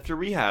 like just after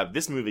rehab,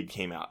 this movie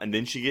came out, and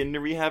then she get into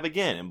rehab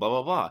again, and blah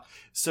blah blah.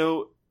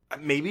 So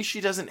maybe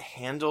she doesn't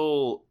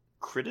handle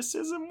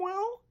criticism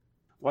well.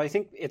 Well, I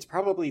think it's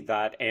probably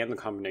that and the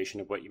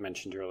combination of what you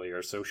mentioned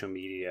earlier, social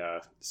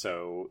media.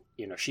 So,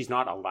 she's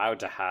not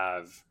allowed to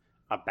have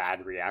a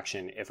bad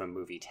reaction if a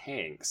movie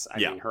tanks. I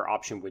mean, her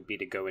option would be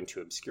to go into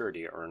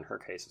obscurity, or in her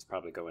case, it's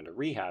probably go into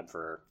rehab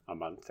for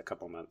a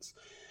couple months.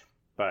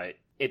 But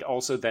it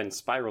also then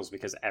spirals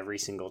because every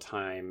single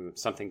time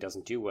something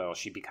doesn't do well,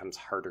 she becomes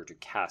harder to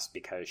cast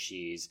because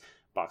she's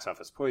box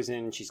office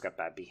poison, she's got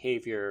bad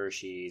behavior,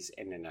 she's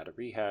in and out of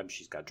rehab,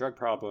 she's got drug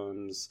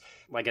problems.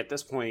 Like, at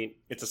this point,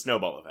 it's a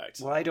snowball effect.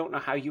 Well, I don't know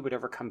how you would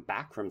ever come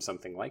back from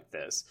something like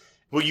this.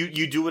 Well,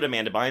 you do what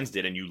Amanda Bynes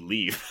did and you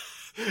leave.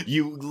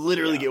 You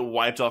literally get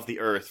wiped off the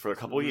earth for a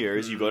couple of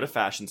years. You go to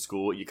fashion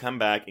school, you come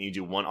back, and you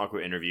do one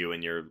awkward interview,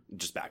 and you're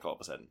just back all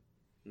of a sudden.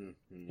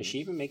 Is she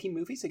even making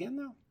movies again,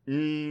 though?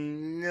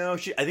 No,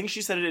 I think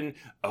she said it in...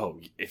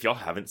 Oh, if y'all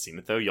haven't seen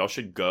it, though, y'all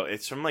should go.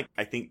 It's from,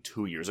 I think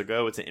 2 years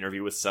ago. It's an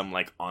interview with some,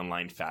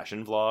 online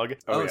fashion vlog.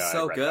 Oh, yeah,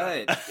 so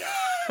good.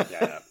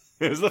 Yeah.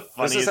 It was the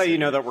funniest. This is how you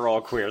know that we're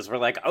all queers. We're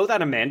like, oh,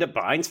 that Amanda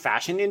Bynes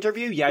fashion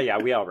interview? Yeah,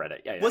 we all read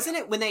it. Yeah. Wasn't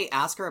it when they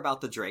asked her about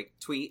the Drake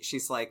tweet,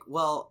 she's like,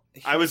 well...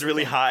 I was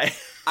really high.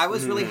 I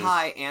was really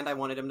high, and I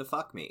wanted him to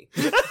fuck me.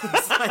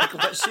 It's like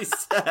what she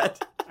said.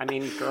 I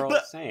mean, girl,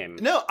 same.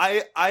 No,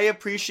 I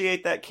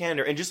appreciate that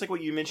candor. And just like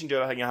what you mentioned,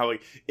 Joe, how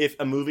if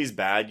a movie's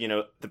bad,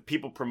 the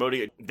people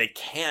promoting it, they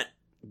can't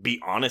be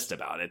honest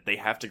about it. They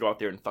have to go out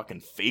there and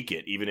fucking fake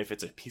it, even if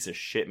it's a piece of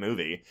shit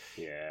movie.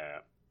 Yeah.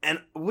 And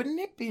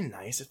wouldn't it be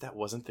nice if that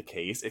wasn't the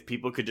case? If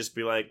people could just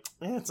be like,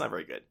 it's not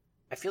very good.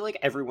 I feel like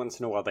every once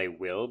in a while they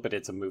will, but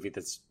it's a movie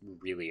that's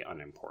really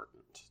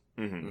unimportant.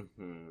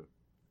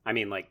 I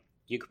mean,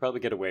 you could probably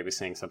get away with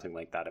saying something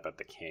like that about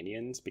the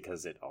Canyons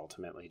because it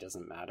ultimately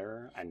doesn't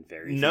matter, and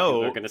very few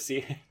people are going to see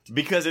it.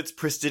 Because it's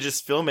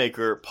prestigious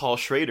filmmaker Paul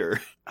Schrader.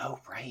 Oh,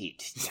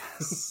 right.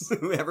 Yes.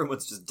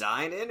 Everyone's just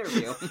dying to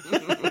interview.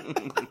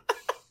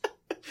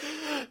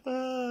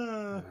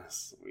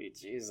 Sweet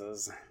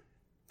Jesus.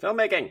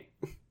 Filmmaking.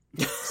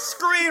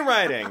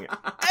 Screenwriting.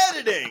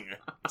 Editing.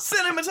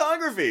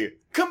 Cinematography.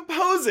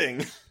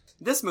 Composing.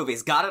 This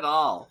movie's got it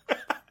all.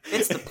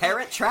 It's The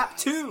Parent Trap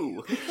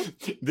 2.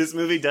 This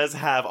movie does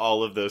have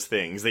all of those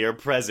things. They are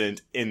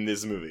present in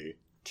this movie.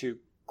 To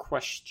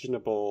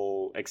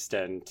questionable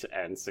extent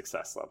and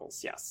success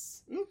levels,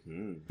 yes.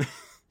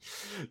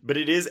 But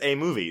it is a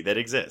movie that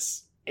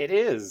exists. It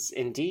is,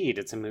 indeed.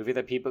 It's a movie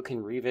that people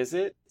can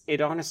revisit. It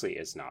honestly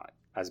is not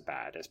as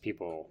bad as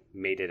people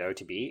made it out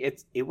to be.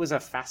 It was a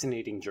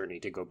fascinating journey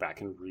to go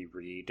back and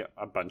reread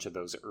a bunch of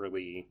those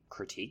early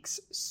critiques.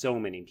 So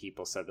many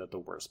people said that the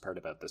worst part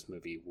about this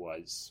movie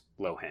was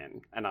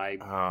Lohan, and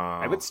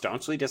I would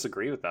staunchly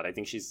disagree with that. I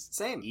think she's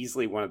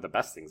easily one of the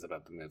best things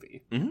about the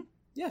movie.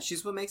 Yeah,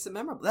 she's what makes it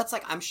memorable. That's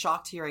I'm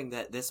shocked hearing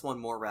that this won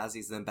more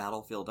Razzies than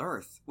Battlefield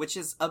Earth, which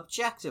is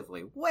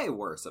objectively way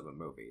worse of a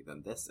movie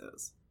than this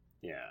is.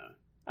 Yeah.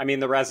 I mean,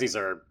 the Razzies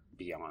are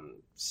beyond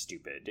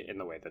stupid in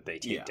the way that they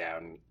take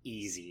down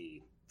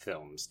easy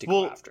films to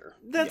go after.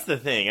 That's the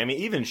thing. I mean,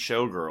 even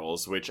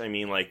Showgirls, which,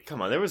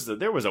 come on, there was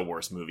a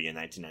worse movie in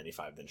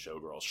 1995 than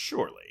Showgirls,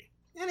 surely.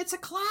 And it's a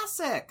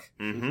classic!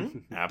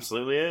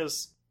 Absolutely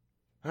is.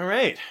 All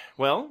right.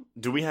 Well,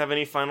 do we have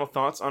any final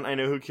thoughts on I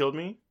Know Who Killed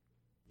Me?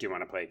 Do you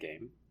want to play a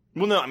game?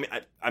 Well, no,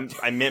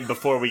 I meant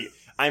before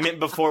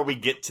we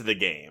get to the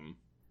game.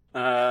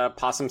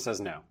 Possum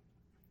says no.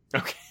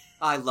 Okay.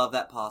 I love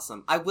that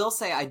possum. I will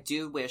say I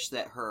do wish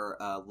that her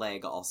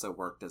leg also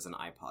worked as an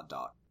iPod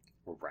dock.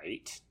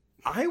 Right.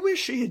 I wish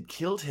she had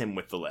killed him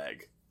with the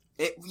leg.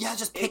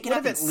 Just pick it up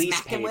and at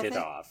least smack him with paid it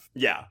it off.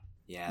 Yeah.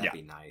 Yeah, that'd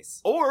be nice.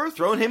 Or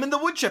thrown him in the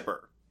wood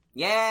chipper.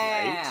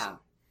 Yeah.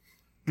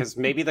 Because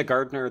maybe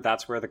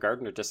that's where the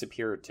gardener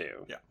disappeared to.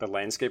 Yeah. The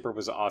landscaper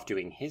was off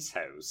doing his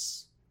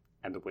house,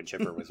 and the wood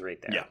chipper was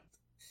right there. Yeah.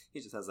 He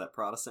just has that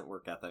Protestant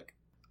work ethic.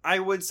 I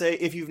would say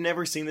if you've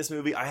never seen this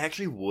movie, I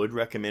actually would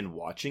recommend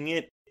watching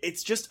it.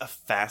 It's just a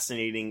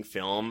fascinating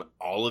film,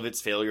 all of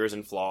its failures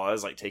and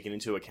flaws, taken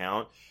into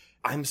account.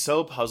 I'm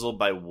so puzzled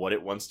by what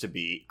it wants to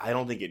be. I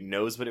don't think it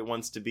knows what it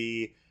wants to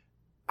be.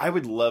 I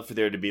would love for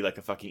there to be a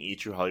fucking E!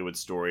 True Hollywood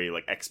Story,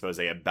 expose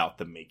about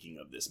the making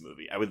of this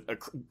movie. I would,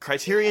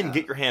 Criterion,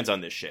 get your hands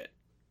on this shit.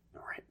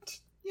 All right.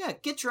 Yeah,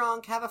 get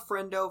drunk, have a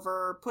friend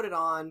over, put it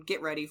on,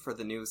 get ready for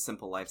the new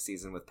Simple Life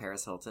season with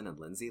Paris Hilton and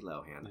Lindsay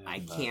Lohan. I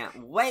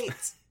can't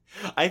wait!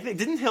 I think,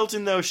 didn't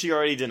Hilton, though, she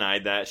already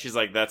denied that? She's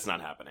like, that's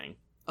not happening.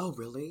 Oh,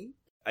 really?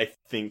 I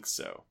think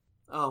so.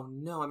 Oh,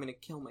 no, I'm gonna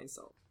kill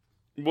myself.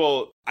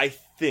 Well, I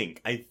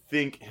think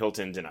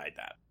Hilton denied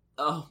that.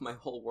 Oh, my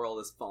whole world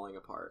is falling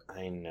apart.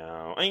 I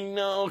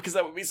know, because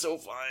that would be so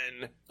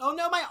fun. Oh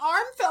no, my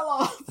arm fell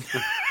off!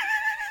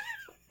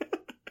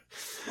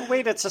 Oh,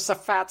 wait, it's just a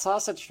fat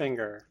sausage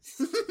finger.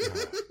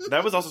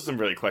 That was also some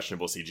really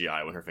questionable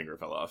CGI when her finger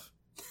fell off.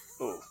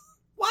 Ooh.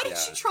 Why did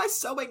she try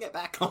sewing it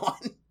back on?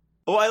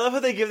 Oh, I love how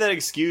they give that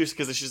excuse,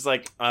 because it's just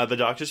like, the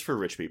doctor's for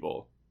rich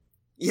people.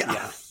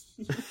 Yeah.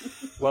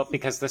 Well,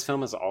 because this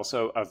film is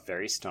also a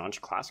very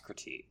staunch class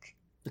critique.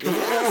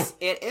 Yes,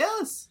 it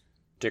is.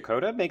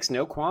 Dakota makes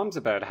no qualms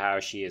about how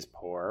she is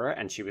poor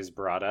and she was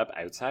brought up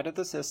outside of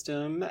the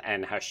system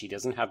and how she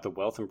doesn't have the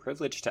wealth and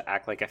privilege to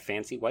act like a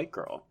fancy white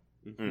girl.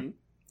 Mm-hmm.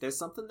 There's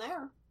something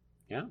there.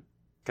 Yeah.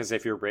 Because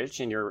if you're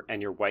rich and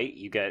you're white,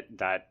 you get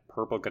that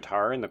purple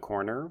guitar in the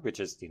corner, which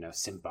is,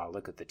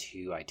 symbolic of the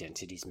two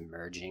identities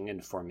merging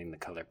and forming the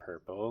color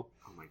purple.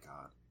 Oh my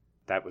god.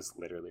 That was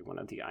literally one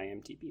of the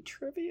IMDb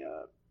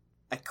trivia.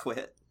 I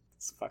quit.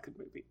 It's a fucking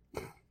movie.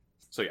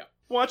 So yeah,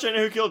 watch I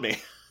Know Who Killed Me.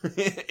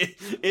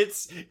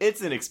 It's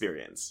an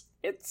experience.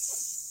 It's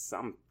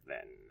something.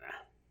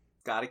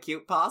 Got a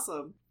cute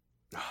possum.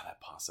 Oh, that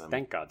possum.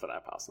 Thank God for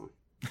that possum.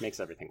 Makes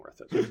everything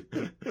worth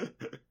it.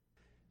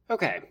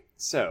 Okay,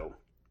 so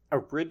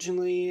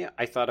originally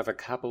I thought of a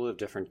couple of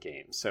different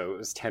games. So it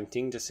was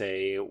tempting to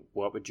say,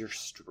 what would your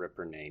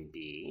stripper name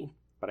be?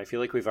 But I feel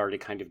like we've already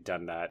kind of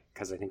done that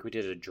because I think we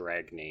did a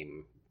drag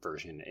name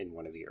version in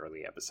one of the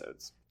early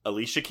episodes.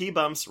 Alicia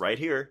Keybumps right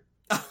here.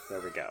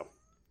 There we go.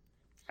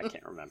 I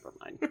can't remember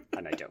mine,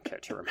 and I don't care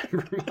to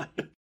remember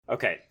mine.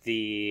 Okay,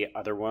 the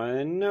other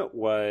one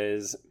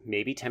was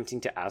maybe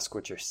tempting to ask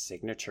what your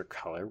signature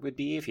color would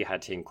be if you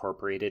had to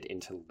incorporate it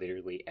into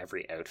literally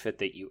every outfit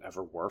that you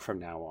ever wore from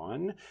now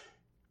on.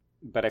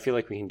 But I feel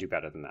like we can do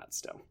better than that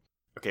still.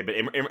 Okay, but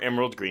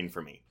emerald green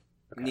for me.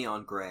 Okay.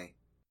 Neon gray.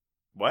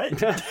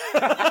 What?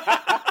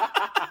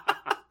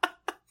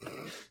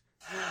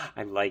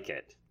 I like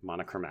it.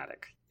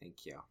 Monochromatic.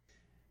 Thank you.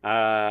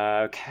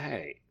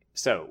 Okay.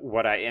 So,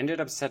 what I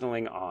ended up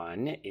settling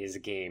on is a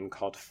game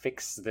called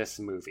Fix This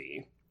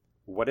Movie.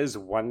 What is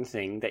one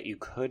thing that you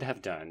could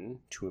have done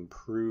to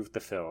improve the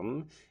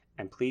film?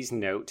 And please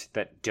note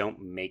that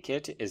don't make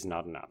it is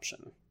not an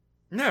option.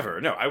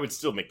 Never. No, I would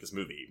still make this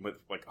movie with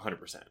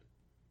 100%.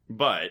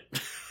 But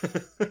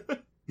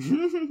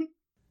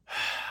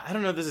I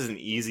don't know if this is an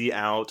easy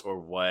out or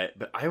what,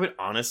 but I would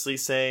honestly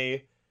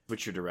say,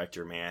 what's your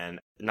director, man?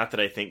 Not that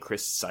I think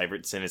Chris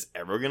Syvertson is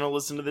ever going to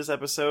listen to this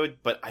episode,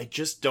 but I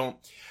just don't.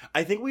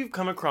 I think we've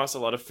come across a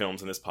lot of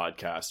films in this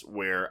podcast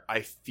where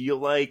I feel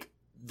like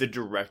the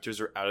directors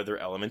are out of their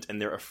element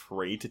and they're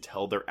afraid to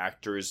tell their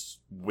actors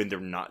when they're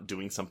not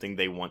doing something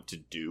they want to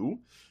do,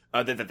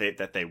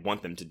 that they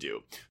want them to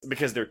do.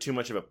 Because they're too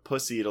much of a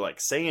pussy to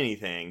say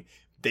anything.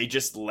 They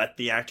just let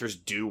the actors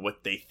do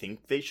what they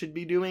think they should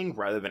be doing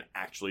rather than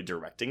actually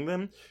directing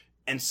them.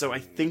 And so I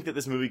think that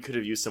this movie could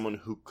have used someone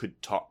who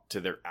could talk to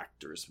their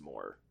actors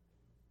more.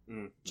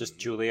 Just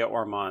Julia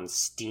Ormond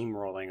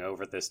steamrolling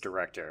over this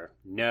director.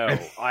 No,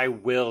 I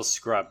will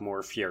scrub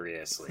more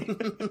furiously.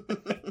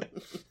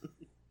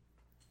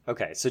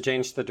 Okay, so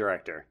change the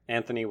director.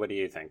 Anthony, what do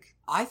you think?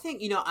 I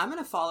think, I'm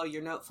going to follow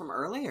your note from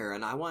earlier,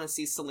 and I want to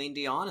see Celine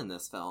Dion in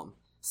this film.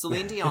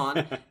 Celine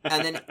Dion,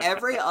 and then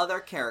every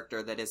other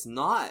character that is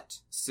not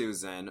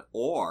Susan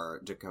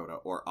or Dakota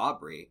or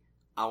Aubrey,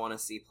 I want to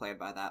see played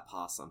by that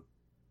possum.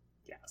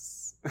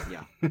 Yes.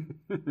 Yeah.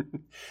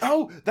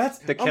 Oh, that's...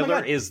 The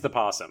killer is the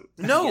possum.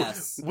 No!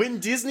 Yes. When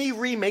Disney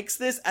remakes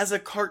this as a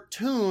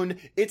cartoon,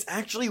 it's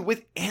actually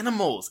with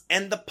animals,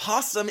 and the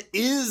possum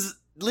is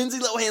Lindsay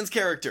Lohan's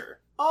character.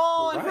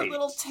 Oh, and her Right.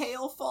 little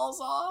tail falls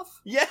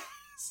off? Yes!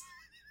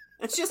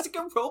 It's just like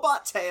a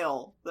robot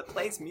tail that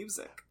plays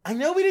music. I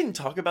know we didn't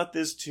talk about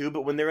this too,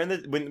 but when they're in the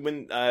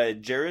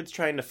when Jared's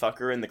trying to fuck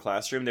her in the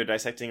classroom, they're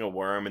dissecting a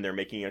worm and they're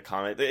making a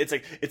comment.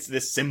 It's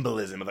this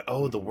symbolism of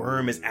oh, the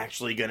worm is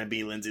actually gonna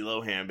be Lindsay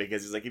Lohan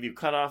because he's like, if you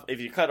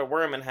cut a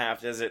worm in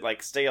half, does it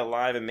stay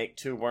alive and make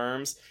two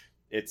worms?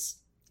 It's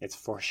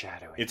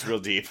foreshadowing. It's real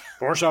deep.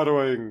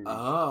 Foreshadowing.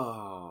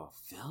 Oh,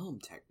 film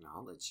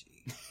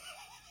technology.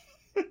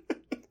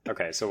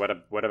 Okay, so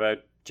what about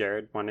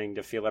Jared wanting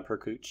to feel up her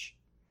cooch?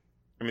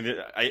 I mean,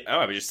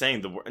 I was just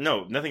saying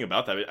nothing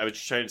about that. I was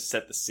just trying to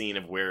set the scene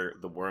of where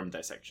the worm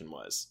dissection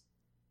was.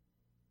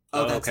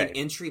 Oh, that's an okay.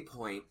 entry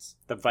point.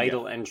 The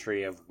vital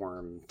entry of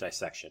worm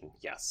dissection.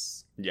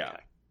 Yes. Yeah.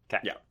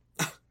 Okay.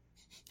 Yeah.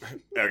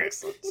 Okay.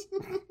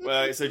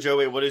 Excellent. So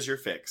Joey, what is your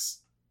fix?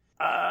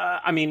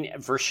 I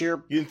mean, for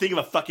sheer You didn't think of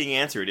a fucking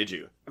answer, did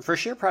you?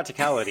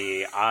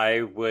 practicality,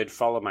 I would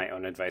follow my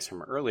own advice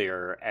from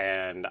earlier,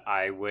 and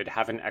I would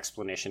have an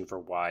explanation for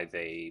why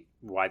the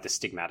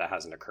stigmata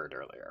hasn't occurred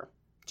earlier,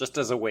 just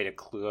as a way to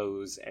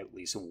close at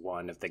least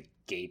one of the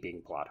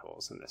gaping plot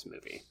holes in this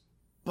movie.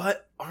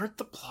 But aren't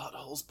the plot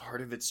holes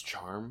part of its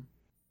charm?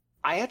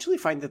 I actually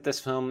find that this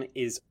film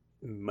is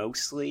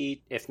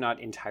mostly, if not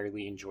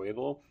entirely,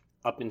 enjoyable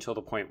up until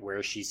the point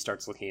where she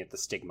starts looking at the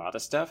stigmata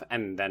stuff,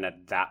 and then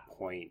at that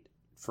point,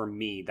 for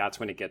me, that's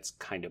when it gets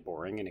kind of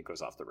boring and it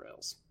goes off the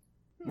rails.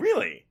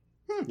 Really?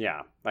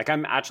 Yeah, like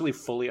I'm actually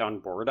fully on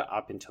board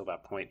up until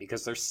that point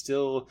because there's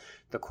still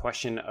the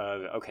question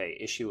of, okay,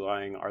 is she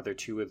lying? Are there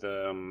two of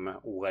them?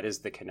 What is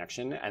the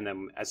connection? And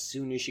then as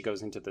soon as she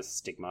goes into the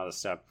stigmata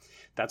stuff,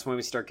 that's when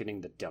we start getting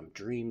the dumb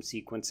dream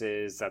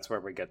sequences. That's where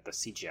we get the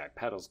CGI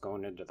pedals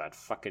going into that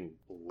fucking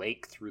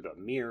lake through the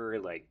mirror.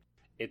 Like,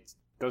 it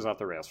goes off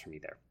the rails for me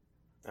there.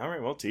 All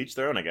right, well, to each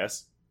their own, I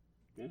guess.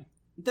 Yeah.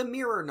 The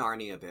mirror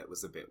Narnia bit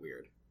was a bit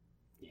weird.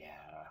 Yeah.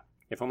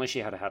 If only she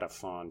had had a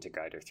fawn to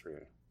guide her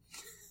through.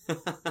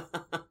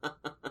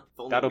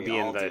 That'll be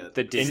in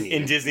the Disney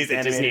in Disney's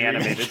the Disney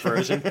animated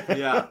version.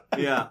 Yeah.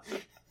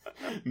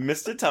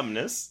 Mr.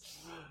 Tumnus.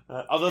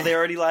 Although they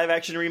already live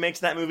action remakes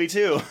that movie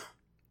too.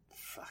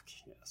 Fuck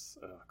yes.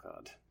 Oh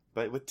god.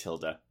 But with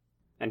Tilda.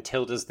 And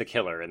Tilda's the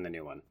killer in the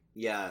new one.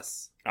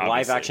 Yes. Obviously.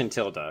 Live action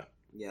Tilda.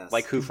 Yes.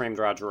 Like Who Framed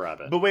Roger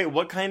Rabbit. But wait,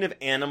 what kind of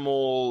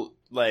animal,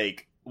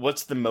 like,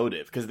 what's the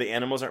motive? Because the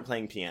animals aren't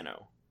playing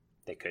piano.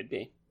 They could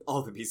be.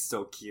 Oh, that'd be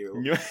so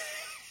cute.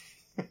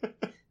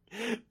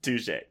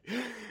 Touche.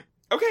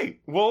 Okay,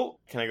 well,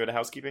 can I go to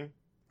housekeeping?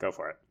 Go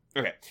for it.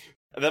 Okay.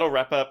 That'll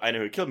wrap up I Know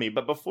Who Killed Me,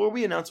 but before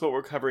we announce what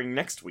we're covering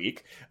next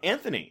week,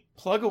 Anthony,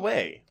 plug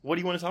away. What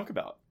do you want to talk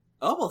about?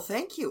 Oh, well,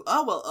 thank you.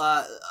 Oh,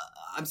 well,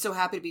 I'm so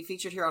happy to be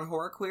featured here on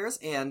Horror Queers,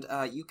 and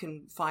you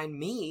can find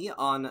me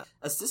on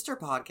a sister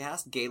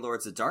podcast,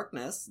 Gaylords of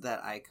Darkness,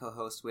 that I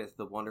co-host with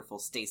the wonderful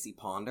Stacey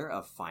Ponder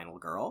of Final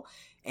Girl,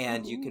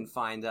 and you can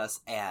find us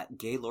at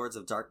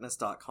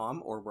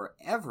gaylordsofdarkness.com or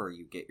wherever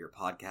you get your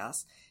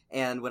podcasts.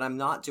 And when I'm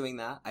not doing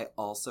that, I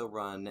also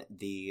run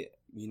the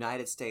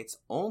United States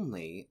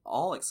only,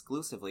 all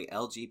exclusively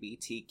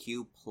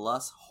LGBTQ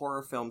plus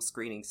horror film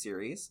screening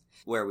series,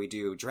 where we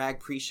do drag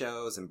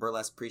pre-shows and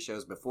burlesque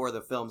pre-shows before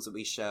the films that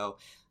we show,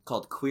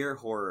 called Queer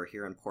Horror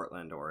here in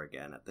Portland,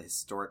 Oregon, at the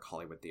historic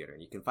Hollywood Theater.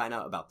 And you can find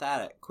out about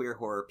that at Queer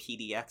Horror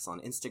PDX on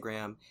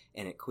Instagram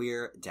and at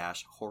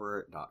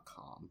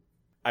queer-horror.com.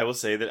 I will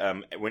say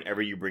that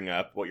whenever you bring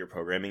up what your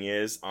programming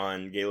is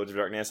on Gaylords of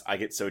Darkness, I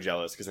get so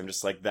jealous because I'm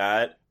just like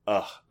that.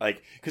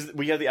 Like, because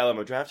we have the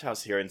Alamo Draft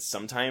House here, and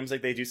sometimes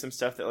like they do some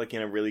stuff that like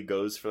really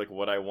goes for like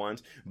what I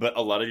want. But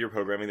a lot of your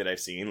programming that I've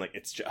seen, like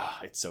it's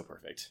so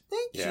perfect.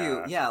 Thank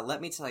you. Yeah,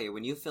 let me tell you,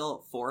 when you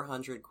fill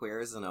 400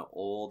 queers in an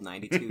old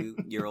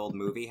 92-year-old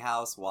movie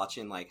house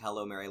watching like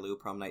Hello Mary Lou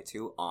Prom Night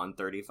 2 on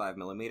 35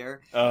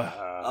 millimeter,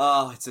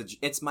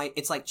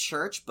 it's like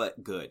church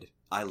but good.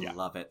 I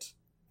love it.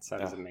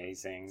 Sounds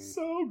amazing.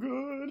 So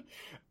good.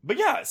 But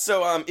yeah,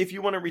 so if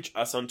you want to reach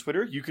us on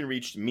Twitter, you can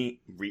reach me.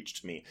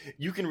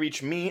 You can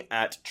reach me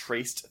at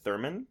Traced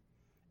Thurman.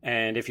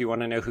 And if you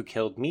want to know who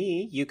killed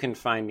me, you can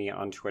find me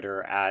on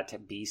Twitter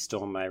at B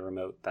Stole My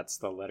Remote. That's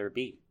the letter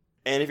B.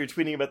 And if you're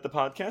tweeting about the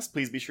podcast,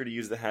 please be sure to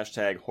use the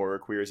hashtag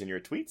HorrorQueers in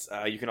your tweets.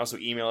 You can also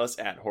email us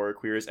at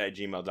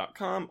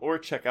horrorqueers@gmail.com or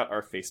check out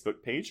our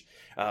Facebook page.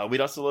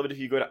 We'd also love it if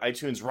you go to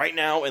iTunes right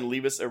now and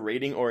leave us a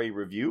rating or a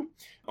review.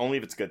 Only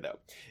if it's good, though.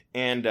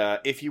 And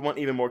if you want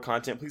even more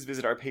content, please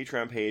visit our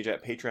Patreon page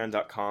at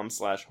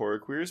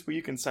patreon.com/horrorqueers, where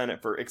you can sign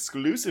up for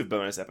exclusive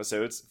bonus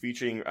episodes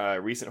featuring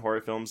recent horror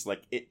films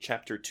like It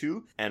Chapter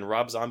 2 and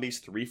Rob Zombie's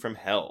 3 from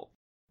Hell.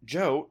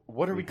 Joe,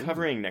 what are we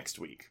covering next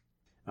week?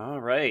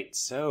 All right,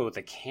 so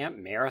the camp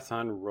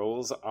marathon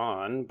rolls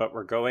on, but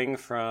we're going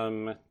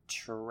from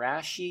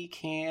trashy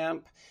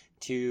camp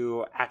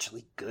to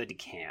actually good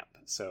camp.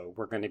 So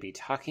we're going to be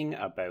talking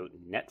about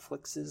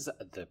Netflix's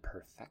The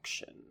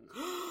Perfection.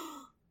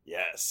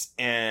 Yes,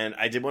 and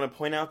I did want to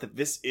point out that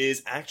this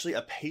is actually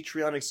a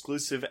Patreon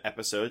exclusive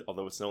episode,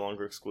 although it's no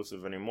longer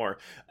exclusive anymore,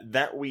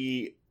 that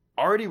we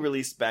already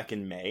released back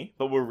in May,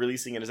 but we're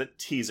releasing it as a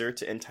teaser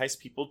to entice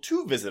people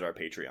to visit our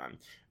Patreon.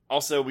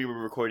 Also, we were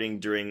recording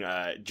during,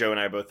 Joe and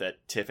I both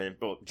at TIFF, and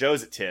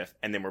Joe's at TIFF,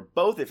 and then we're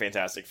both at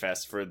Fantastic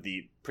Fest for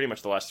pretty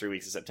much the last 3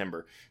 weeks of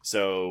September,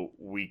 so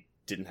we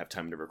didn't have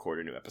time to record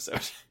a new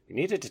episode. We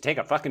needed to take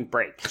a fucking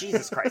break.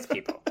 Jesus Christ,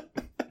 people.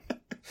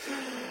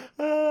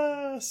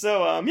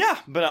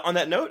 But on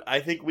that note, I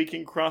think we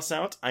can cross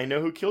out I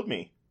Know Who Killed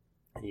Me.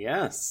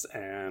 Yes,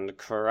 and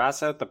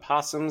cross out the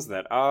possums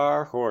that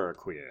are horror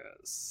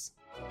queers.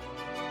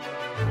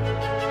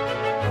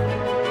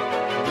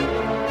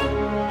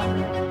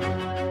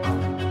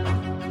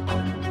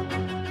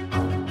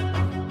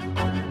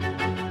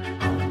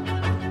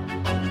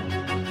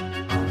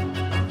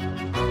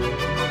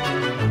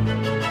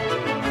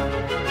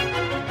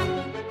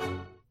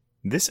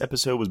 This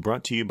episode was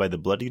brought to you by the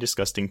Bloody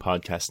Disgusting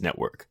Podcast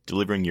Network,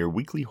 delivering your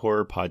weekly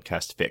horror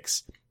podcast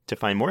fix. To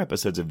find more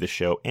episodes of this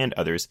show and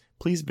others,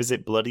 please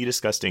visit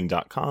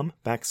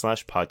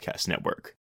bloodydisgusting.com/podcast network.